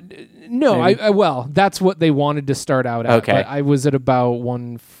 No, Maybe. well, that's what they wanted to start out at. Okay. But I was at about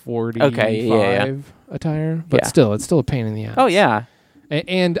 145 Okay, yeah. a tire, but Yeah. still, it's still a pain in the ass. Oh, yeah.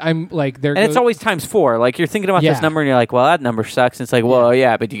 And I'm like, there. And it's always times 4. Like, you're thinking about Yeah. this number, and you're like, well, that number sucks. And it's like, well,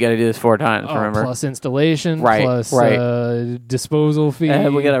 yeah, but you got to do this 4 times, remember? plus installation, Right, plus right. disposal fee.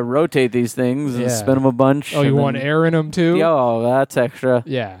 We got to rotate these things and Yeah. spin them a bunch. Oh, you and want then- air in them too? Oh, that's extra.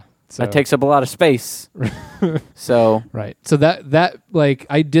 Yeah. So. That takes up a lot of space. So, Right. So that like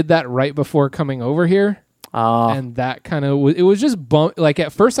I did that right before coming over here, uh, and that kind of it was just like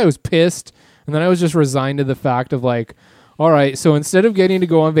at first I was pissed, and then I was just resigned to the fact of like, all right, so instead of getting to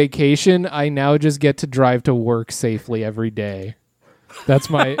go on vacation, I now just get to drive to work safely every day. That's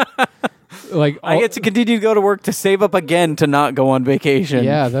my like. I get to continue to go to work to save up again to not go on vacation.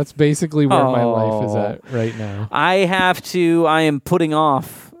 Yeah, that's basically where my life is Oh. at right now. I am putting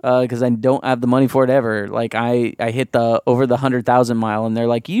off because I don't have the money for it ever. Like I hit over the 100,000 mile, and they're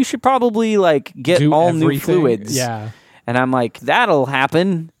like, you should probably like get Do all new everything. fluids. Yeah. And I'm like, that'll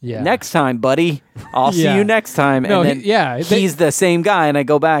happen Yeah. next time, buddy. I'll see Yeah. you next time. No, and then he's the same guy, and I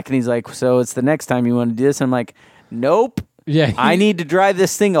go back, and he's like, so it's the next time you want to do this? And I'm like, nope. Yeah. I need to drive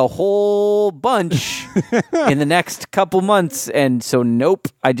this thing a whole bunch in the next couple months, and so nope.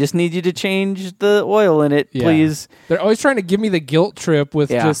 I just need you to change the oil in it, Yeah. please. They're always trying to give me the guilt trip with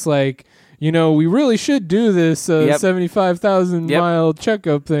Yeah. just like, we really should do this Yep. 75,000 Yep. mile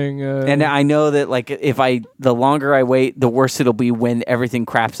checkup thing. And I know that like the longer I wait, the worse it'll be when everything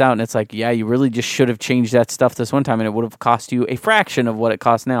craps out, and it's like, yeah, you really just should have changed that stuff this one time, and it would have cost you a fraction of what it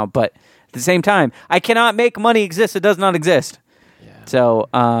costs now. But at the same time, I cannot make money exist. It does not exist. So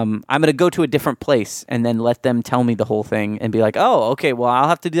I'm going to go to a different place and then let them tell me the whole thing and be like, oh, okay, well, I'll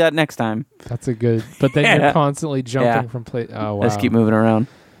have to do that next time. That's a good. But then Yeah. you're constantly jumping Yeah. from place. Oh wow, Let's keep moving around.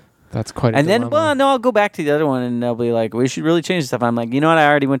 that's quite. A And then, dilemma. well, no, I'll go back to the other one, and they'll be like, we should really change stuff. I'm like, you know what? I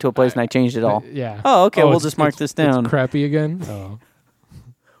already went to a place and I changed it all. Yeah. Oh, okay, we'll it's- just mark this down. It's crappy again. Oh.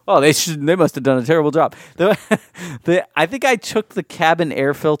 Oh, they must have done a terrible job. I think I took the cabin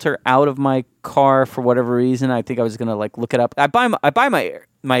air filter out of my car for whatever reason. I think I was gonna like look it up. I buy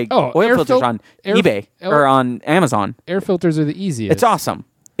my Oh, oil air filters on air- eBay or on Amazon. Air filters are the easiest. It's awesome.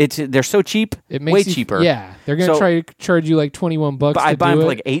 They're so cheap, It makes way you, cheaper. Yeah, they're gonna try to charge you like $21. But I buy them for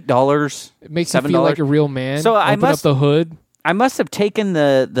like $8. It makes $7. you feel like a real man. So Open up the hood. I must have taken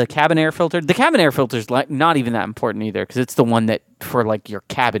the cabin air filter. The cabin air filter is not even that important either because it's the one that for like your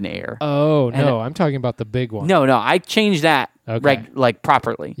cabin air. Oh no, I'm talking about the big one. No, I changed that Okay. like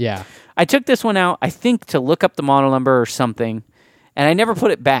properly. Yeah. I took this one out, I think, to look up the model number or something, and I never put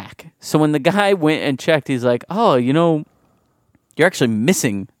it back. So when the guy went and checked, he's like, "Oh, you're actually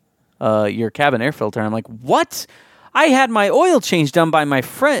missing your cabin air filter." And I'm like, "What? I had my oil change done by my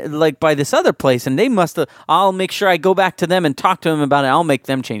friend, like by this other place, and they must have. I'll make sure I go back to them and talk to them about it. I'll make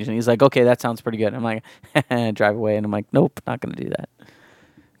them change." And he's like, "Okay, that sounds pretty good." I'm like, drive away, and I'm like, "Nope, not going to do that,"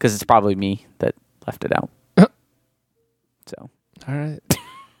 because it's probably me that left it out. So, all right.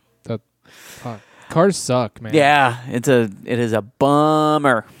 Cars suck, man. Yeah, it is a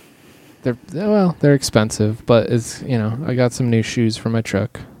bummer. They're expensive, but it's I got some new shoes for my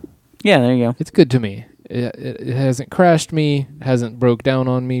truck. Yeah, there you go. It's good to me. It hasn't crashed me, hasn't broke down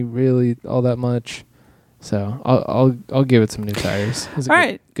on me really all that much. So I'll give it some new tires. It's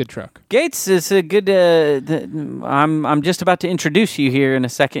a good truck. Gates is a good. I'm just about to introduce you here in a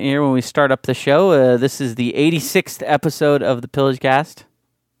second here when we start up the show. This is the 86th episode of the Pillagecast.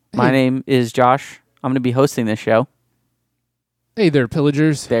 My name is Josh. I'm going to be hosting this show. Hey there,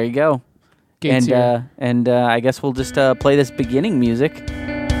 pillagers. There you go. Gates here. And I guess we'll just play this beginning music,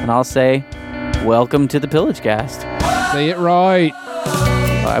 and I'll say, "Welcome to the Pillagecast." Say it right.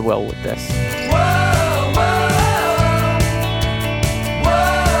 I will with this.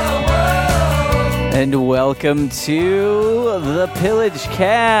 And welcome to the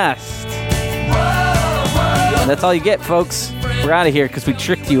Pillagecast. And that's all you get, folks. We're out of here because we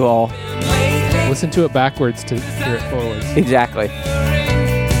tricked you all. Listen to it backwards to hear it forwards. Exactly.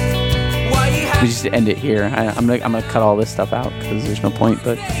 We just end it here. I'm gonna cut all this stuff out because there's no point.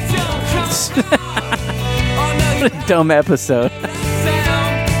 But what a dumb episode.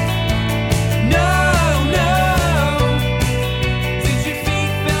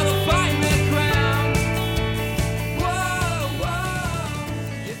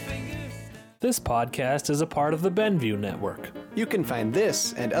 This podcast is a part of the Benview Network. You can find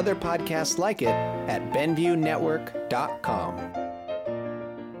this and other podcasts like it at BenviewNetwork.com.